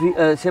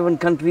 7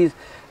 countries,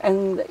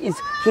 and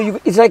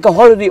it's like a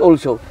holiday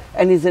also,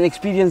 and it's an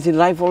experience in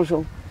life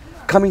also.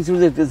 Coming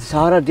through the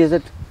Sahara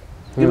Desert,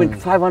 you went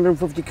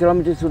 550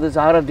 kilometers through the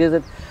Sahara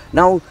Desert.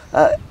 Now,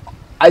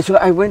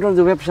 I went on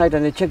the website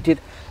and I checked it,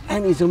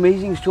 and it's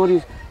amazing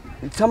stories.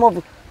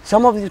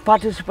 Some of these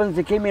participants,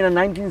 they came in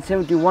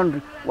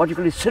 1971, what you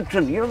call it,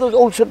 Citroen. You know those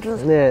old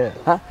Citroens? Yeah.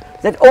 Huh?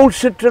 That old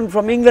Citroen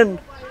from England,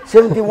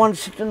 71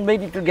 Citroen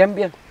made it to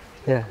Gambia.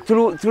 Yeah.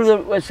 Through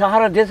the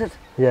Sahara Desert.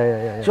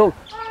 Yeah. So,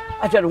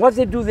 what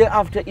they do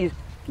thereafter is,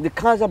 the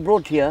cars are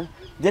brought here,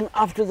 then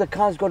after the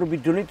cars got to be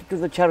donated to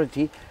the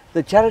charity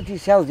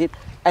sells it,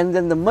 and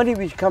then the money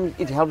which comes,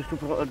 it helps to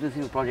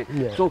this project.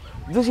 Yeah. So,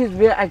 this is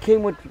where I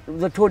came with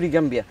the Tour de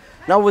Gambia.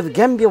 Now with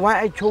Gambia,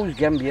 why I chose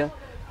Gambia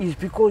is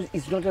because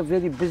it's not a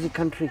very busy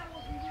country.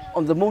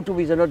 On the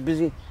motorways are not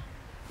busy.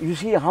 You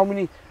see how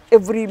many,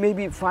 every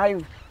maybe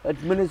 5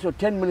 minutes or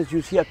 10 minutes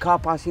you see a car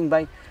passing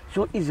by.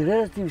 So it's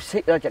relatively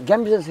safe.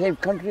 Gambia is a safe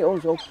country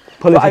also.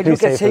 So I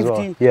look at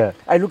safety. Yeah.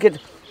 I look at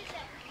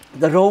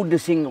the road, the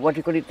thing, what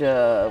you call it,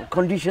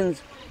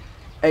 conditions,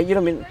 you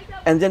know what I mean,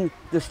 and then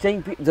the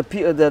staying,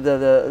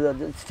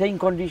 the staying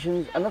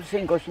conditions, not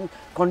staying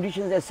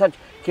conditions as such,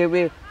 okay,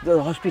 where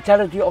the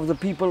hospitality of the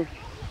people.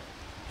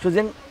 So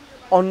then,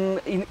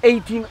 in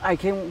 18, I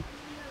came,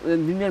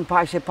 Indian Pa,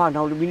 I said, Pa,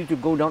 now we need to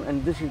go down,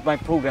 and this is my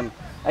program.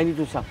 I need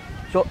to start.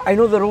 So I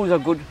know the roads are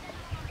good.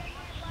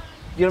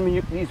 You know what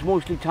I mean? It's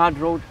mostly tarred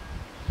road.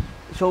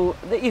 So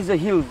there is a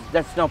hill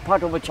that's now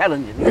part of a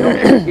challenge. You know?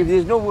 If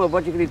there's no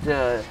what you call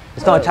it,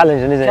 it's not a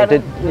challenge, is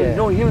it? There's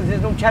no hills,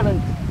 there's no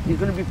challenge. It's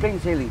going to be plain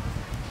sailing.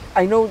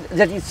 I know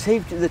that it's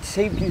safe. That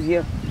safety is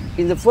here.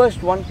 In the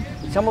first one,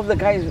 some of the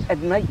guys at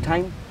night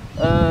time,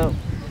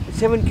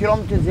 7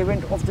 kilometers they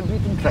went off the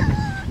beaten track.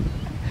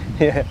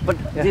 Yeah. But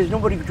there's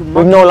nobody to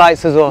mug. With no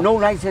lights as well. No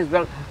lights as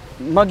well.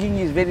 Mugging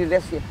is very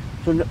less here.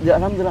 So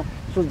alhamdulillah.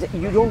 So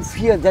you don't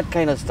fear that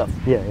kind of stuff.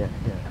 Yeah.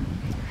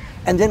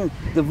 And then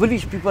the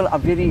village people are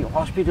very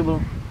hospitable.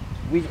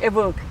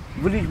 Whichever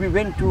village we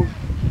went to,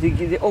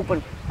 they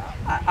open.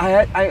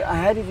 I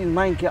had it in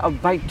mind, I'll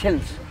buy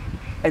tents,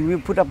 and we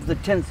put up the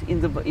tents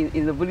in the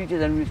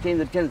villages, and we stay in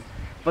the tents.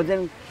 But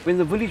then when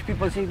the village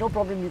people say no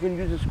problem, you can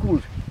use the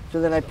schools, so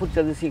then I put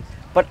the other thing.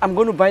 But I'm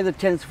going to buy the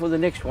tents for the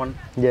next one.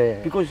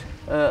 Yeah. Because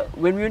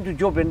when we went to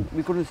Joburg,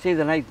 we couldn't stay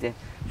the night there.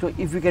 So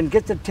if we can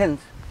get the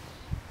tents,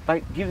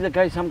 give the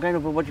guys some kind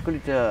of what you call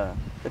it,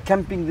 the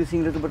camping this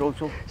thing a little bit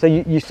also. So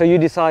you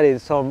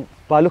decided, so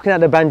by looking at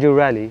the Banjul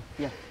rally,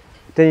 yeah,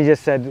 then you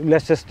just said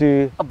let's just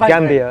do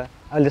Gambia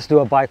and let's do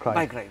a bike ride.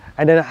 Bike ride.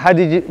 And then how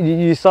did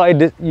you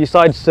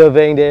started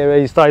surveying the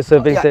area? You started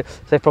surveying,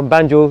 say from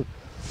Banjul,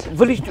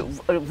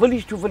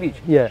 village to village.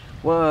 Yeah.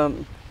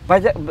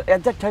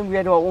 At that time we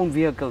had our own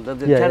vehicle.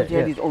 The charity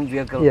had its own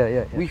vehicle,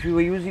 which we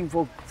were using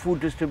for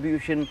food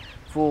distribution.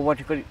 For what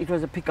you call it, it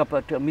was a pickup,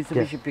 a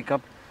Mitsubishi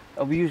pickup.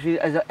 We use it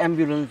as an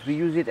ambulance. We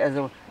use it as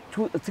a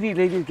 3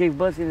 ladies gave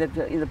birth in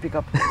the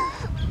pickup.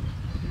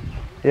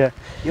 Yeah.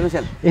 You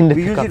understand?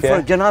 We use it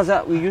for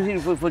janaza. We use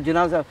it for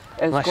janaza,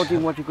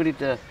 escorting what you call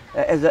it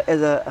as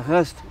a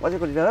hearse. What do you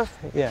call it? A hearse?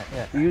 Yeah.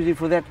 We use it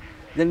for that.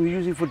 Then we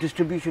use it for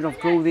distribution of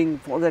clothing,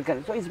 for all that kind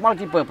of. So it's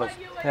multi-purpose.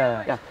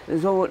 Yeah.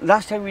 So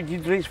last time we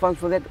did raise funds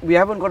for that. We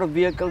haven't got a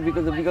vehicle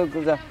because the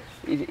vehicles are.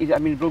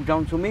 It broke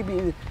down. So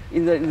maybe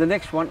in the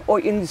next one, or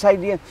inside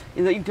here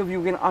in the interview,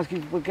 we can ask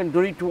if we can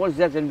donate towards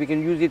that, and we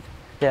can use it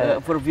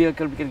for a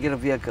vehicle. We can get a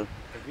vehicle.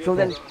 So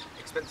then,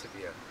 expensive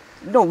here.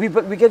 No, we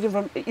get it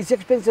from. It's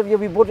expensive here.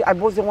 I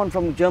bought the one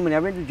from Germany. I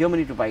went to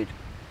Germany to buy it,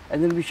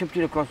 and then we shipped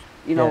it across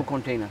in our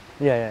container.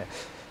 Yeah.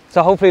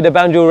 So hopefully the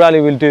Banjul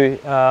rally will do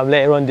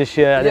later on this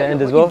year at the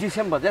end as well. In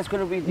December. That's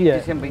going to be in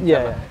December.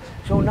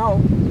 So now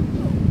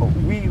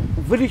we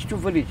village to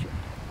village.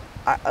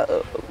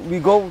 We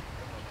go.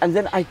 And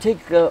then I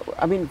take,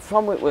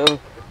 from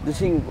the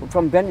thing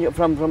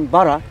from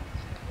Bara,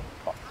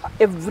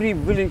 every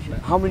village,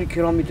 how many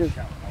kilometers,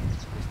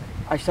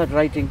 I start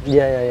writing.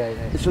 Yeah.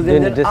 So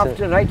then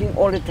after writing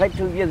all the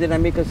title here, then I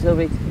make a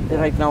survey.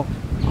 Right now,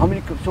 how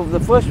many? So the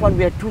first one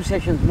we had 2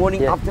 sessions,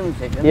 morning, afternoon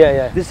session.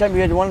 Yeah. This time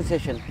we had 1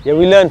 session. Yeah,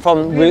 we learned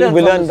from we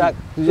learned that.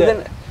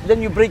 So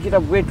then you break it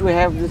up where to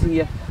have this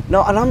year.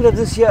 Now, alhamdulillah,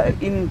 this year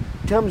in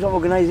terms of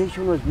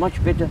organization was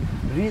much better.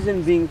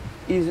 Reason being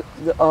is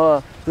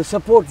the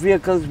support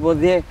vehicles were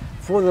there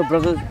for the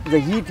brothers. The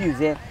heat is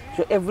there,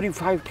 so every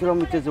 5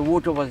 kilometers the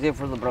water was there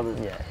for the brothers.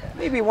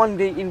 Maybe one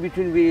day in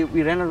between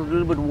we ran out of a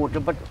little bit of water,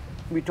 but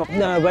we topped.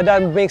 No, but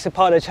that makes it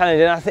part of the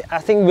challenge, and I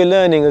think we're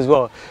learning as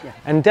well.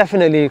 And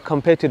definitely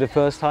compared to the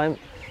first time,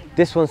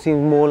 this one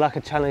seems more like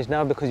a challenge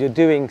now because you're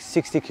doing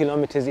 60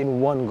 kilometers in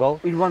one go.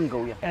 In one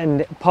go, yeah.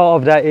 And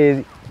part of that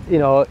is,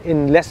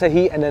 in lesser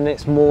heat, and then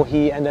it's more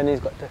heat, and then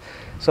it's got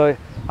so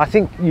I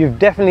think you've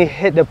definitely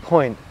hit the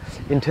point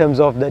in terms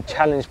of the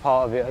challenge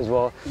part of it as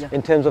well,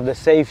 in terms of the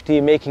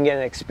safety, making it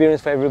an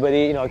experience for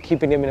everybody,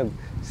 keeping them in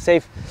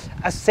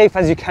as safe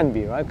as you can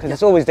be, right? Because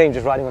it's always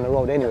dangerous riding on the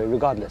road anyway,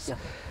 regardless.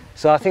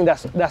 So I think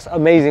that's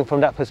amazing from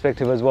that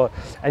perspective as well,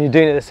 and you're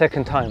doing it the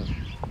second time.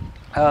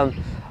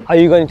 Are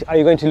you going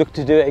to look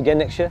to do it again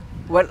next year?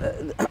 Well,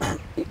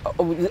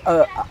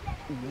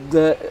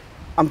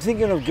 I'm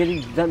thinking of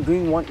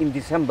doing one in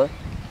December.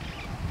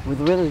 With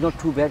the weather is not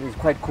too bad, it's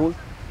quite cold,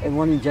 and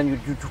one in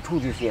January, 2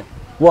 this year.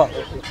 What?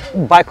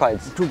 Bike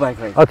rides? 2 bike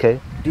rides. Okay.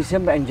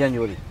 December and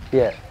January.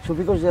 Yeah. So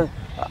because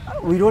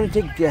we don't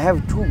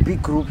have 2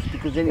 big groups,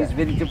 because then it's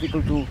very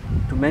difficult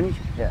to manage.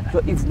 So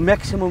if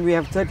maximum we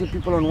have 30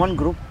 people on one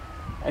group,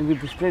 and we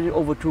spread it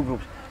over 2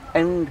 groups.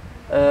 And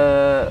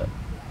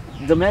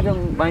the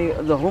madam,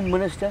 the home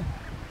minister,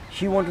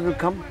 she wanted to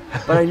come,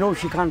 but I know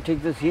she can't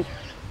take the seat.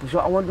 So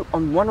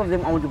on one of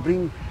them, I want to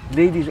bring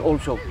ladies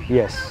also.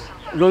 Yes.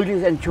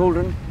 Ladies and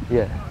children.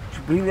 Yeah.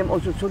 To bring them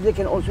also, so they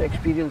can also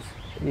experience.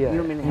 Yeah.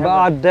 But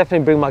I'd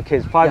definitely bring my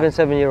kids, 5 and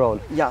 7 year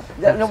old. Yeah.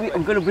 No,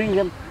 I'm going to bring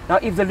them. Now,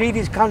 if the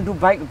ladies can't do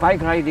bike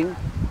riding,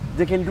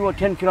 they can do a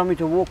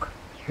 10-kilometer walk.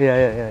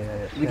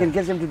 Yeah. We can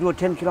get them to do a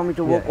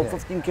 10-kilometer walk or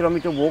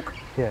 15-kilometer walk.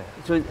 Yeah.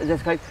 So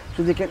that's right.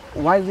 So they can,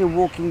 while they're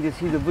walking, they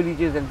see the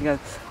villages and things.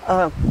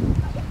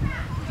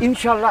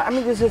 Inshallah,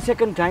 this is the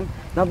second time.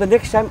 Now the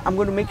next time I'm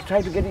going to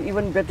try to get it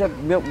even better,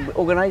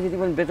 organize it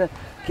even better.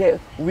 Okay,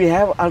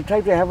 I'll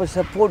try to have a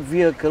support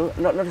vehicle,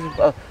 not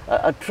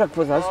a truck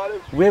with us,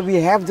 where we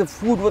have the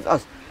food with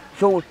us.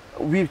 So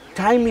we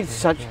time it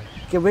such,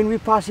 okay, when we're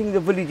passing the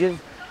villages,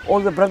 all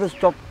the brothers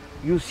stop.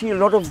 You see a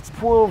lot of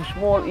poor,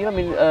 small, you know, I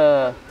mean,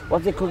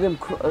 what they call them,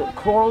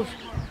 crawls,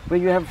 where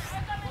you have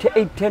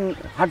 8, 10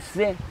 huts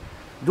there.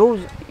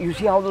 Those, you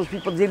see how those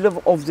people, they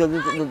live off the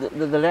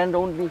land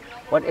only,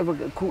 whatever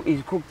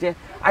is cooked there.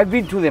 I've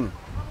been to them,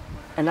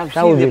 and I've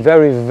seen them. That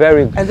would be very,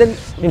 very and then,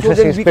 interesting so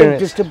then we can experience.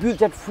 distribute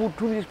that food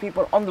to these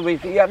people on the way.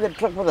 So you have that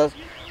truck with us,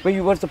 where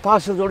you got the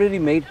parcels already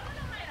made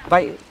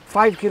by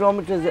 5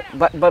 kilometers,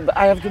 but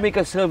I have to make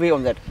a survey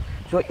on that.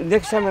 So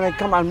next time when I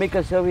come, I'll make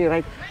a survey,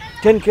 right?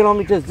 10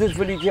 kilometers, this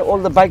village here, all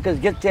the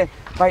bikers get there,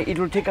 it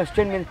will take us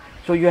 10 minutes.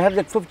 So you have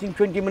that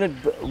 15-20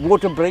 minute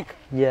water break.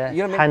 Yeah,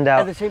 you know what I mean?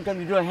 handout. At the same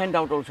time, you do a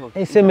handout also.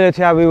 It's similar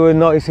to how we were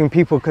noticing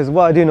people, because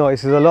what I do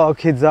notice is a lot of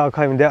kids that are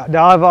coming, they're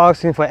either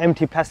asking for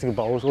empty plastic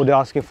bottles or they're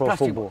asking for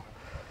Plastic a football. ball.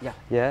 Yeah.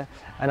 Yeah,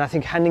 and I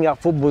think handing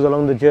out footballs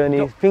along the journey,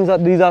 No.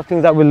 these are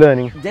things that we're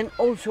learning. Then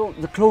also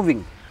the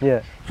clothing.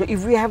 Yeah. So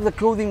if we have the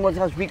clothing with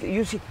us,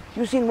 you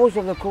see most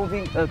of the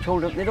clothing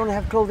children, they don't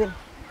have clothing.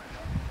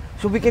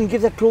 So we can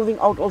give that clothing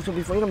out also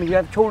before, you know, you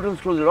have children's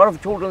clothing, a lot of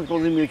children's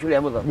clothing we usually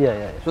have with us. Yeah,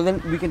 yeah. So then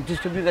we can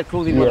distribute that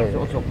clothing Yeah, with us yeah,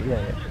 also.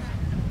 yeah, yeah.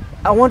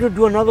 I want to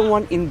do another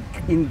one in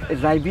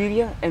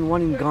Liberia and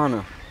one in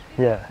Ghana.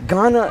 Yeah.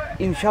 Ghana,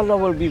 inshallah,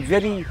 will be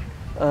very,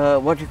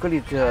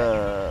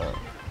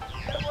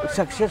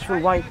 successful.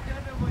 Why?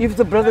 If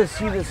the brothers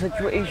see the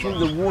situation,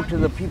 the water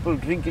the people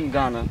drink in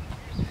Ghana,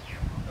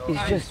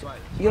 it's just,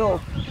 you know,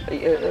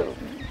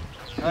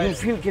 you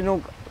feel, you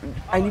know,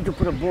 I need to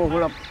put a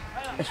borehole up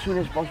as soon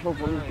as possible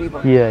for these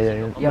people.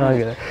 Yeah. No, I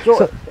get it.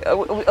 So,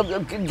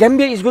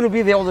 Gambia is going to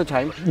be there all the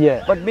time.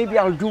 Yeah. But maybe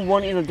I'll do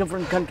one in a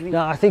different country.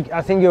 No, I think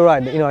you're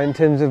right. You know, in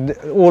terms of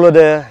all of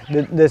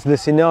the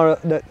scenario,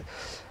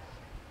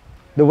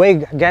 the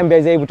way Gambia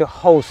is able to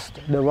host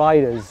the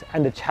riders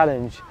and the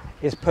challenge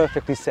is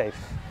perfectly safe,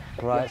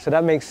 right? Yeah. So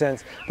that makes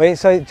sense. But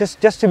so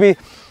just to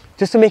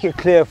make it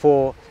clear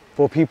for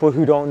people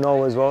who don't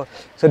know as well.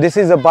 So this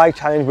is a bike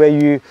challenge where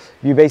you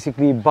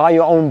basically buy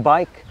your own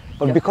bike,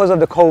 but Yeah. because of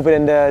the COVID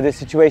and the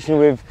situation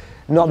with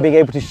not being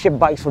able to ship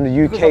bikes from the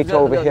UK to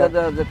over here,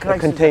 the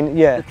crisis,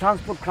 the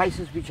transport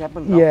crisis which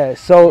happened now. Yeah,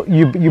 so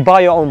you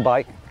buy your own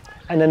bike,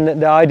 and then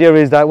the idea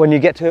is that when you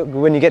get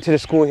to the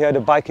school here, the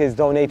bike is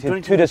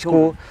donated to the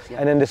school, yeah.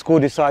 and then the school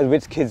decides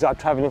which kids are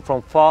traveling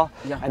from far,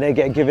 Yeah. and they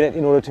get given it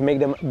in order to make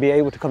them be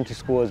able to come to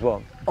school as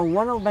well. On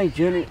one of my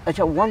journeys,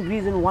 actually one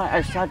reason why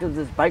I started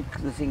this bike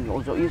thing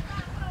also is,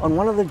 on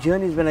one of the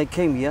journeys when I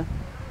came here,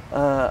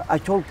 I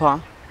told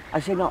Pa, I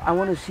said, no, I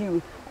want to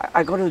see,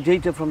 I got the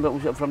data from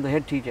the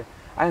head teacher.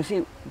 I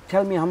said,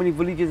 tell me how many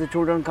villages the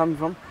children come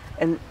from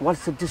and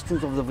what's the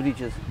distance of the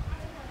villages.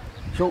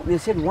 So they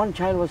said one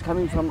child was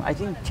coming from, I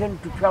think, 10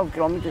 to 12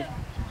 kilometers.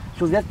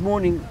 So that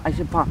morning, I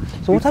said, Pa.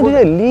 So what time do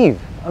they leave?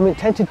 I mean,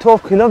 10 to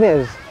 12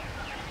 kilometers.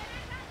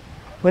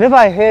 Whenever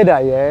I hear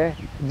that, yeah,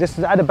 just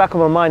at the back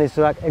of my mind, it's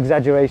like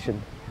exaggeration,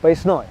 but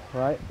it's not,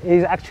 right? It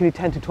is actually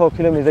 10 to 12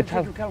 kilometers.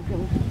 10 to 12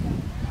 kilometers.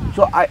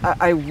 So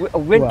I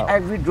went, Wow.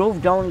 we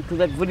drove down to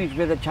that village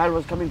where the child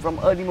was coming from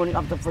early morning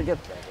after Fajr,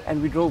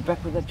 and we drove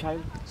back with that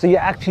child. So you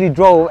actually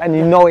drove, and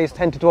you know it's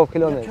 10 to 12 Yeah,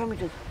 kilometers.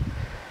 kilometers.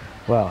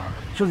 Wow.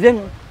 So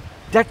then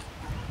that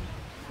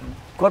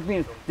got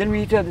me, then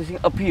we hit this thing,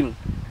 appeal.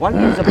 One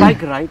is a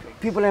bike ride,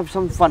 people have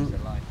some fun,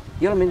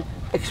 you know what I mean,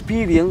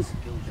 experience,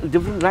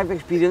 different life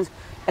experience,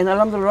 and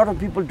alhamdulillah, a lot of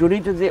people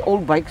donated their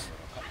old bikes,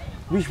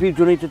 which we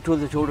donated to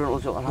the children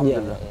also,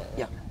 alhamdulillah.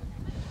 Yeah.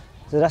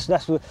 So that's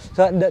so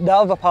the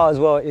other part as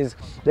well is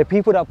the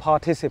people that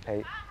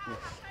participate,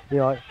 you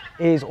know,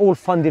 is all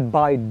funded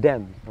by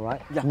them, right?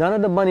 Yeah. None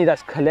of the money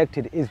that's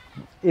collected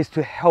is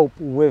to help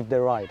with the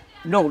ride.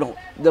 No,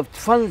 the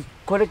funds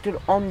collected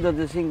on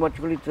the thing, what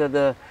you call it,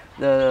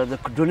 the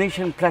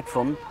donation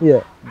platform,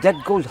 Yeah.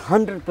 that goes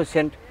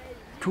 100%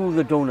 to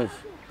the donors,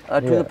 to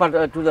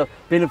the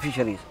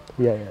beneficiaries.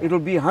 Yeah. It will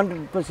be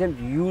 100%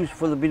 used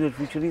for the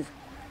beneficiaries.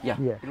 Yeah.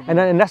 Yeah,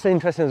 and that's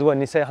interesting as well when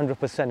you say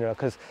 100%, you know,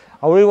 because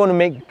I really want to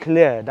make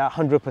clear that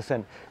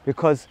 100%,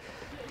 because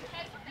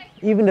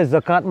even the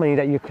zakat money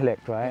that you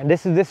collect, right? And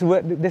this is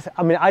where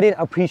I mean, I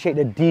didn't appreciate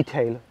the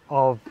detail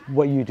of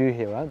what you do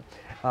here, right?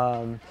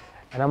 And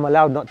I'm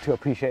allowed not to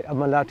appreciate.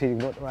 I'm allowed to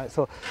ignore, right?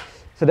 So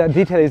that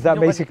detail is that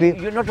basically.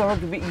 You're not allowed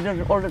to be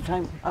ignorant all the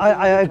time.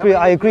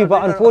 I agree,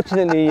 but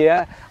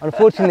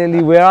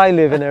unfortunately, where I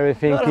live and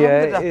everything,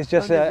 yeah, it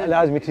just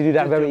allows me to do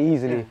that very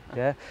easily,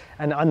 yeah,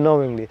 and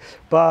unknowingly.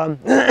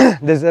 But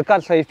there's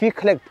zakat, so if you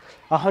collect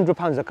 £100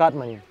 zakat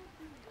money,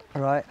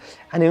 right,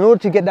 and in order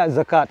to get that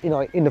zakat, you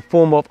know, in the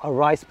form of a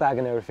rice bag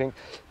and everything,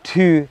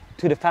 to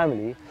the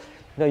family, you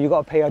know, you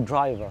got to pay a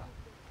driver,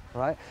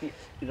 right?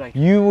 Right.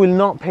 You will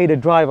not pay the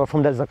driver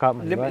from that zakat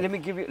money. Let me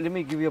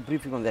give you a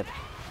briefing on that.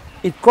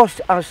 It costs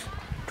us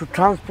to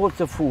transport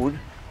the food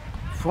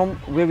from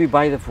where we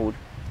buy the food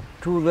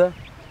to the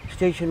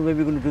station where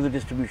we're going to do the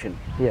distribution.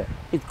 Yeah.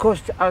 It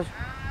costs us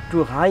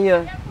to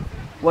hire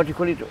what you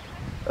call it,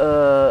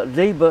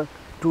 labor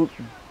to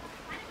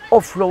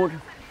offload,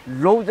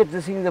 load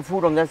the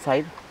food on that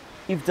side,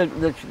 if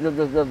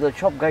the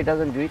shop guy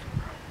doesn't do it,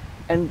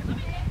 and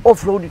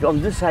offload it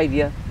on this side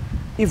here,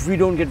 if we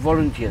don't get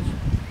volunteers.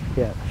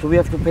 Yeah. So we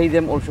have to pay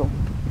them also.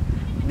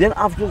 Then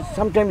after,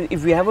 sometimes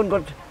if we haven't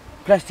got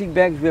plastic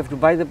bags, we have to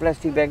buy the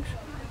plastic bags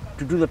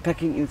to do the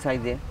packing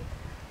inside there.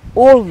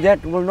 All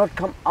that will not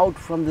come out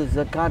from the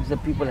zakat the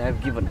people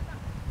have given.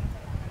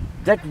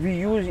 That we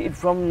use it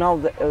from now,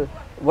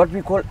 what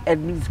we call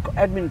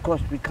admin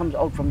cost, which comes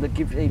out from the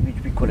gift aid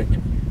which we collect.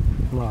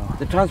 Wow.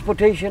 The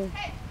transportation,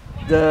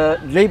 the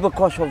labor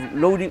cost of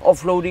loading,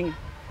 offloading,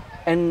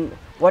 and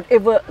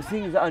whatever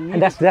things are needed.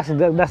 And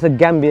that's the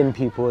Gambian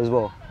people as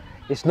well.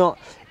 It's not,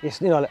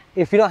 it's, you know,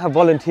 if you don't have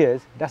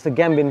volunteers, that's the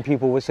Gambian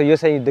people. So you're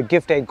saying the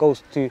gift aid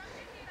goes to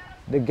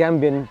the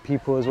Gambian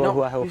people as well, now,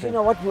 who are helping. You see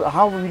now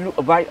how we look,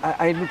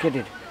 I look at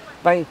it.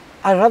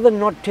 I'd rather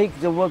not take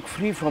the work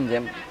free from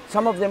them.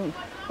 Some of them,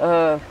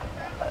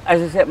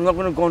 as I said, I'm not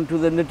going to go into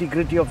the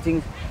nitty-gritty of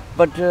things,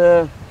 but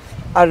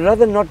I'd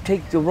rather not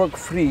take the work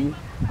free.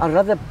 I'd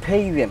rather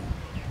pay them.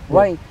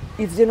 Why?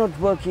 If they're not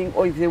working,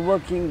 or if they're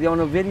working, they're on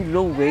a very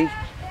low wage.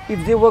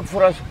 If they work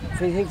for us,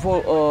 say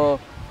for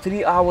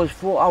 3 hours,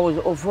 4 hours,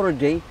 or for a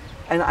day,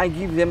 and I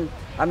give them,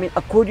 I mean,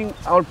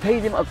 I'll pay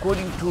them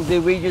according to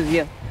their wages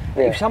here.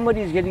 Yeah. If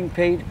somebody is getting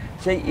paid,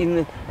 say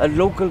in a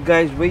local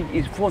guy's wage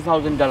is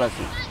 $4,000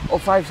 or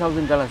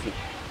 $5,000,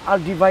 I'll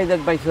divide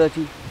that by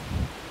 30.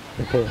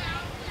 Okay.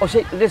 Or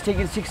say, let's take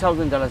it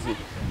 $6,000.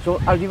 So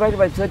I'll divide it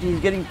by 30, he's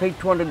getting paid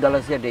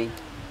 $200 a day.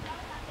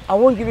 I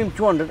won't give him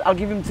 200, I'll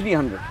give him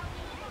 300.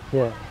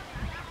 Yeah.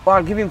 Or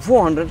I'll give him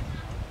 400.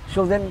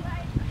 So then,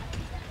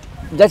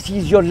 that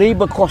is your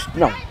labor cost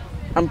now.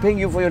 I'm paying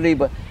you for your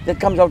labor. That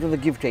comes out of the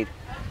gift aid.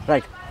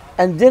 Right.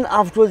 And then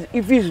afterwards,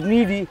 if he's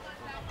needy,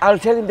 I'll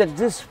tell him that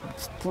this,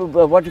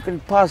 what you call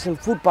parcel,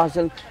 food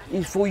parcel,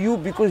 is for you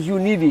because you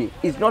need it.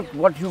 It's not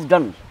what you've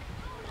done.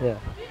 Yeah.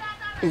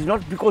 It's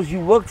not because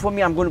you worked for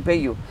me, I'm going to pay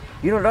you.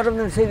 You know, a lot of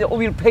them say that, oh,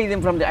 we'll pay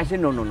them from there. I say,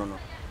 no.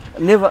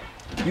 Never.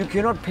 You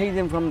cannot pay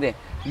them from there.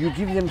 You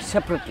give them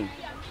separately.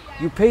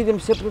 You pay them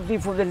separately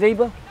for the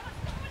labor,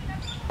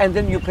 and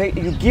then you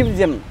give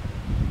them,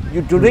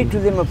 you donate to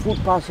them a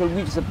food parcel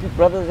which the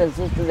brothers and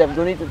sisters have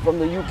donated from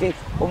the UK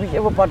or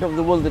whichever part of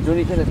the world the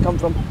donation has come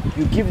from.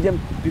 You give them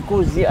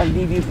because they are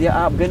needed, they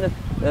are the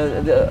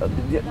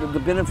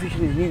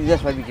beneficiary is needed,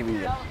 that's why we're giving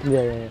them.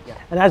 Yeah.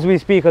 And as we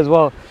speak as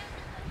well,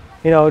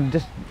 you know,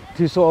 just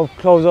to sort of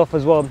close off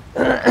as well.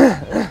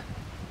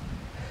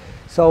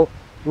 So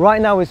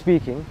right now we're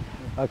speaking,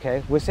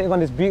 okay, we're sitting on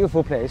this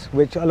beautiful place,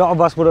 which a lot of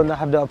us wouldn't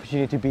have the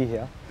opportunity to be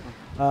here.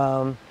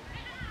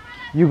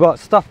 You got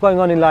stuff going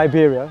on in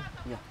Liberia.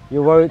 Yeah.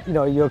 You're worried, you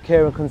know, your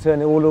care and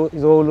concern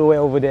is all the way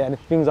over there, and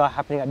things are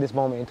happening at this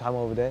moment in time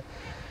over there.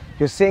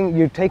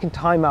 You're taking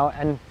time out,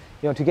 and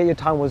you know, to get your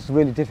time was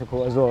really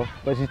difficult as well.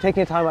 But you're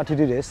taking your time out to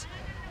do this.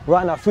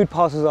 Right now, food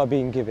parcels are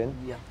being given.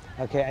 Yeah.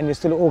 Okay, and you're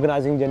still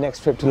organising your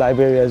next trip to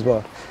Liberia as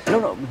well.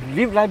 No,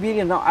 leave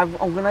Liberia now. I'm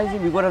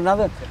organising. We've got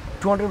another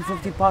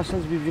 250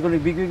 parcels which we're going to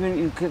be giving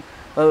in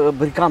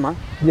Brikama.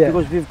 Yeah.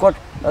 Because we've got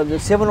the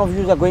 7 of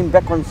you are going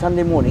back on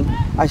Sunday morning.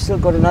 I still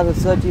got another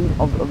 13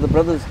 of the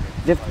brothers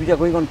left which are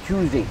going on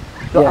Tuesday.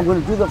 So Yeah. I'm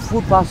going to do the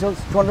food parcels,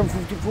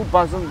 250 food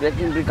parcels back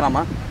in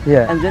Brikama.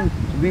 Yeah. And then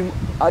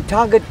our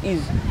target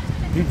is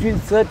between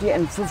 30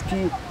 and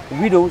 50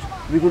 widows.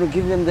 We're going to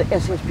give them the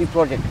SSP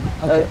project,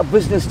 a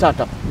business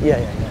startup.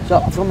 Yeah. So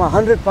from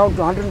 £100 to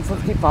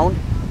 £150,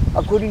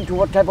 according to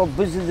what type of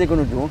business they're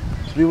going to do,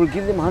 we will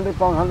give them £100,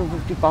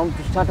 £150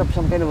 to start up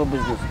some kind of a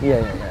business.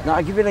 Yeah. Now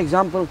I give you an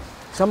example.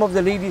 Some of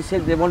the ladies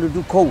said they want to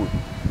do coal.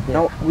 Yeah.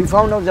 Now we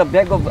found out a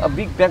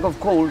big bag of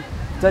coal,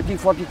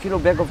 30-40 kilo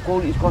bag of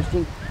coal is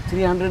costing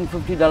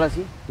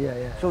 $350.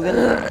 Yeah. So then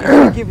if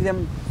we give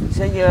them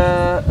say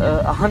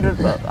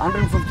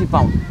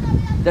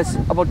 £150, that's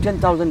about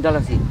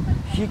 $10,000.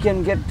 She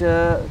can get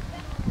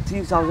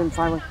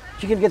 3,500.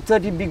 She can get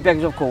 30 big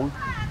bags of coal.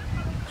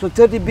 So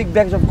 30 big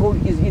bags of coal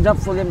is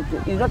enough for them.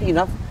 It's not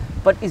enough,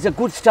 but it's a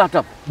good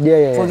startup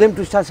for them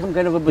to start some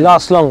kind of a business.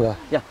 Last longer.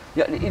 Yeah.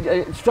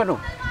 It's true.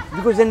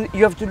 Because then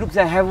you have to look.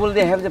 Will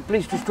they have the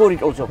place to store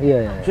it also?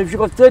 Yeah. So if you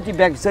got 30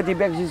 bags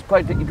is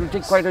quite. It will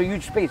take quite a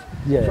huge space.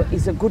 Yeah. So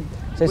it's a good.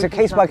 So it's a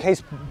case by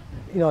case.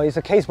 You know, it's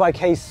a case by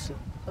case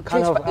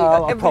kind of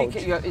approach.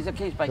 It's a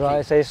case by case.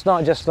 Right. So it's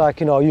not just like,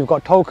 you know, you've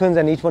got tokens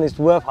and each one is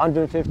worth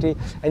 150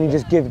 and you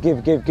just give.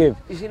 You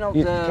see now,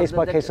 case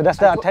by case. So that's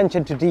the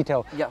attention to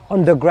detail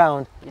on the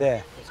ground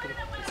there.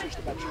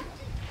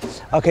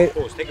 Okay.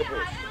 Take a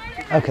pause.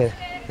 Okay.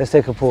 Let's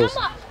take a pause.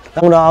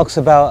 I'm going to ask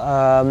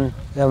about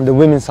the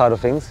women's side of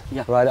things.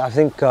 Yeah. Right. I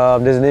think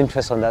there's an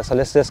interest on that. So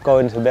let's just go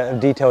into a bit of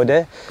detail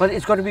there. But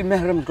it's got to be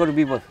mahram. It's got to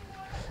be both.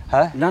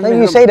 Huh? No,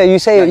 you say that. You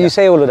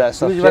say all of that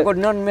stuff. Because if I got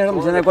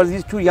non-mahrams and I got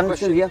these two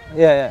youngsters here,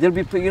 they'll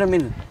be, you know what I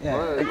mean?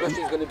 Yeah. The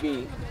question is going to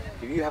be,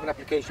 if you have an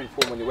application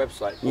form on your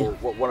website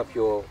for one of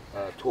your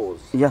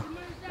tours,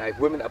 Now, if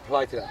women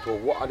apply to that tour,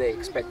 what are they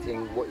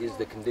expecting? What is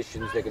the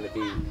conditions they're going to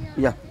be?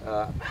 Yeah.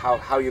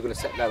 How you're going to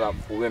set that up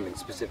for women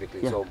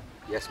specifically? Yeah. So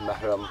yes,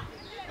 mahram,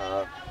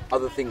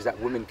 other things that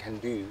women can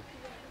do.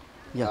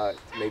 Yeah.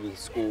 Maybe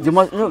schools, They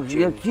must,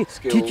 skills.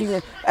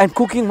 teaching and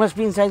cooking must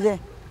be inside there.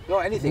 No,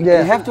 anything. Yeah.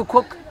 You have to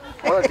cook.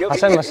 I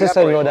said my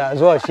sister-in-law that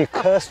as well. She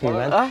cursed me,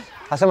 man.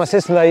 I said my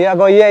sister-in-law, yeah, I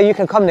go, yeah, you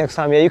can come next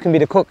time. Yeah, you can be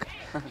the cook.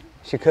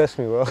 She cursed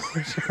me, bro.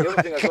 The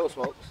other thing as well,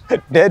 Smokes,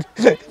 Dead.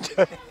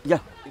 Yeah.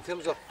 in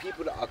terms of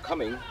people that are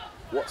coming,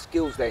 what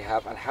skills they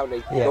have and how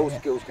those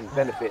skills can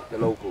benefit the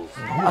locals.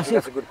 I think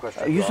that's a good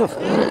question. Yusuf,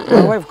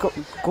 my wife,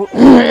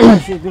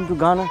 she's been to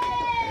Ghana,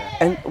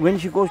 and when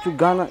she goes to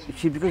Ghana,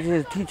 because she's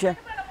a teacher,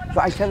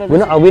 so I tell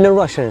her. Are we in a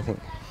rush or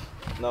anything?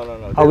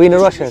 No. Are we in a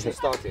rush or anything?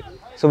 Started.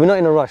 So we're not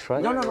in a rush,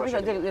 right? No.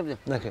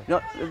 Okay.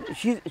 No,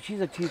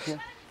 she's a teacher.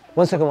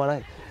 1 second,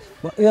 one.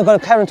 You're going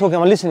to carry on talking.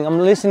 I'm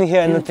listening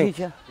here and She's a nothing.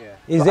 teacher.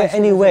 Is there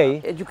any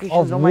way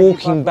of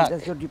walking back,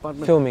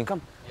 filming?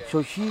 Come.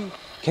 So she.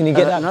 Can you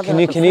get that? Can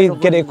you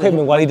get the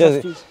equipment while he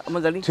does it?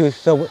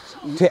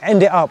 To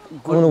end it up, I'm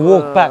going to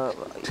walk back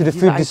to the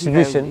food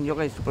distribution,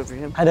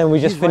 and then we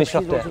just finish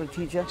up there.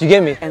 Do you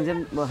get me? And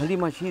then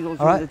Halima, she's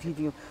also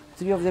teaching.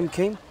 3 of them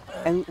came,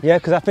 and yeah,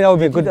 because I think that would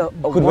be a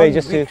good way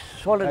just to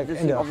solid like,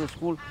 end of the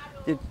school.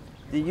 You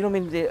know, I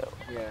mean,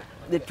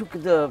 they took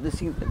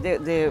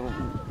the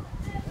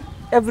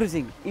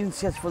everything,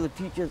 incest for the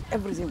teachers,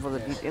 everything for the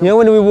teachers. You know,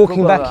 when we're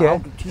walking back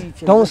here,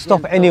 don't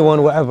stop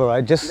anyone, whatever,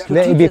 right? Just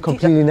let it be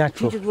completely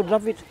natural. Teachers would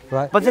love it,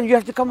 right? But then you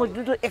have to come with a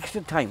little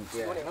extra time.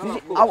 You see,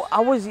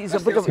 ours is a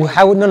bit of.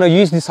 No,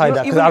 you decide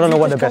that because I don't know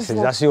what the best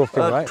is. That's your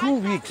thing, right? 2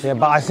 weeks. Yeah,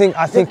 but I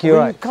think you're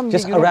right.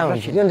 Just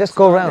around, just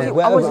go around,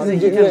 wherever, do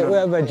you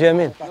know what I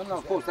mean? No,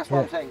 of course, that's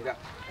what I'm saying. That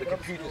the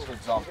computers, for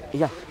example.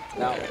 Yeah.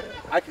 Now,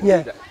 I can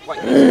do that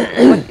quite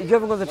But you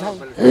haven't got the time.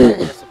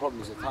 That's the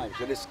problem, is the time.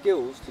 So the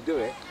skills to do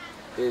it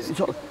is.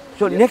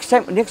 So next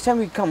time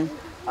we come,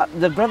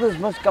 the brothers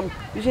must come.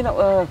 You see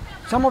now,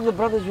 some of the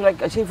brothers, like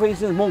say for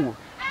instance, Mongo,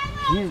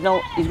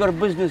 he's got a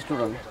business to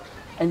run,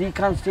 and he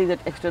can't stay that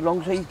extra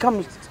long. So he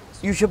comes.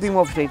 You should be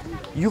more straight.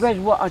 You guys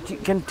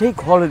can take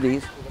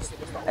holidays,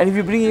 and if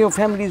you bring your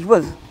families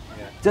with,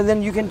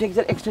 then you can take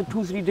that extra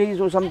 2-3 days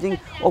or something,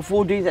 or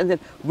 4 days, and then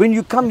when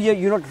you come here,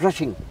 you're not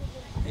rushing.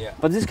 Yeah.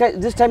 But this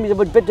time is a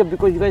bit better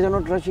because you guys are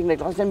not rushing.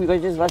 Like last time, you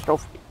guys just rushed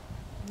off.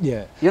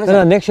 Yeah.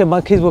 No, next year my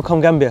kids will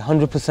come Gambia,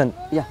 100%.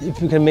 Yeah.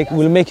 If we can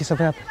we'll make it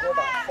something happen.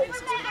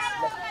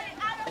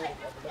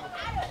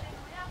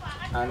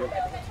 And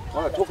I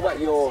want to talk about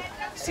your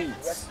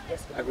seeds,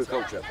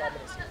 agriculture.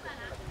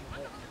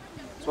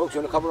 So, do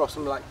you want to cover off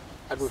some like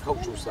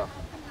agricultural stuff,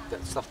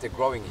 that stuff they're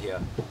growing here?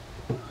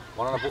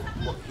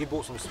 He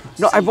bought some seeds.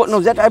 No, I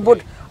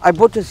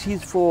bought the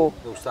seeds for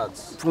the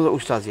ustads. For the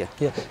ustads, yeah.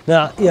 Yeah.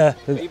 Now, yeah.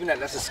 But even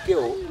that's a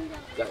skill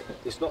that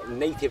it's not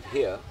native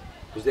here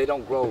because they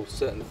don't grow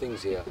certain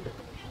things here.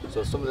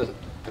 So some of the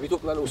have you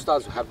talked about the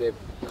ustads who have they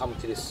come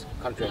to this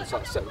country and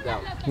start to settle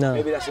down? No.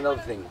 Maybe that's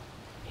another thing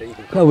that you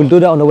can. No, we'll do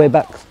that on the way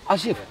back.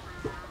 Asif,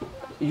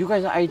 you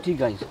guys are IT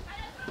guys.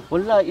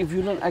 Wallah, if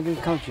you learn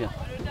agriculture,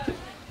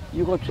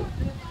 you got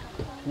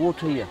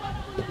water here.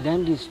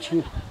 Land is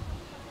cheap.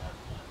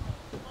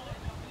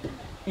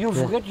 You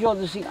forget your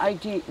this thing,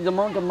 IT, the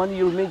amount of money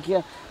you'll make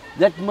here.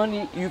 That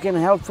money you can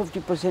help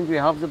 50%, you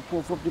help the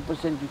poor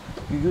 50%.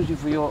 You use it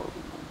for your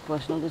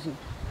personal thing.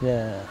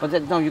 Yeah. But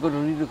that now you got to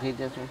relocate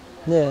that. So.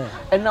 Yeah.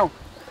 And now,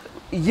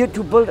 here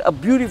to build a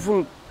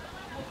beautiful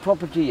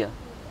property here,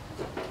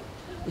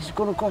 it's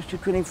going to cost you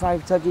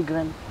 25-30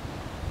 grand.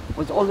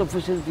 With all the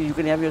facilities, you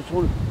can have your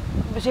solar,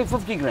 say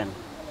 50 grand.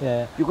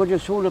 Yeah. You got your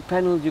solar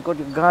panels, you got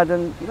your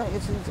garden, you know,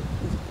 it's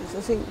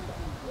a thing.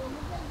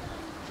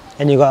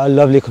 And you got a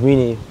lovely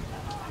community.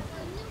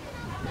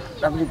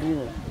 Lovely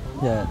greenery.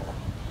 Yeah,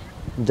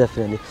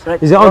 definitely.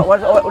 Right. Is it on?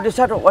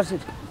 What's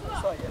it?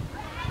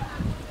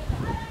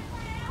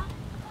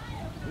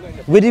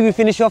 Where did we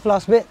finish off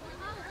last bit?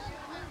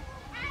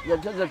 You're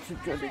going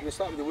to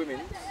start with the women.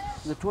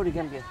 The tour de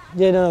Gambia.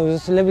 Yeah, no,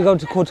 just let me go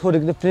to tour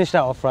to finish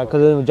that off, right?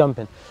 Because then we're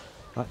jumping.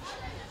 Right.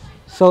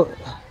 So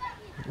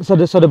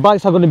the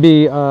bikes are going to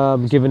be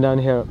given down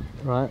here,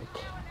 right?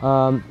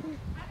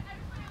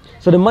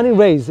 So the money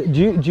raised,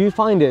 do you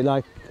find it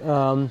like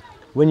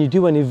when you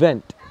do an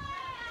event,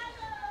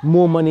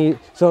 more money?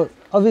 So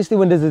obviously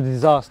when there's a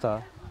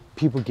disaster,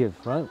 people give,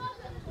 right?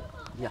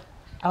 Yeah.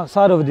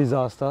 Outside of a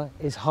disaster,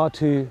 it's hard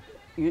to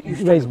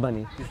raise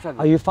money.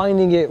 Are you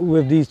finding it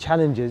with these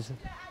challenges?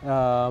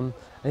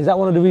 Is that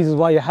one of the reasons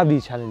why you have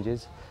these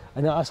challenges?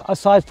 And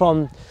aside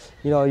from,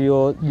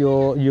 your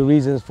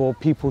reasons for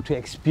people to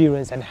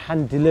experience and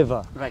hand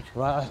deliver, right?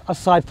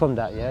 Aside from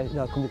that, yeah,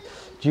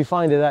 do you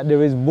find that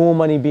there is more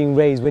money being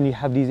raised when you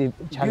have these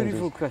challenges?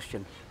 Beautiful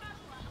question.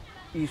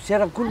 You set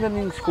up good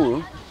learning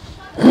school.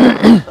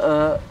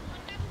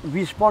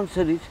 We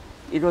sponsored it.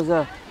 It was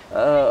a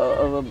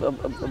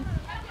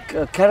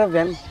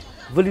caravan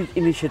village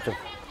initiative.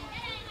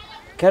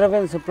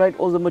 Caravan supplied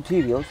all the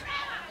materials.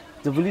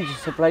 The village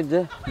supplied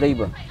the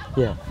labor.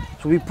 Yeah.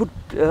 So we put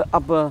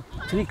up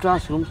 3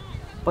 classrooms,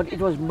 but it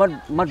was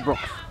mud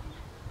blocks.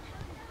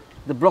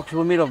 the blocks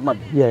were made of mud.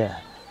 Yeah.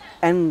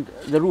 And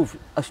the roof.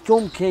 A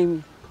storm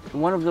came in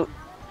one of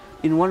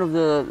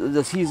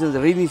the seasons,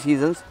 the rainy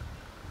seasons,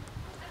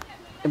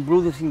 and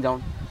blew the thing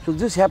down. So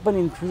this happened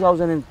in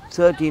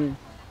 2013,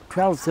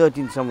 12,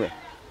 13 somewhere.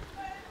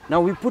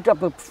 Now we put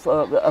up a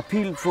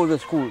appeal for the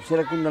school,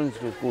 Serakundang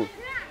school.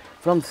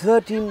 From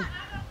 13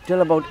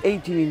 till about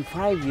 18, in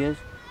 5 years,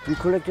 we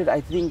collected,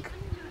 I think,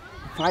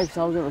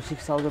 5,000 or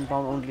 6,000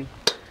 pounds only.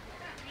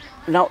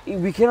 Now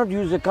we cannot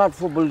use the card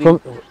for building.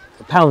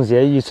 Pounds,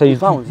 yeah.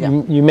 Pounds, yeah.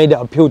 You made that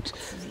appeal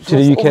to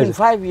the UK. In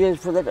 5 years,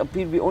 for that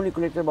appeal, we only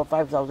collected about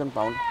 5,000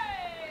 pounds.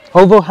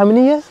 Over how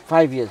many years?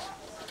 5 years.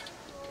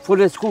 For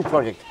the school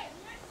project.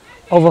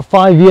 Over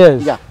 5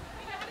 years. Yeah.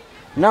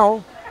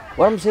 Now,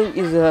 what I'm saying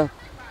is,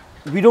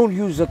 we don't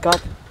use the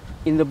card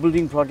in the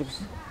building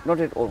projects, not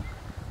at all.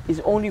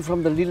 It's only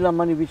from the lilla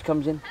money which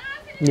comes in.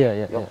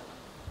 Yeah.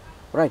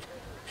 Right.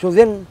 So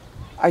then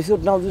I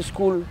thought, now this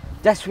school,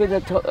 that's where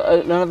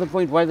another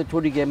point why the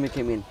Todi Gambia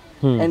came in.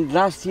 And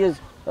last year's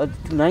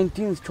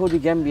 19th Todi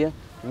Gambia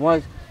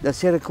was the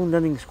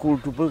Serakundang school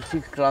to build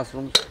 6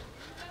 classrooms.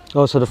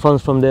 Oh, so the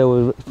funds from there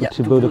were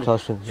to build a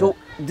classroom. So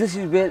this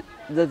is where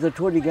the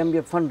Todi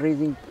Gambia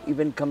fundraising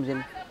event comes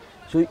in.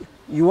 So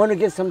you want to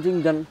get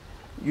something done,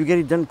 you get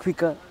it done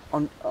quicker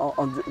on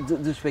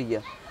this way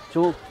here.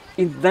 So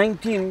in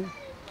 19,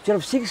 instead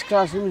of 6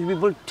 classrooms, we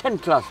built 10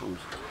 classrooms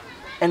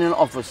and an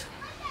office.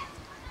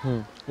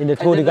 In the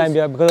Todi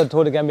Gambia, because of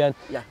Todi Gambia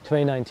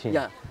 2019.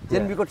 Yeah.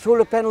 Then we got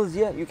solar panels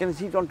here. You can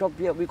see it on top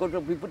here. We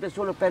put the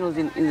solar panels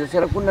in the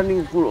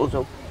Serakundang school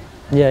also.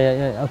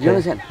 Yeah. Okay. You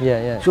understand?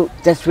 Yeah. So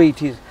that's where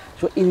it is.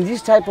 So in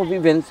this type of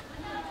events,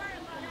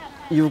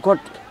 you've got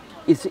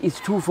it's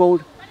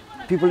twofold.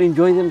 People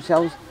enjoy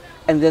themselves,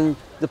 and then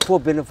the poor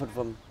benefit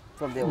from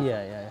their work.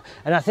 Yeah.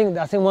 And I think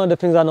one of the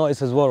things I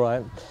noticed as well,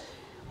 right?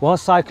 While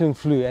cycling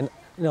through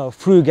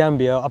through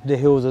Gambia up the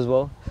hills as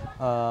well,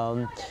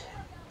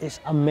 it's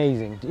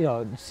amazing.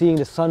 Seeing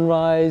the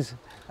sunrise.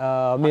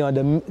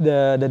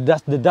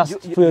 The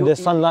dust through the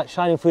sunlight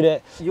shining through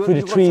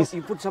the trees.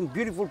 You put some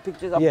beautiful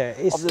pictures up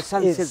of the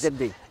sunset that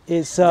day.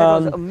 It's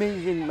that was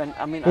amazing, man.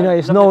 I mean,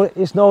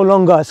 it's no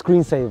longer a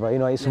screensaver.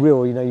 It's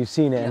real. You've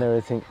seen it and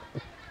everything.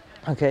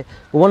 Okay,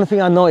 but one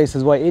thing I noticed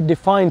as well, it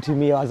defined to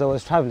me as I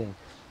was traveling.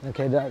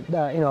 Okay,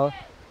 that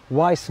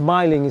why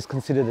smiling is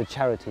considered a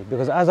charity,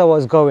 because as I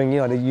was going,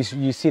 you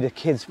see the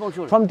kids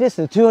from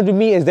distance, 200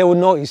 meters, they will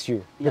notice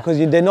you because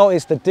they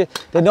notice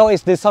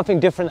there's something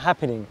different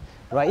happening.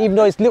 Right, even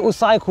though it's little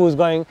cycles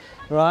going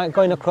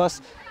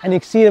across, and you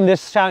see them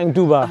just shouting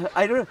Duba.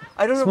 I don't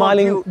know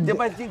smiling. About you. They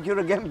might think you're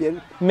a Gambian.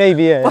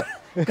 Maybe, yeah.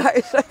 But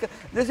guys,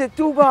 they say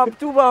Tubab.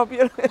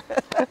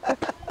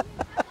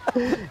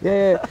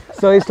 Yeah.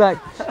 So it's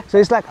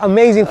like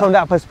amazing from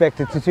that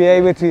perspective to be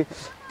able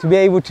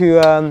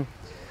to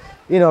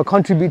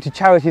contribute to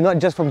charity, not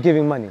just from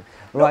giving money,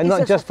 right?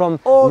 Not just from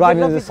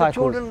riding the cycles.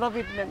 The children love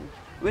it, man.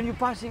 When you're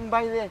passing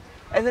by there,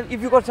 and then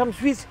if you got some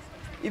sweets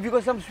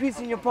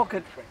in your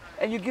pocket,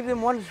 and you give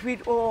them one sweet,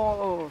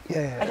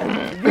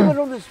 Yeah. People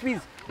know the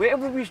sweets.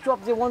 Wherever we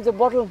stop, they want the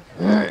bottle,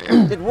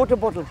 that water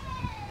bottle.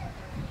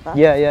 Huh?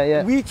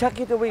 Yeah. We chuck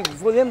it away.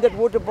 For them, that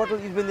water bottle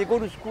is when they go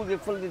to school, they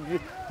fill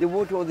the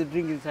water or the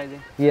drink inside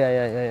there.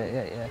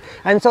 Yeah.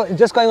 And so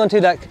just going on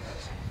to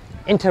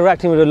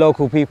interacting with the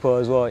local people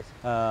as well.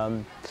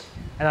 And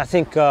I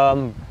think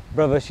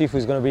Brother Shifu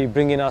is going to be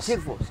bringing us...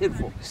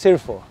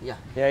 Sirfo.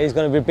 Yeah, he's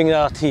going to be bringing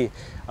our tea.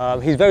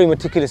 He's very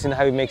meticulous in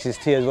how he makes his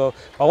tea as well.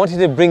 I wanted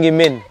to bring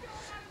him in,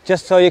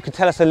 just so you could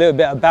tell us a little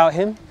bit about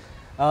him.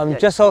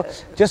 Just so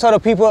the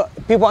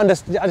people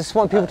understand. I just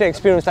want people to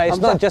experience that it's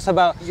not just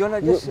about... You're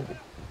not just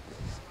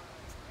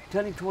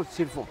turning towards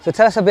Sirfo. So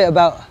tell us a bit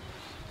about...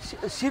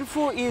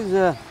 Sirfo is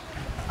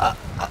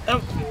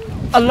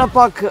Allah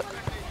Pak,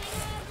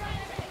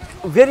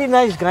 very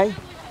nice guy.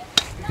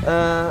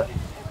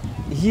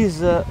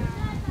 He's a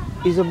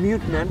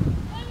mute man,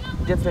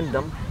 deaf and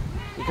dumb.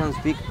 He can't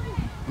speak.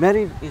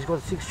 Married, he's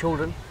got 6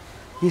 children.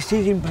 He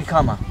stays in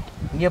Brikama,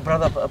 near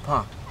Brother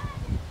Pa.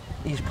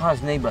 He's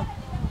Pa's neighbor.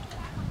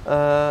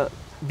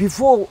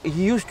 Before,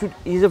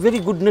 he's a very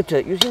good knitter.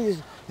 You see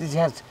these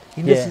hats,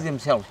 he knits it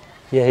himself.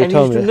 Yeah, he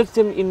used to knit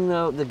them in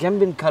the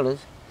Gambian colors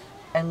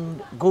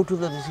and go to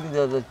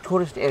the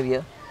tourist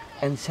area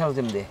and sell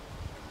them there.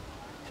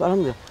 So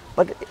alhamdulillah.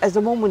 But at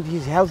the moment,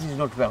 his health is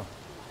not well.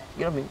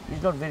 You know what I mean?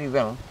 He's not very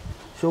well.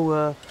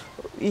 So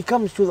he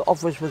comes to the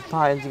office with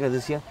Pa and things like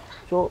this here.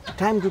 So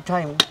time to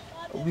time,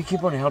 we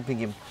keep on helping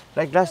him.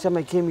 Like last time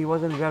I came, he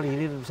wasn't well, he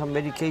needed some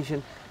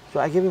medication. So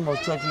I gave him about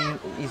 30,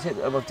 he said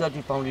about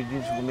 30 pounds he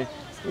needs for me.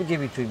 We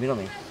gave it to him, you know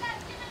what I mean?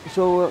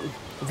 So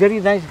very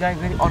nice guy,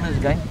 very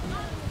honest guy.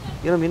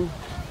 You know what I mean?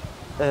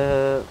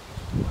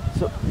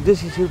 So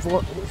this is his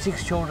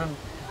 6 children.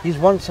 His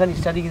one son is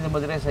studying in the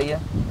madrasa here,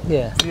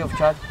 free of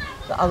charge.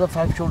 The other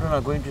 5 children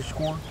are going to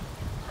school,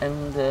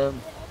 and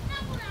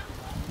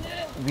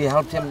we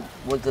helped him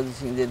with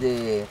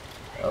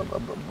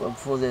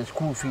for the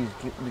school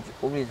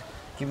fees.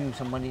 give him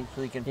some money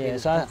so he can pay Yeah, the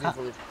so school fee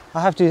for it.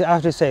 I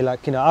have to say,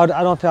 like, you know, I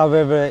don't think I've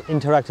ever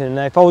interacted. And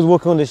if I was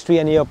walking on the street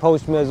and he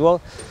approached me as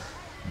well,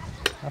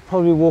 I'd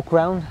probably walk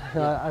around.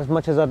 As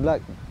much as I'd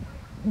like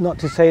not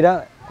to say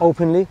that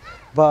openly,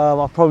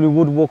 but I probably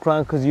would walk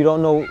around because you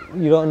don't know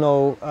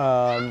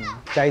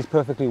that he's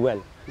perfectly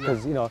well.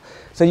 Because you know,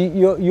 so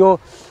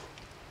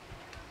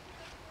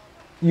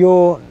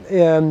your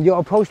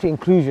approach to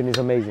inclusion is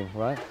amazing,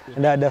 right?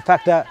 And the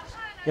fact that,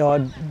 you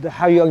know,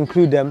 how you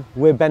include them,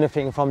 we're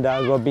benefiting from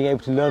that as well, being able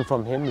to learn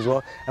from him as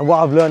well. And what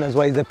I've learned as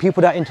well is the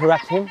people that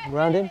interact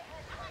around him,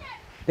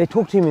 they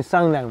talk to him in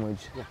sign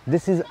language. Yeah.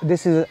 This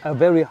is a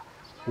very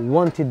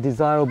wanted,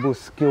 desirable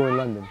skill in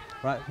London,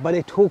 right? But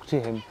they talk to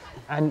him,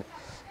 and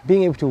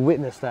being able to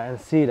witness that and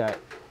see that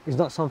is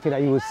not something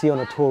that you would see on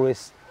a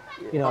tourist,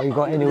 you know, you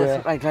go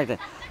anywhere. That's right.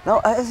 Now,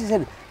 as I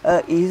said,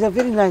 he's a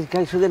very nice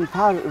guy. So then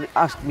Pa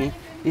asked me,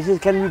 he says,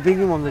 can we bring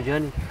him on the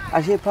journey?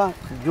 I said, Pa,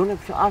 you don't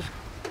have to ask.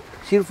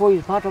 Sirfo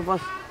is part of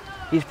us.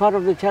 He's part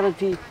of the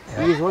charity.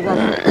 He is with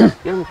us.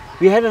 You know,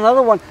 we had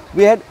another one.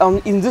 We had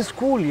in this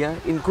school here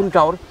in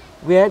Kuntaur,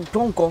 we had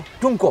Tunko.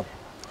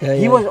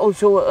 He was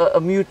also a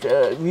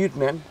mute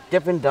man,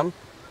 deaf and dumb.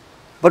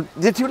 But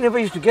the two never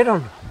used to get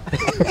on.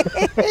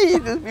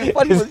 It would be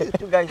funny with these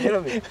two guys, you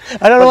know what I mean?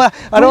 I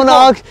don't know,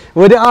 argue.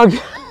 Would they argue?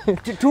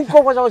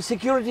 Tunko was our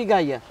security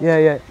guy here.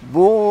 Yeah.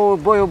 Boy,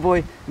 oh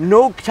boy.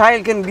 No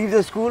child can leave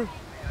the school.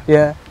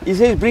 Yeah. He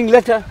says, bring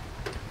letter.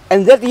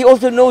 And that he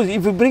also knows,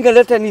 if you bring a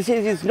letter and he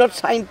says it's not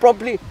signed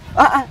properly,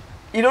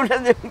 you don't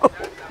let them go.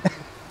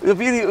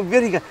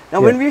 Very good.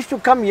 Now, when we used to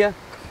come here,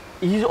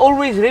 he's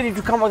always ready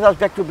to come with us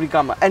back to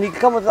Brikama. And he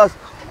come with us,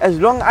 as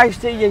long as I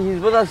stay here,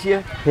 he's with us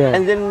here. Yeah.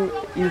 And then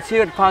he'll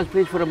stay at Pa's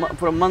place for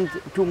a month,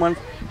 2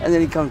 months, and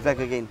then he comes back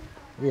again.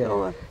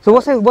 Yeah. So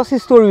what's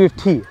his story with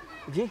tea?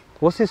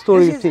 What's his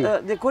story with tea?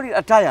 They call it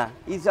ataya.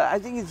 I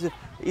think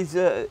its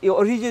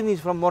origin is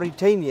from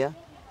Mauritania,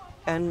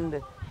 and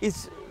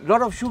it's a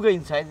lot of sugar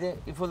inside there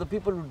for the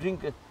people who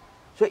drink it.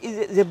 So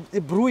they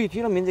brew it,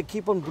 you know what I mean? They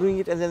keep on brewing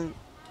it, and then,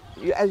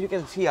 as you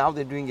can see how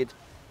they're doing it.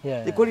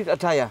 Yeah. They call it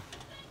ataya.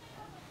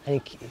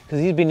 Because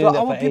he's been doing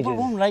that for our people ages.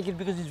 won't like it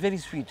because it's very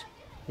sweet.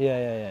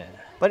 Yeah.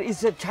 But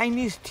it's a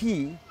Chinese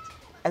tea,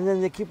 and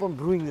then they keep on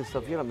brewing this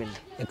stuff, you know what I mean?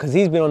 Because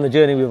he's been on the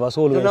journey with us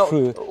all the way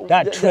through.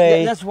 That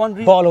tray, that's one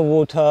reason. bottle of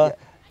water,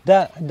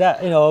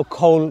 that you know,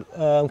 cold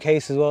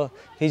case as well.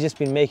 He's just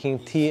been making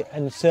tea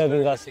and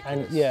serving us,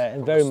 and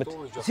and very much.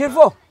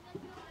 Sirfo,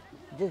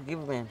 just give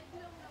it, man.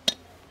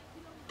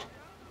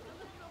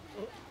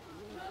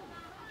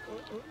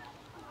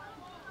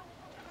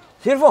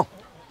 Sirfo.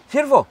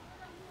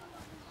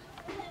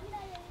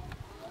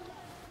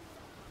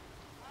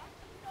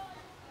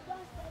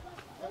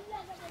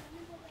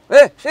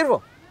 Hey,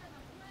 Sirfo.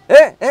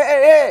 Hey,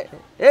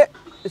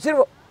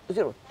 Sirfo.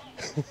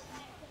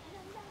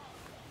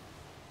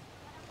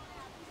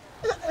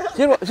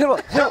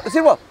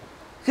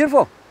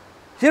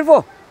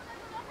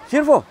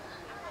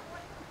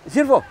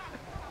 Sirfo.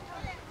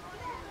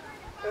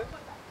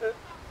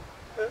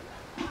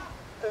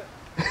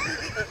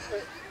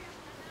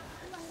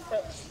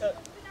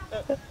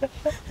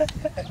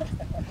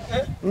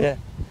 Yeah.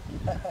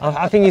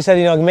 I think you said,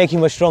 you know, make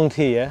him a strong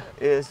tea, yeah?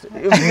 Yes.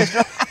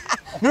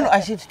 No,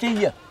 I said stay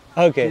here.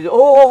 Okay. He said,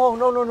 oh,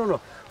 no.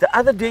 The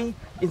other day,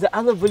 in the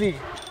other village,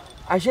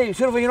 I said,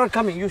 Sirfo, you're not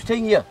coming, you're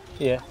staying here.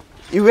 Yeah.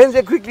 He went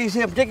there quickly, he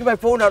said, I'm taking my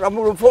phone out, I'm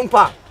going to phone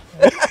Pa.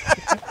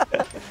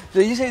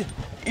 So he says,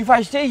 if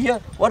I stay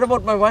here, what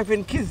about my wife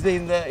and kids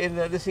in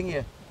this thing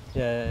here?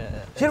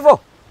 Yeah. Sirfo.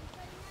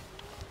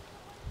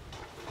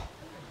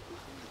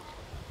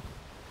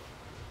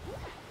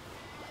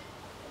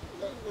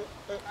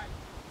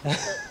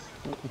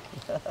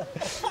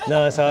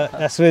 No, so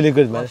that's really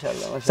good, man.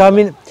 Mashallah. So I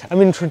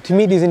mean, to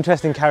meet these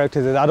interesting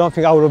characters, I don't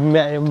think I would have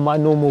met in my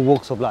normal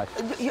walks of life.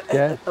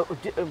 Yeah.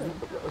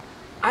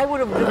 I would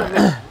have never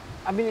met.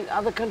 I mean, in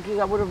other countries,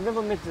 I would have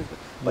never met this.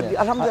 But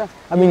Alhamdulillah.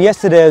 I mean,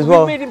 yesterday as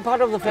well. We made him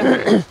part of the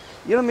family.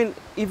 You know what I mean?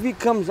 If he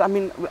comes, I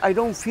mean, I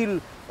don't feel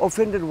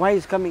offended why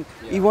he's coming.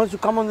 He wants to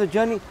come on the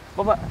journey.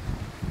 Baba,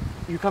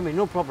 you come in,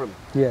 no problem.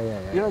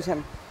 Yeah. You know,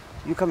 Sam,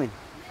 you come in.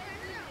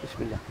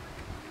 Bismillah.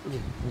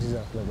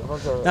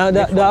 Now,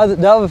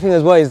 the other thing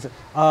as well is,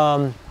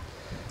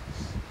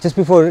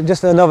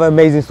 just another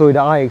amazing story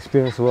that I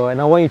experienced as well, and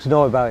I want you to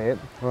know about it,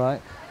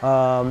 right?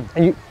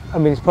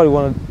 It's probably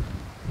one of,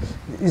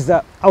 is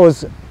that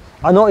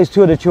I noticed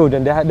two of the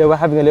children, they were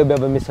having a little bit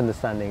of a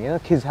misunderstanding. You know,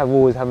 kids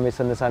always have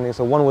misunderstandings,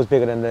 so one was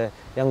bigger than the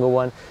younger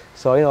one.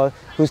 So, you know,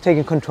 who's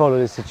taking control of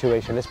the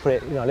situation? Let's put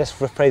it, you know, let's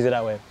rephrase it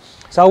that way.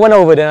 So I went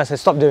over there and I said,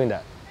 stop doing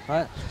that,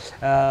 right?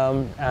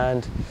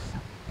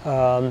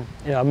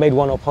 You know, I made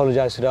one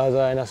apologize to the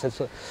other, and I said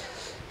so.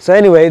 So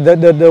anyway,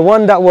 the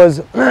one that was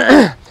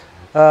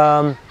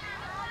on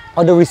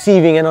the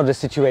receiving end of the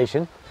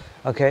situation,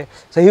 okay.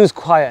 So he was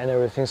quiet and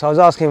everything. So I was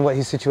asking him what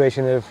his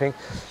situation and everything,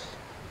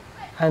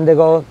 and they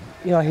go,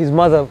 you know, his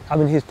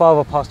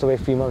father passed away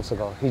 3 months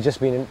ago. He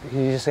just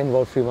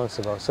involved 3 months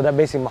ago. So that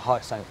basically my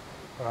heart sank,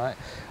 right?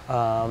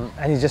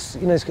 And he's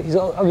just, you know, he's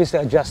obviously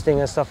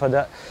adjusting and stuff like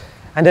that.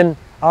 And then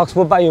I asked,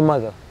 what about your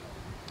mother?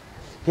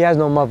 He has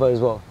no mother as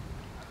well,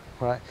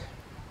 right?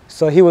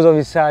 So he was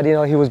obviously sad, you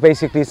know, he was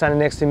basically standing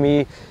next to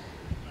me,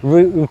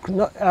 you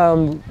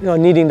know,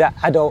 needing that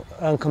adult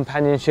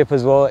companionship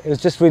as well. It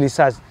was just really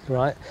sad,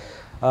 right?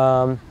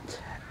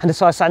 And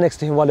so I sat next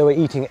to him while they were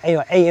eating, you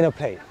know, 8 in a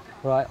plate,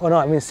 right? Or no,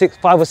 I mean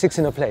 5 or 6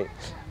 in a plate,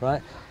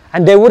 right?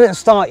 And they wouldn't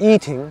start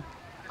eating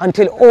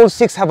until all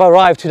 6 have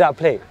arrived to that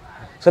plate.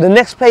 So the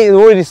next plate is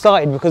already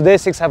started because their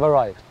 6 have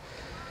arrived.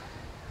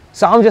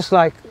 So I'm just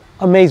like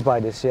amazed by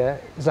this, yeah?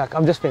 It's like,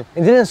 I'm just thinking,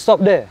 it didn't stop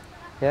there,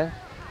 yeah?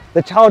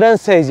 The child then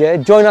says, yeah,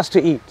 join us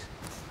to eat.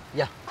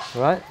 Yeah.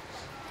 Right?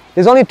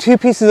 There's only 2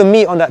 pieces of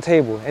meat on that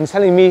table and he's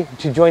telling me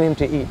to join him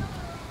to eat.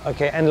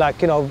 Okay, and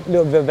like, you know, a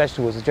little bit of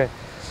vegetables to join.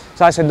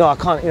 So I said, no, I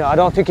can't, you know, I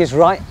don't think it's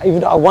right, even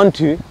though I want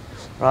to,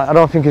 right? I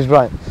don't think it's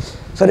right.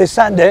 So they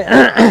sat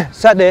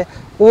there,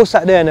 all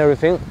sat there and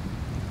everything.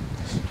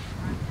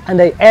 And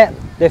they ate,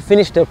 they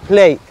finished their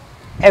plate,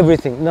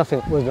 everything,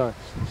 nothing was done.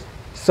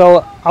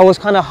 So I was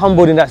kind of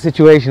humbled in that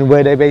situation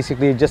where they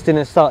basically just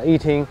didn't start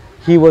eating.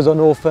 He was an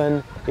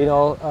orphan, you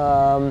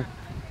know,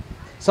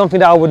 something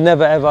that I would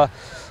never ever,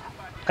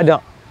 I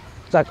don't,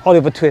 it's like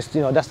Oliver Twist,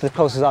 you know, that's the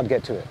closest I'd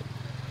get to it,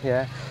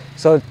 yeah.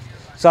 So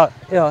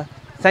you know,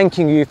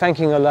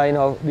 thanking Allah, you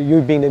know,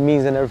 you being the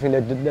means and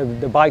everything,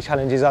 the bike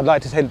challenges, I'd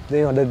like to tell,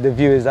 you know, the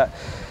viewers that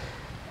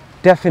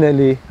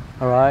definitely,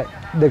 all right,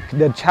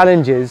 the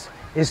challenges,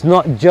 it's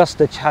not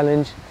just a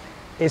challenge,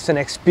 it's an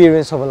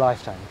experience of a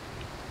lifetime.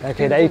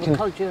 Okay, that you can,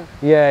 culture.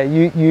 Yeah,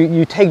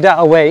 you take that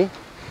away,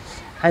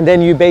 and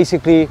then you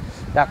basically,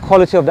 that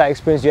quality of that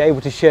experience, you're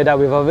able to share that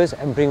with others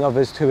and bring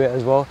others to it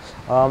as well.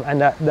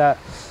 And that,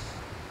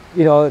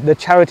 you know, the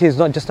charity is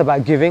not just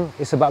about giving,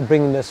 it's about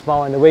bringing the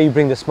smile, and the way you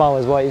bring the smile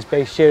as well is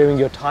by sharing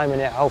your time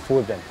and your health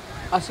with them.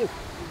 Asif,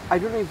 I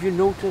don't know if you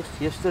noticed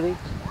yesterday,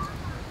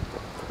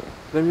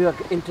 when we were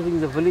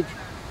entering the village,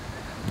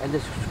 and the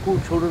school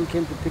children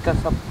came to pick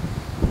us up.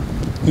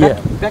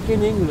 Back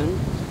in England,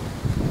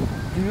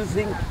 do you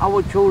think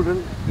our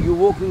children, you're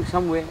walking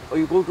somewhere or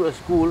you go to a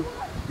school,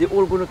 they're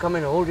all going to come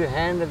and hold your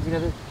hand and things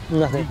like that?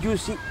 Nothing. Did you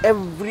see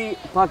every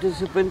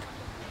participant,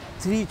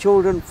 3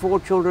 children, 4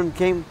 children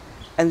came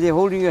and they're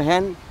holding your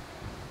hand?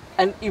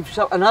 And if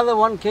another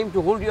one came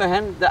to hold your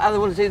hand, the other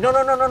one says, no,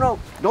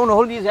 don't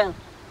hold his hand.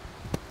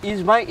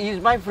 He's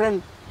my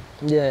friend.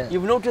 Yeah.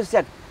 You've noticed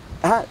that?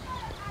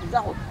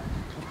 No.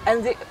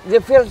 And they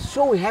felt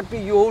so happy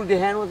you hold the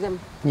hand with them.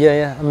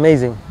 Yeah,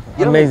 amazing.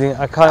 You know, amazing.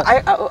 I can't.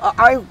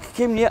 I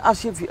came near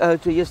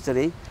Asif to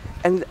yesterday,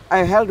 and I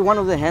held one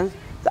of the hands.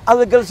 The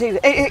other girl said,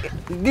 hey,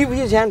 give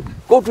his hand,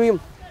 go to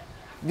him.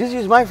 This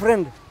is my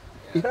friend.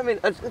 You know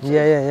what I mean?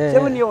 Yeah.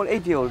 7-year-old,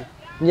 8-year-old.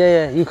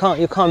 Yeah, you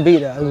can't beat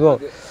that as well.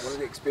 One of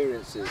the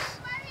experiences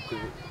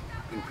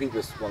in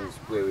previous ones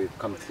where we've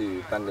come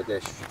to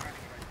Bangladesh,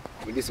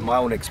 I mean, this is my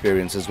own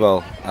experience as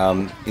well,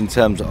 in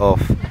terms of,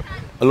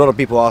 a lot of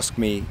people ask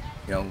me,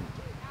 you know,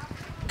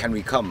 can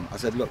we come? I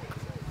said, look,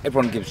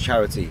 everyone gives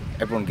charity,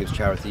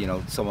 you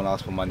know, someone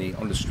asks for money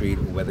on the street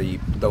or whether you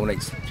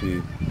donate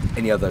to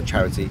any other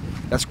charity,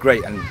 that's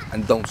great,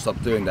 and don't stop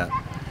doing that.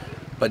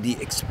 But the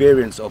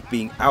experience of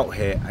being out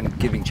here and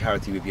giving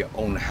charity with your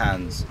own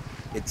hands,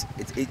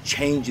 it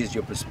changes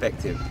your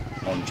perspective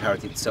on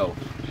charity itself.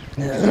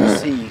 Because you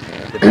see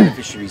the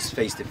beneficiaries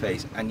face to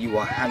face and you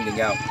are handing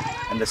out,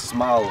 and the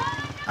smile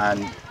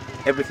and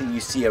everything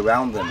you see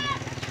around them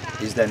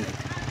is then,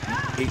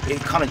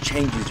 it kind of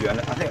changes you. And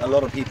I think a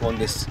lot of people on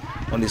this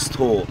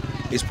tour,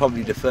 is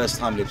probably the first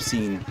time they've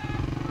seen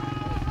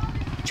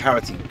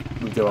charity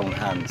with their own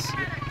hands.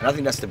 And I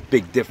think that's the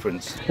big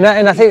difference.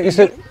 And I think it's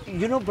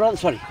you know, brother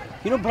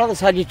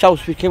Sajid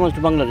Chaus, we came out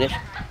to Bangladesh.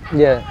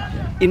 Yeah.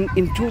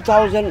 In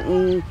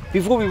 2000,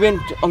 before we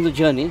went on the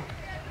journey,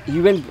 he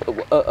went,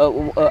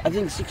 I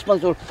think 6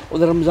 months or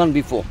the Ramzan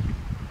before.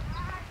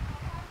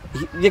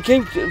 They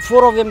came,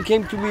 4 of them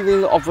came to me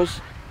in the office,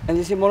 and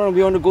they said, Molana,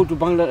 we want to go to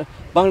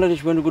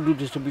Bangladesh, we want to go do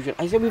distribution.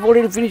 I said, we've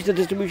already finished the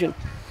distribution.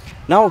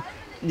 Now,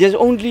 there's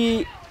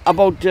only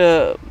about,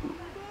 it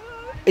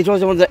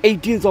was on the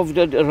 18th of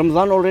the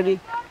Ramzan already.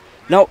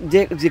 Now,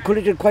 they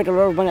collected quite a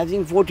lot of money, I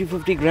think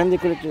 40-50 grand they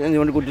collected, and they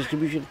want to go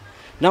distribution.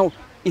 Now,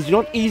 it's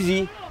not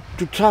easy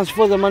to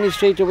transfer the money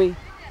straight away.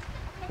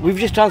 We've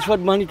just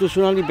transferred money to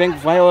Sonali Bank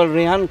via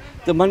Rehan.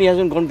 The money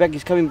hasn't gone back,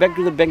 it's coming back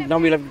to the bank. Now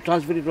we'll have to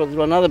transfer it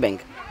through another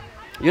bank.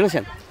 You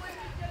understand?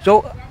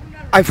 So,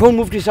 I phoned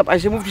Mufti Sahab. I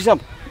said, Mufti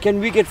Sahab, can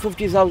we get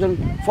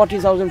 50,000,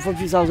 40,000,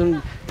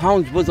 50,000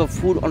 pounds worth of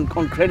food on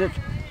credit?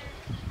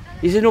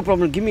 He said, no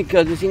problem, give me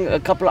this thing, a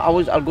couple of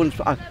hours, I'll go and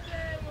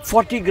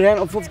 40 grand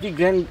or 50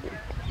 grand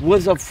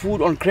worth of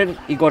food on credit,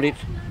 he got it.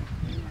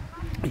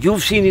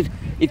 You've seen it.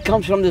 It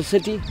comes from the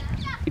city,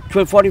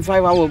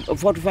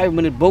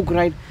 45-minute boat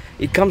ride.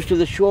 It comes to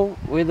the shore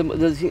where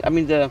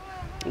the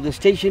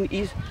station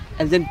is,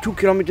 and then 2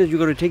 kilometers you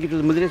got to take it to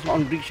the madrasa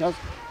on rickshaws.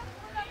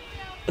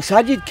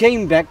 Sajid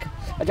came back.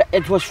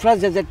 It was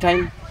floods at that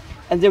time,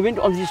 and they went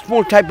on these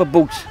small type of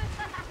boats.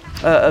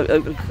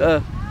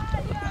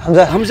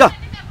 Hamza,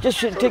 just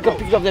take a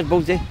picture of that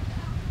boat there.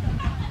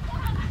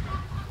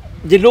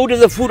 they loaded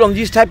the food on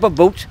these type of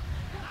boats,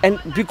 and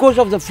because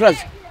of the floods,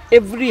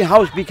 every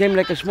house became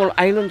like a small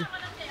island.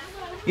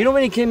 You know,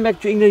 when he came back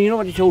to England, you know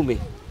what he told me?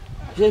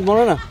 He said,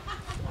 Molana,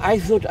 I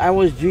thought I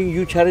was doing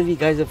you charity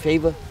guys a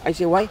favor. I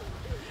said, why?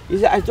 He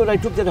said, I thought I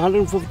took that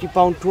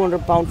 £150,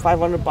 £200,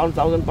 £500,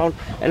 £1,000,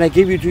 and I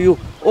gave it to you.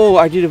 Oh,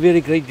 I did a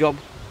very great job.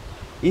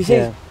 He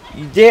says,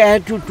 they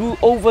had to do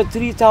over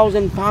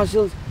 3,000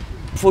 parcels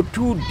for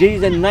 2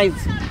 days and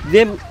nights.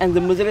 Them and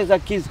the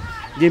madrasa kids,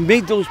 they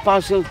made those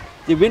parcels.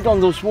 They went on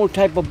those small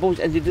type of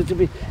boats and they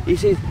distributed. He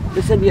says,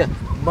 listen here,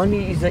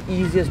 money is the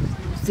easiest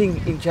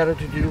thing in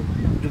charity to do,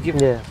 to give.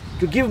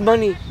 To give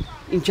money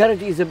in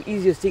charity is the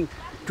easiest thing.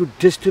 To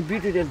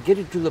distribute it and get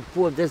it to the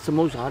poor, that's the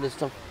most hardest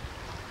stuff.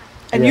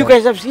 And you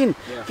guys have seen,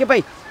 okay,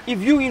 bhai,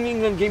 if you in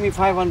England gave me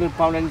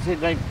 £500 and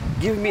said, right,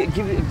 give it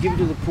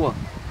to the poor,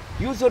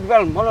 you thought,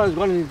 well, Molana has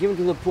gone and given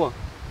to the poor.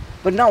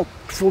 But now,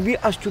 for me,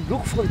 us to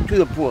look to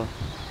the poor,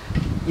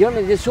 you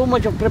know, there's so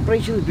much of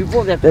preparations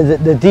before that.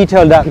 The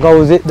detail that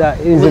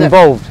is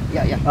involved,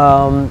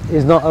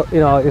 is not,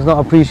 is not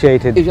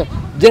appreciated.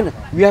 Then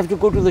we have to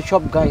go to the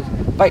shop, guys.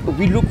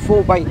 We look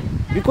for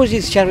because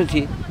it's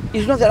charity.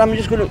 It's not that I'm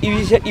just going to.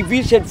 If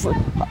we said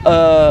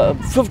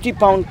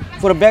 £50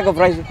 for a bag of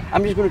rice,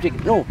 I'm just going to take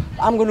it. No,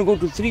 I'm going to go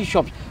to 3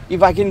 shops.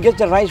 If I can get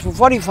the rice for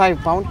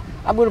 £45,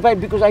 I'm going to buy it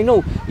because I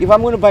know if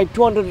I'm going to buy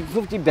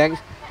 250 bags,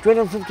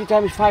 250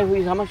 times 5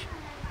 is how much?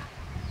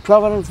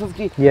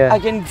 1,250. I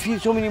can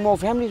feed so many more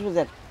families with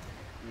that.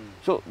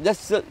 So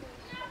that's the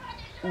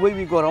way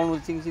we go around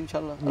with things,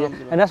 inshallah.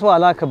 And that's what I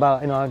like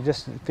about,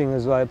 just thing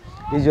as well,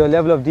 is your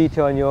level of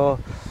detail and your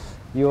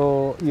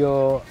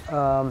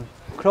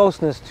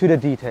closeness to the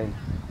detail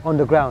on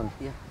the ground.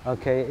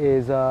 Okay,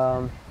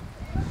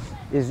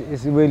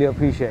 is really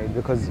appreciated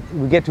because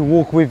we get to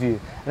walk with you.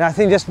 And I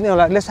think just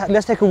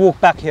let's take a walk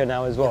back here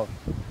now as well.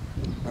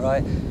 All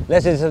right,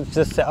 let's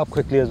just set up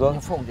quickly as well.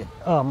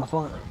 Oh, my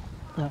phone.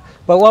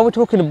 But while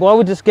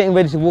we're just getting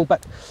ready to walk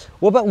back,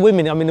 what about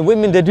women? I mean, the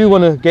women, they do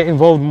want to get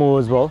involved more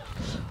as well,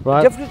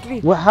 right? Definitely.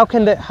 Well, how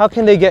can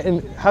they get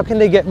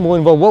more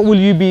involved? What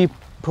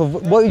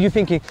are you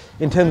thinking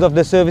in terms of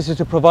the services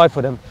to provide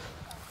for them?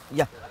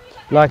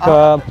 Like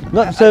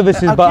not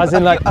services, but as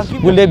in like,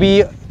 will there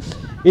be,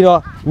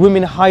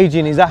 women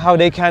hygiene? Is that how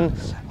they can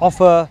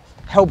offer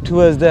help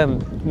towards them?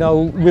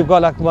 We've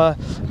got like my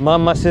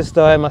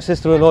sister and my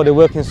sister-in-law, they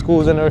work in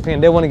schools and everything,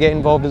 and they want to get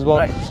involved as well.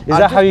 Is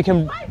that how you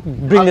can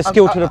bring the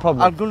skill to the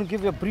problem? I'm going to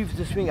give you a brief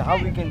swing how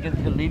we can get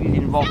the ladies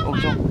involved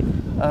also.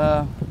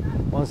 1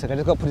 second, I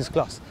just got to put this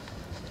glass.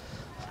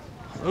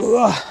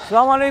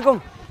 Assalamu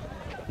alaikum.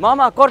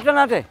 Mama,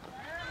 kortanate.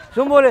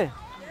 Sumbole.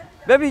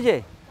 Baby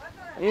J.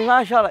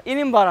 Mashallah.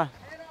 Inimbara.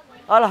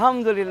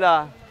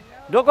 Alhamdulillah.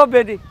 Doko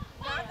bedi.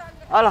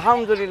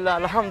 Alhamdulillah.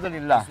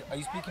 Alhamdulillah. Are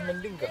you speaking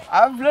Mandinka?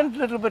 I've learned a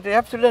little bit. I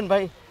have to learn.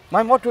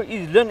 My motto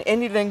is learn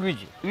any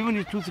language, even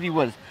if 2-3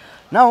 words.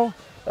 Now,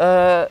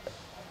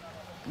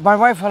 my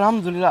wife,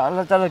 alhamdulillah,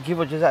 Allah Ta'ala give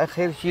her jaza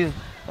khair, she is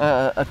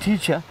a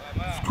teacher.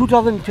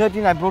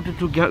 2013, I brought her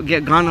to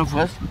Ghana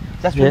first.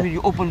 That's when we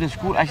opened the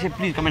school. I said,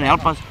 please come and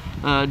help us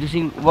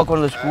work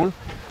on the school.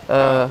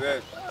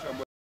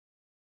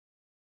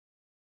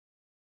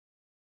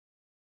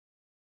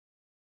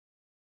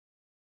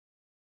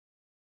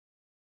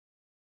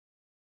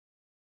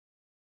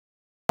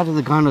 Of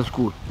the Ghana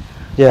school,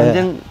 and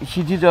then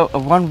she did a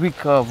 1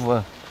 week of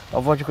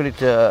what you call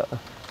it,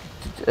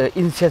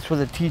 incest for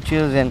the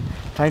teachers and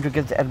trying to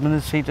get the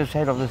administrative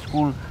side of the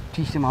school,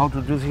 teach them how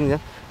to do things.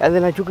 And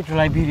then I took her to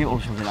Liberia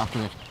also. Then after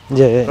that,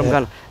 from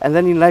Ghana, and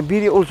then in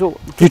Liberia also.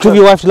 You took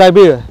your wife to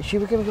Liberia? She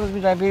became close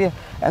with Liberia,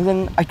 and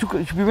then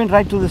we went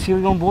right to the Sierra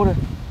Leone border.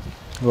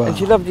 Wow. And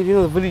she loved it,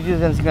 the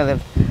villages and things like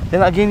that.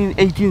 Then again in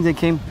 18 they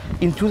came.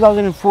 In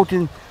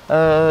 2014,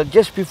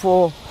 just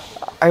before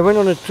I went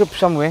on a trip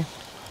somewhere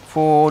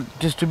for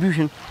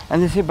distribution,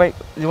 and they said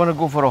they want to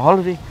go for a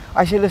holiday.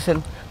 I said,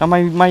 listen, now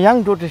my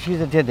young daughter,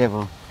 she's a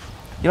daredevil.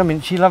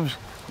 She loves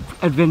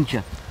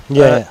adventure.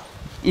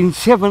 In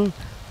 7,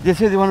 they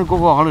said they want to go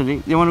for a holiday,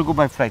 they want to go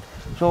by flight.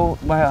 So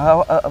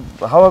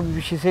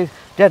however she says,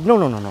 Dad, no,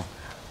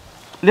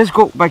 let's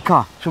go by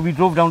car. So we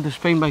drove down to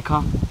Spain by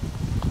car.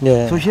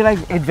 So she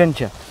likes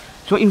adventure.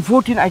 So in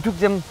 14, I took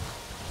them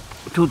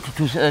to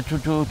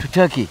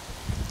Turkey.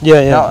 We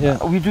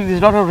do, there's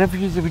a lot of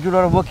refugees, we do a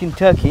lot of work in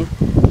Turkey.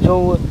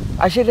 So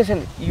I said,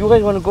 listen, you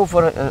guys want to go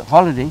for a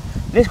holiday,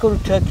 let's go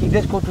to Turkey,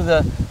 let's go to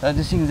the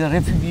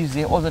refugees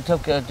there, all the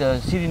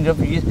Syrian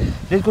refugees,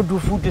 let's go do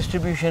food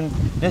distribution,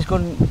 let's go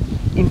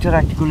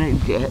interact,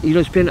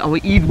 spend our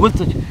Eid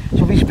with it.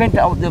 So we spent,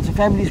 the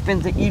family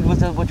spent the Eid with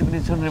the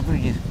certain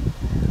refugees.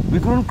 We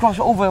couldn't cross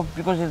over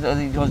because the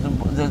thing was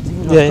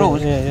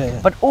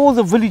closed, but all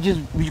the villages,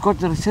 we got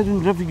the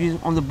certain refugees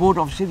on the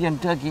border of Syria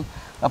and Turkey,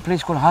 a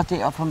place called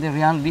Hatay from the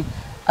Rianli.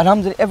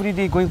 Alhamdulillah, every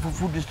day going for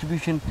food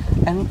distribution,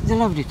 and they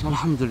loved it,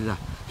 alhamdulillah.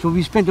 So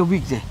we spent a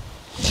week there.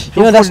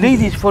 So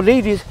for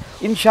ladies,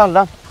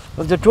 inshallah,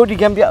 the Todi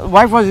Gambia,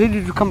 wife was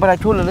ready to come, but I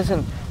told her,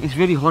 listen, it's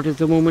very hot at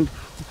the moment.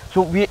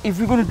 So if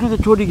we're going to do the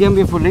Todi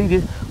Gambia for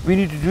ladies, we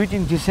need to do it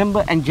in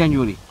December and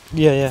January.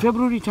 Yeah, yeah.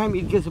 February time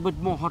it gets a bit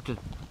more hotter.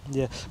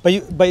 Yeah, but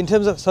in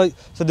terms of so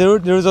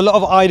there is a lot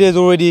of ideas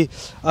already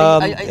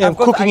I've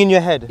got cooking in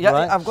your head, Yeah,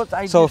 right? I've got the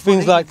ideas So for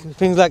things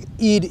ages. like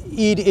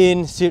Eid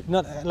in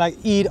not like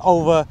Eid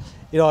over,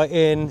 you know,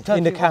 in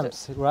Turkey, the was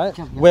camps, right?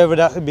 Camp, yeah. Whether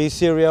that be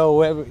Syria or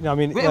wherever, I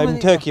mean, Wherever in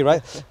they- Turkey,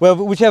 right?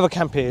 Whichever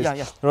camp it is, Yeah,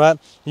 yeah. right?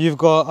 You've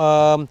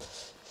got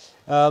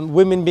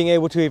women being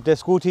able to, if they're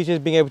school teachers,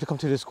 being able to come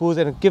to the schools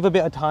and give a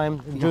bit of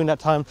time during that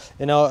time,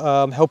 you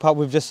know, help out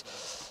with just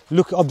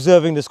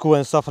observing the school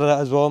and stuff like that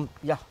as well.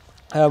 Yeah,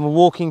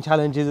 Walking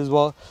challenges as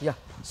well. yeah.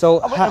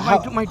 So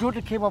My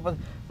daughter came up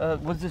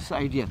with this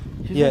idea.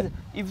 She Yeah.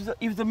 said,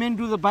 if the men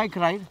do the bike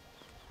ride,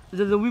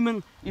 the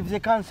women, if they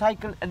can't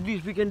cycle, at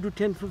least we can do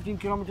 10, 15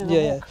 kilometers yeah,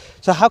 a yeah. walk.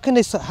 So how can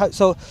they?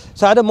 So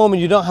at the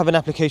moment you don't have an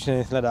application or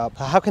anything like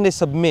that. How can they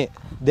submit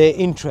their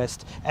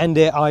interest and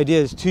their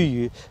ideas to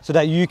you so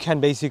that you can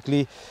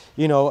basically,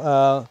 you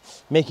know,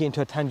 make it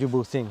into a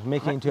tangible thing,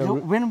 make it into So a.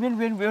 when we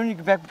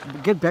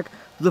get back,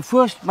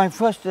 my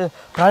first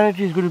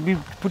priority is going to be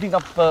putting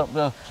up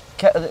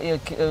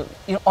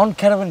on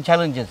caravan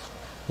challenges.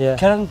 Yeah.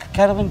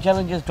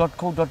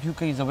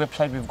 CaravanChallenges.co.uk is the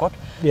website we've got.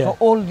 Yeah. So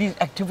all these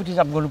activities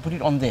I'm going to put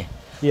it on there.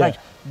 Yeah. Right.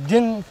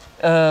 Then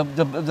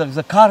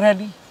the car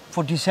rally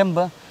for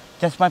December.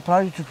 That's my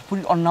priority to put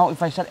it on now.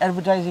 If I start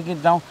advertising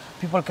it now,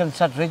 people can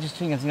start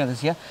registering and things like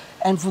this here.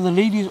 And for the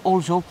ladies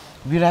also,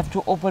 we'll have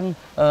to open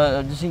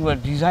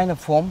design a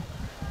form,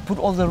 put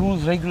all the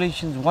rules,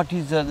 regulations, what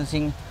is the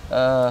thing.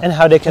 And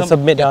how they can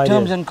submit the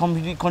terms ideas. and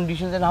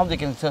conditions and how they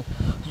can.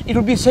 It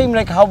will be same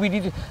like how we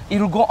did it. It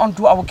will go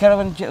onto our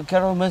Caravan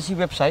Mercy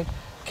website,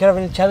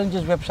 Caravan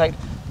Challenges website,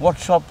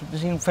 WhatsApp,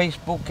 this in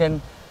Facebook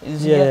and.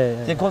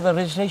 They got the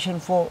registration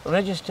for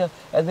register,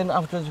 and then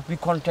afterwards we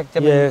contact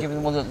them and give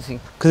them all the thing.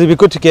 Because it'd be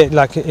good to get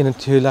like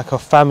into like a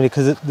family,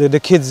 because the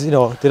kids, you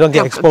know, they don't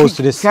get exposed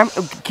to this.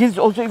 Kids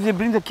also, if they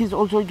bring the kids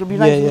also, it will be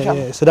nice.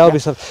 Yeah. So that would be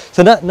something.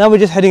 So now we're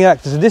just heading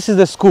out. So this is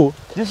the school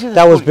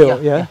that was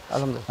built. Yeah.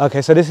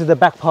 Okay. So this is the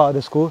back part of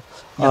the school,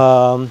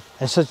 and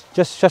so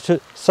just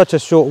such a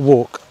short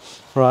walk,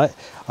 right?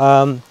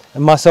 And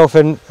myself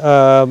and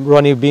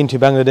Ronnie have been to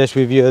Bangladesh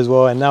with you as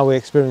well, and now we're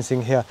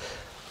experiencing here.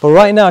 But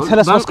right now, tell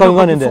us what's going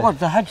on in there.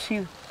 The Hajj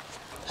seal.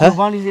 Huh?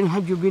 One is in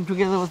Hajj, you've been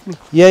together with me.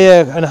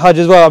 Yeah, and Hajj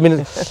as well. I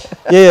mean,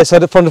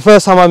 so from the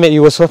first time I met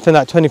you was something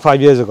like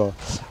 25 years ago,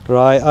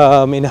 right?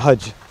 In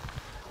Hajj.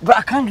 But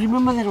I can't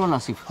remember that one,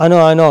 Asif. I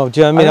know.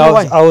 Do you know what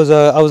I mean? I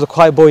was a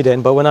quiet boy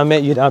then, but when I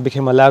met you, I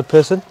became a loud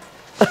person.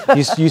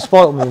 You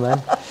spoiled me, man.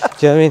 Do you know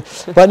what I mean?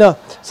 But no.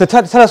 So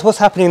tell us what's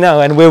happening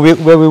now and where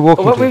we're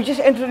walking to. We're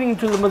just entering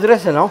into the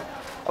madrasa now.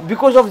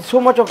 Because of so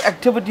much of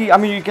activity, I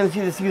mean, you can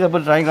see the things are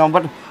drying down,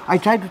 but I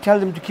tried to tell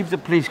them to keep the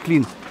place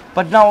clean.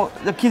 But now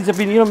the kids have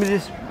been, you know,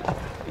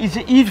 it's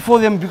an Eid for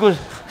them, because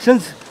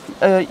since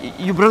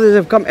you brothers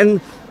have come, and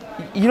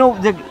you know,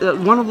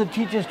 one of the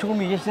teachers told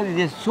me yesterday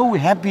they're so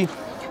happy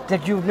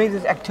that you've made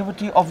this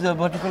activity of the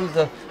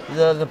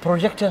the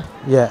projector.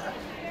 Yeah.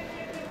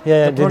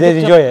 Did they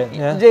enjoy it?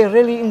 Yeah. They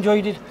really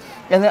enjoyed it.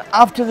 And then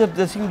after the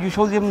thing, you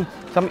show them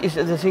some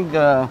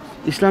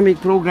Islamic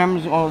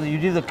programs, or you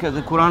did the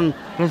Quran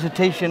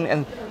recitation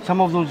and some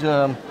of those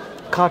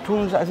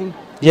cartoons, I think.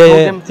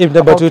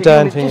 Ibn Battuta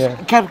and things.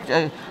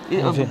 Character,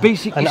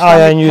 basic and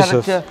Islamic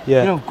Yusuf, character,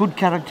 yeah. you know, good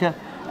character.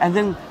 And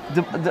then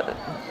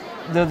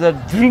the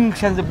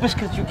drinks and the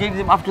biscuits you gave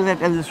them after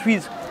that, and the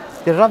sweets,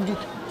 they loved it.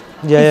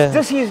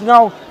 This is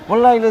now,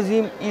 Wallahi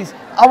Lazim, is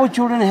our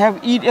children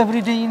have Eid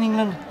every day in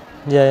England.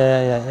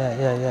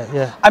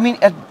 Yeah. I mean,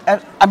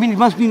 it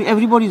must be in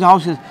everybody's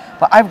houses.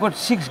 But I've got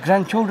 6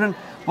 grandchildren.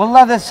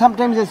 Wallah, that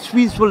sometimes the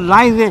sweets will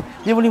lie there.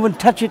 They won't even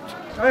touch it.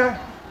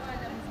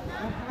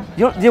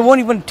 They won't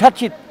even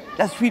touch it.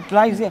 That sweet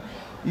lies there.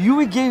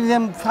 You gave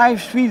them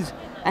 5 sweets,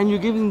 and you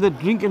gave them the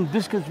drink and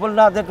biscuits.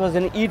 Wallah, that was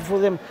an Eid for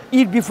them.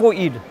 Eid before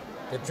Eid.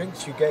 The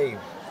drinks you gave,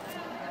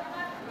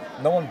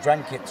 no one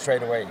drank it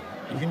straight away.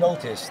 If you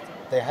noticed,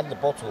 they had the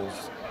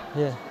bottles.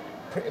 Yeah.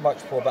 Pretty much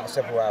for about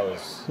several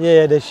hours.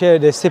 Yeah, they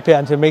sip it,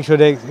 and to make sure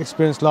the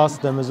experience lasts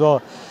them as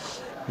well.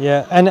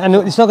 Yeah, and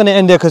it's not going to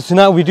end there, because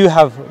tonight we do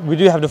have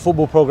the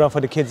football program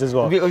for the kids as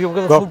well. You've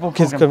got the football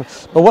program.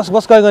 But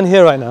what's going on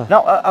here right now?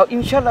 Now,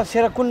 inshallah,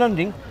 Sarah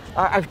Kundanding,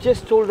 I've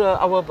just told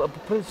our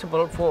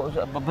principal for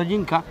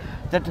Bajinka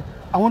that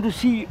I want to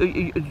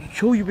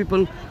show you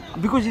people,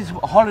 because it's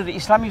holiday,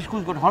 Islamic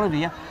school's got holiday,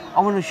 yeah?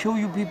 I want to show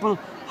you people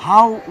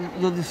how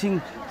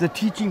the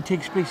teaching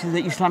takes place in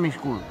the Islamic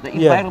school, the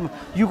environment.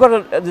 You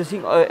got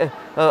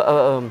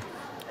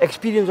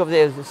experience of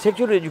the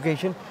secular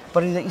education,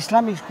 but in the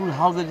Islamic school,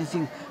 how the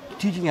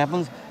teaching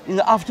happens. In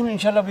the afternoon,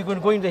 inshallah, we're going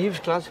to go in the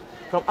Hifz class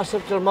from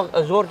Asr till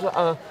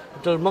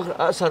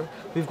Asr.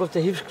 We've got the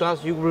Hifz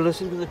class. You will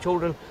listen to the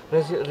children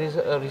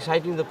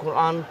reciting the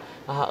Quran,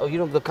 you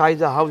know, the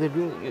Qaida, how they're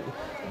doing.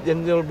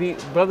 Then there will be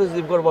brothers,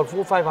 they've got about 4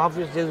 or 5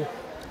 Hafiz.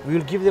 we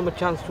will give them a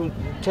chance to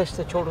test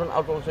the children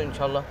out also,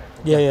 inshallah.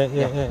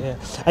 Yeah.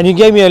 And you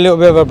gave me a little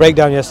bit of a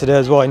breakdown yesterday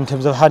as well in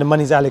terms of how the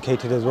money is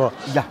allocated as well.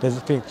 Yeah. There's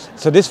the thing.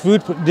 So this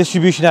food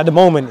distribution at the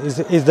moment is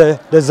the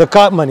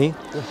zakat money,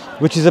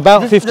 which is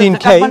about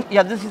 15k.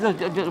 This is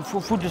the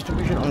food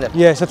distribution on that.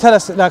 Yeah. So tell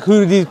us like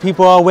who these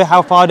people are,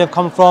 how far they've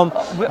come from,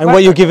 and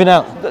what you're giving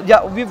out.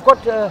 Yeah, we've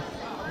got.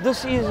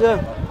 This is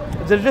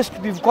the list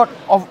we've got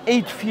of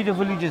 8 feeder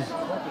villages.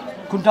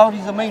 Kuntauri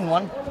is the main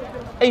one.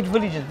 8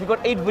 villages. We've got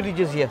 8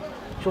 villages here.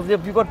 So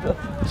we've got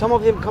some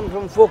of them come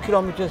from 4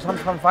 kilometers, some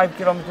from 5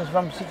 kilometers,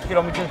 from 6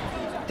 kilometers.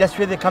 That's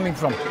where they're coming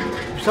from.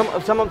 Some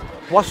of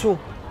Wasu,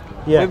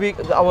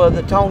 where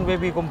the town where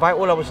we can buy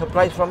all our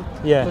supplies from.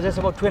 Yeah. So that's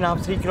about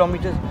 2.5, 3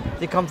 kilometers.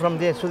 They come from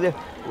there. So they,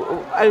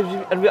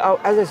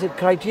 as I said,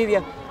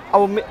 criteria.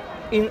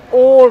 In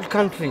all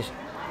countries,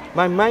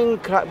 my main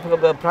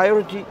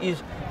priority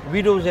is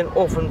widows and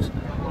orphans,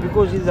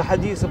 because in the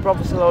hadith the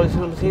Prophet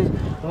ﷺ says,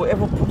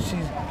 whoever puts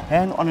his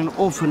hand on an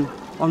orphan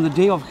on the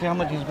day of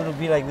Qiyamah, he's going to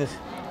be like this.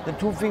 The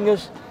 2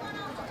 fingers,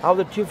 how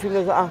the 2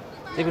 fingers are,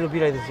 they're going to be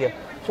like this here.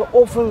 So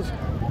orphans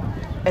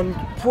and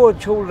poor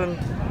children,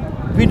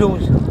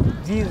 widows,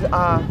 these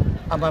are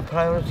my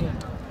priority.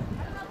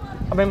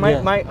 I mean,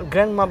 my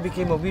grandma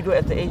became a widow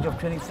at the age of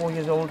 24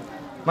 years old.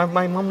 My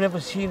mom never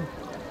seen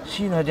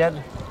her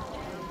dad.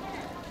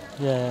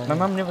 My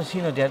mom never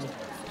seen her dad.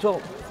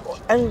 So,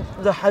 and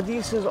the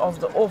hadiths of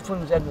the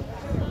orphans, and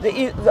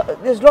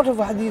there's a lot of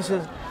hadiths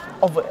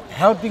of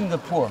helping the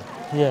poor.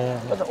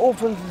 But the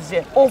orphans is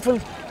there,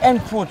 orphans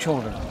and poor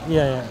children.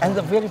 And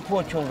the very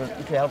poor children,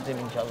 it will help them,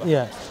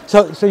 inshallah.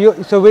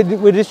 So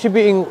we're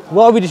distributing.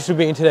 What are we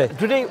distributing today?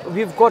 Today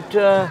we've got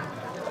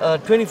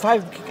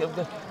 25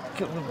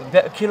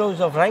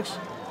 kilos of rice.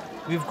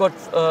 We've got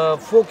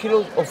 4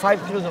 kilos or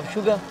 5 kilos of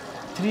sugar,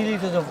 3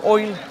 liters of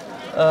oil,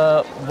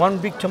 1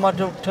 big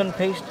tomato turn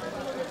paste,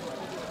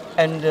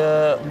 and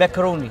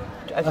macaroni.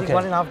 I think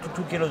 1.5 to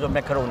 2 kilos of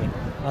macaroni.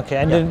 Okay,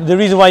 and the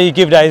reason why you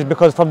give that is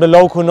because from the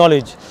local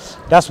knowledge,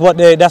 that's what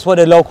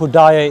the local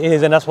diet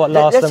is, and that's what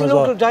lasts them as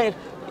well. That's the local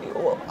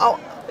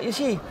diet. You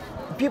see,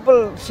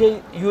 people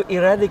say you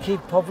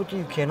eradicate poverty.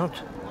 You cannot.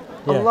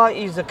 Allah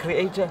is the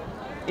creator.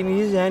 In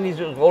His hand is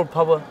all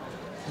power.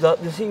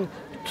 The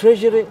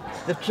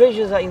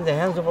treasures are in the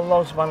hands of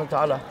Allah subhanahu wa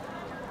ta'ala.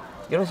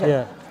 You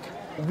understand?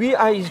 We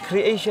are His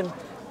creation.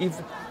 If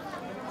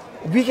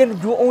we can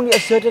do only a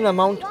certain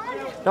amount,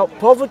 now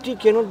poverty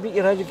cannot be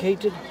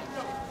eradicated.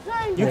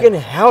 You can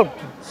help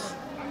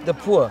the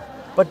poor,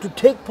 but to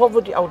take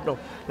poverty out, no.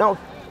 Now,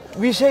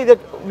 we say that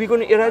we're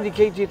going to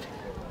eradicate it.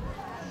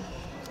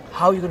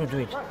 How are you going to do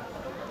it?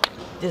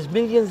 There's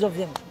millions of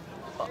them,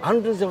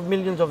 hundreds of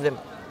millions of them.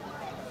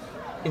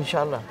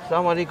 Inshallah.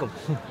 Assalamu alaikum.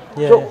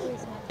 So,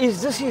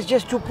 this is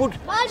just to put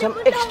some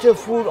extra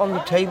food on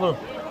the table.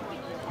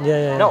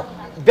 Now,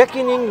 back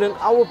in England,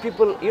 our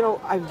people,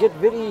 I get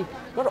very,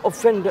 not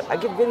offended, I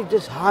get very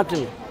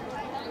disheartened.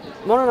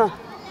 Molana,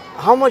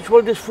 how much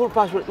will this food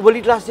pass? Will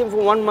it last them for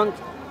 1 month?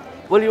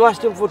 Will it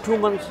last them for 2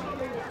 months?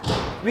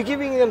 We're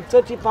giving them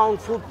 £30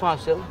 food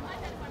parcel,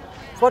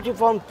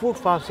 £40 food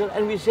parcel,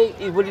 and we say,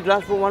 will it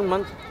last for 1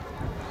 month?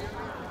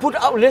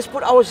 Let's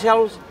put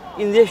ourselves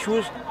in their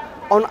shoes.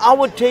 On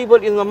our table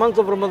in the month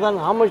of Ramadan,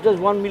 how much does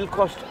 1 meal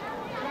cost?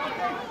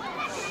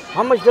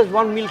 How much does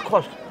 1 meal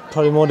cost?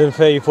 Probably more than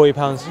 30, 40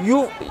 pounds.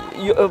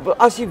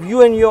 Asif,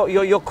 you and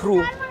your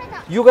crew,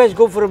 you guys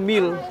go for a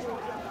meal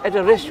at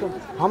a restaurant.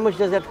 How much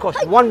does that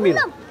cost? 1 meal.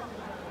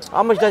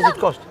 How much does it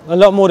cost? A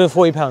lot more than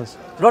 40 pounds.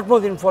 A lot more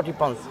than 40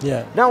 pounds.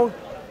 Now,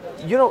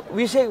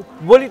 we say,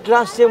 will it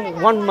last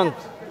them 1 month?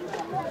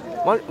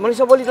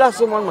 Melissa, will it last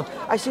them 1 month?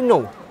 I say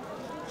no.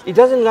 It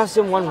doesn't last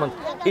them 1 month.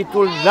 It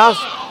will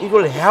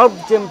help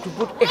them to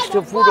put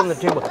extra food on the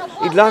table.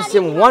 It lasts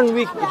them 1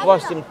 week, it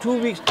lasts them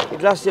 2 weeks,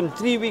 it lasts them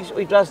 3 weeks,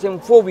 or it lasts them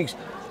 4 weeks.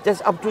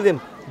 That's up to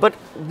them. But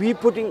we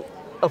putting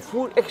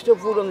extra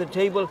food on the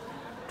table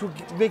to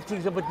make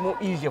things a bit more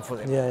easier for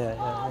them.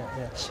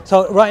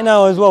 So right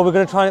now as well, we're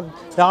going to try,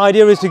 the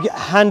idea is to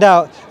hand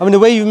out, the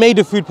way you've made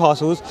the food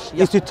parcels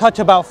is to touch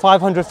about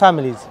 500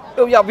 families.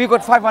 Oh yeah, we've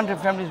got 500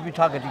 families we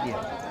targeted here.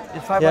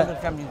 There's 500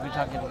 families we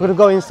targeted. We're going to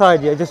go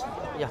inside, we're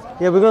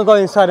going to go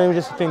inside and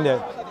just think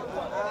there.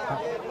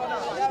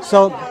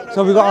 So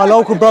we've got our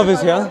local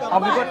brothers here.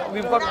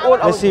 We've got all.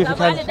 Let's see if we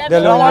can.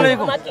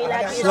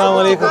 Assalamu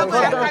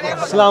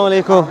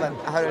alaikum.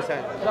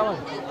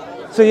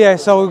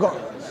 So we've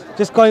got,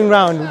 just going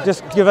round,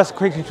 just give us a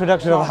quick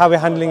introduction of how we're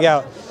handling it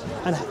out.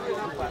 And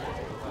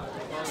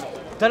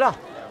Tala.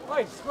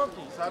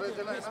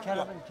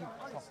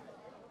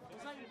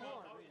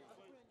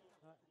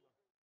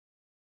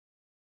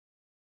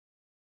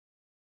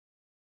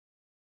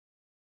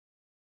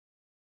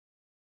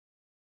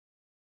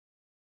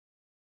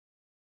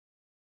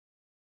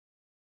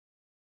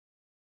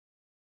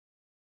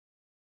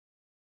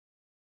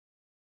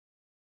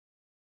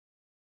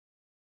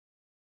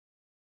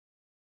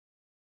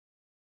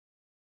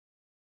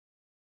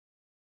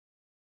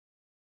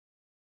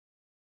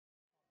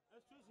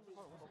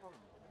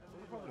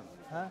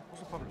 I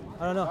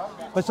don't know.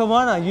 But so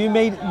Molana, you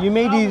made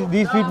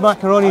these sweet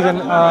macaronis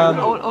and Our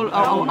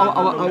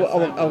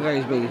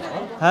guys made it.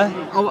 huh?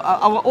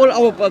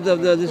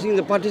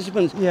 The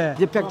participants, Yeah.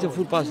 they packed the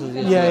food parcels.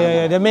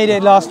 Yeah. They made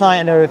it last night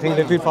and everything.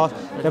 The food fast,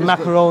 the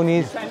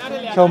macaronis.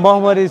 So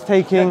Mohammed is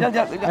taking and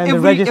the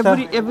register.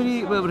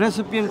 Every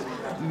recipient,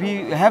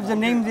 we have the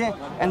name there,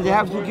 and they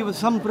have to give a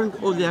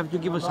thumbprint or they have to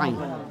give a sign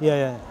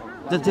Yeah.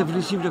 that they've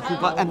received a food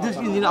parcel. And this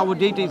is in our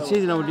data. It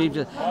says in our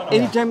data.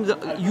 Anytime the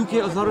UK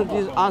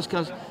authorities ask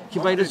us,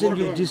 by the time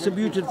you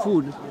distributed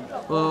food,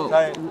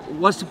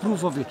 what's the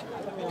proof of it?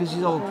 This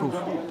is our proof.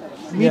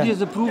 Media is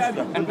the proof,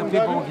 and the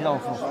paperwork is our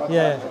proof.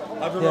 Yeah.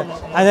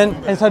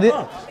 And so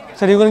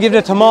you're going to give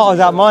the tomatoes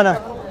out,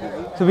 Mana.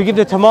 So we give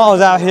the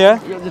tomatoes out here.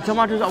 Yeah, the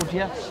tomatoes out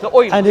here. The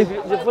oil. And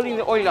They're filling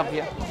the oil up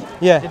here.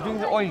 Yeah. They're doing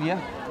the oil here.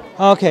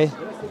 Okay.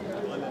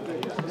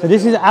 So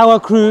this is our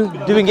crew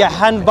doing it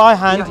hand by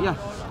hand. Yeah.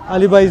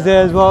 Ali Bhai is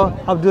there as well.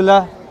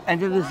 Abdullah. And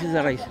then this is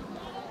the rice.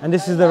 And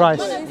this is the rice.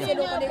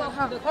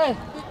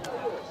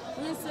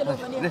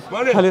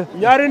 Hello.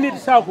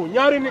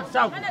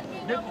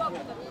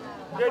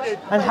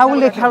 And how will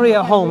they carry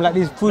it home, like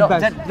these food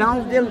bags? Now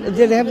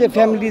they'll have their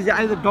families,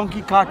 either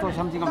donkey cart or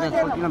something of that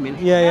sort, you know what I mean?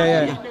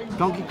 Yeah.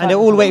 Donkey cart. And they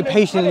all wait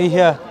patiently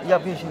here. Yeah,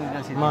 patiently,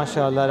 that's it.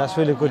 MashaAllah, that's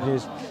really good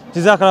news.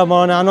 Jazakallah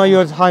Molana, I know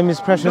your time is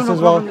precious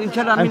as well.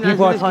 And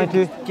people are trying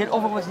to get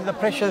over with the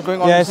pressure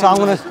going on. Yeah, so I'm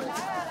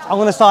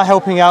gonna start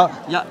helping out.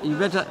 Yeah, you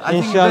better.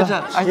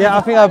 Inshallah.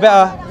 I think I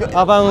better.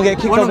 I'm gonna get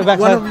kicked off the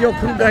backside. One of your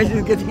crew guys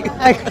is getting.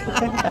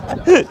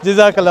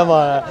 Jazakallah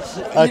Molana.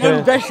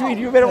 Okay.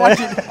 You better watch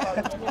it.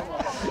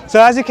 So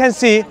as you can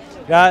see,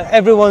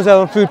 everyone's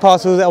own food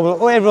parcels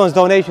or everyone's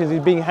donations is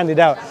being handed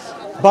out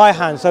by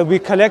hand. So we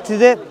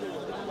collected it.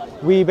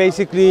 We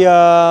basically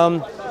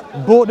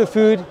bought the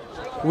food.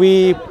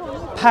 We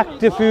packed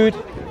the food,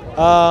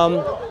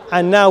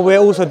 and now we're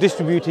also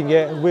distributing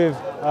it with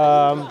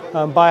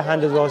by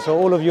hand as well. So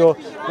all of you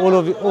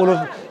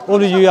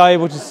are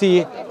able to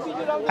see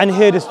and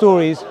hear the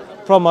stories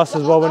from us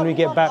as well when we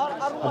get back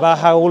about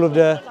how all of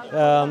the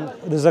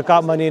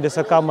zakat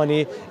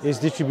money is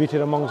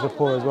distributed amongst the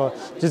poor as well.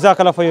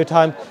 Jazakallah for your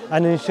time,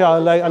 and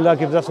inshallah Allah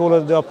gives us all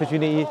of the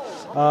opportunity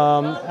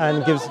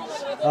and gives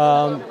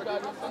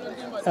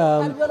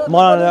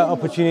Molana the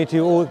opportunity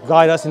to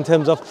guide us in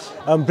terms of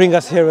bring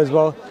us here as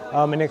well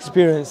and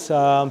experience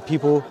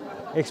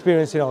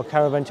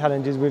caravan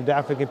challenges with the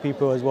African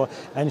people as well,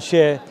 and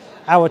share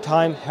our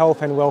time,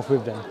 health and wealth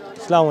with them.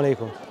 Assalamu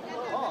alaikum.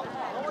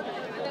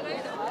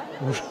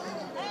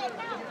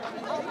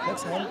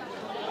 Next time.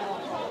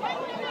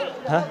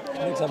 Huh?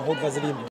 Next time, hold Vaseline.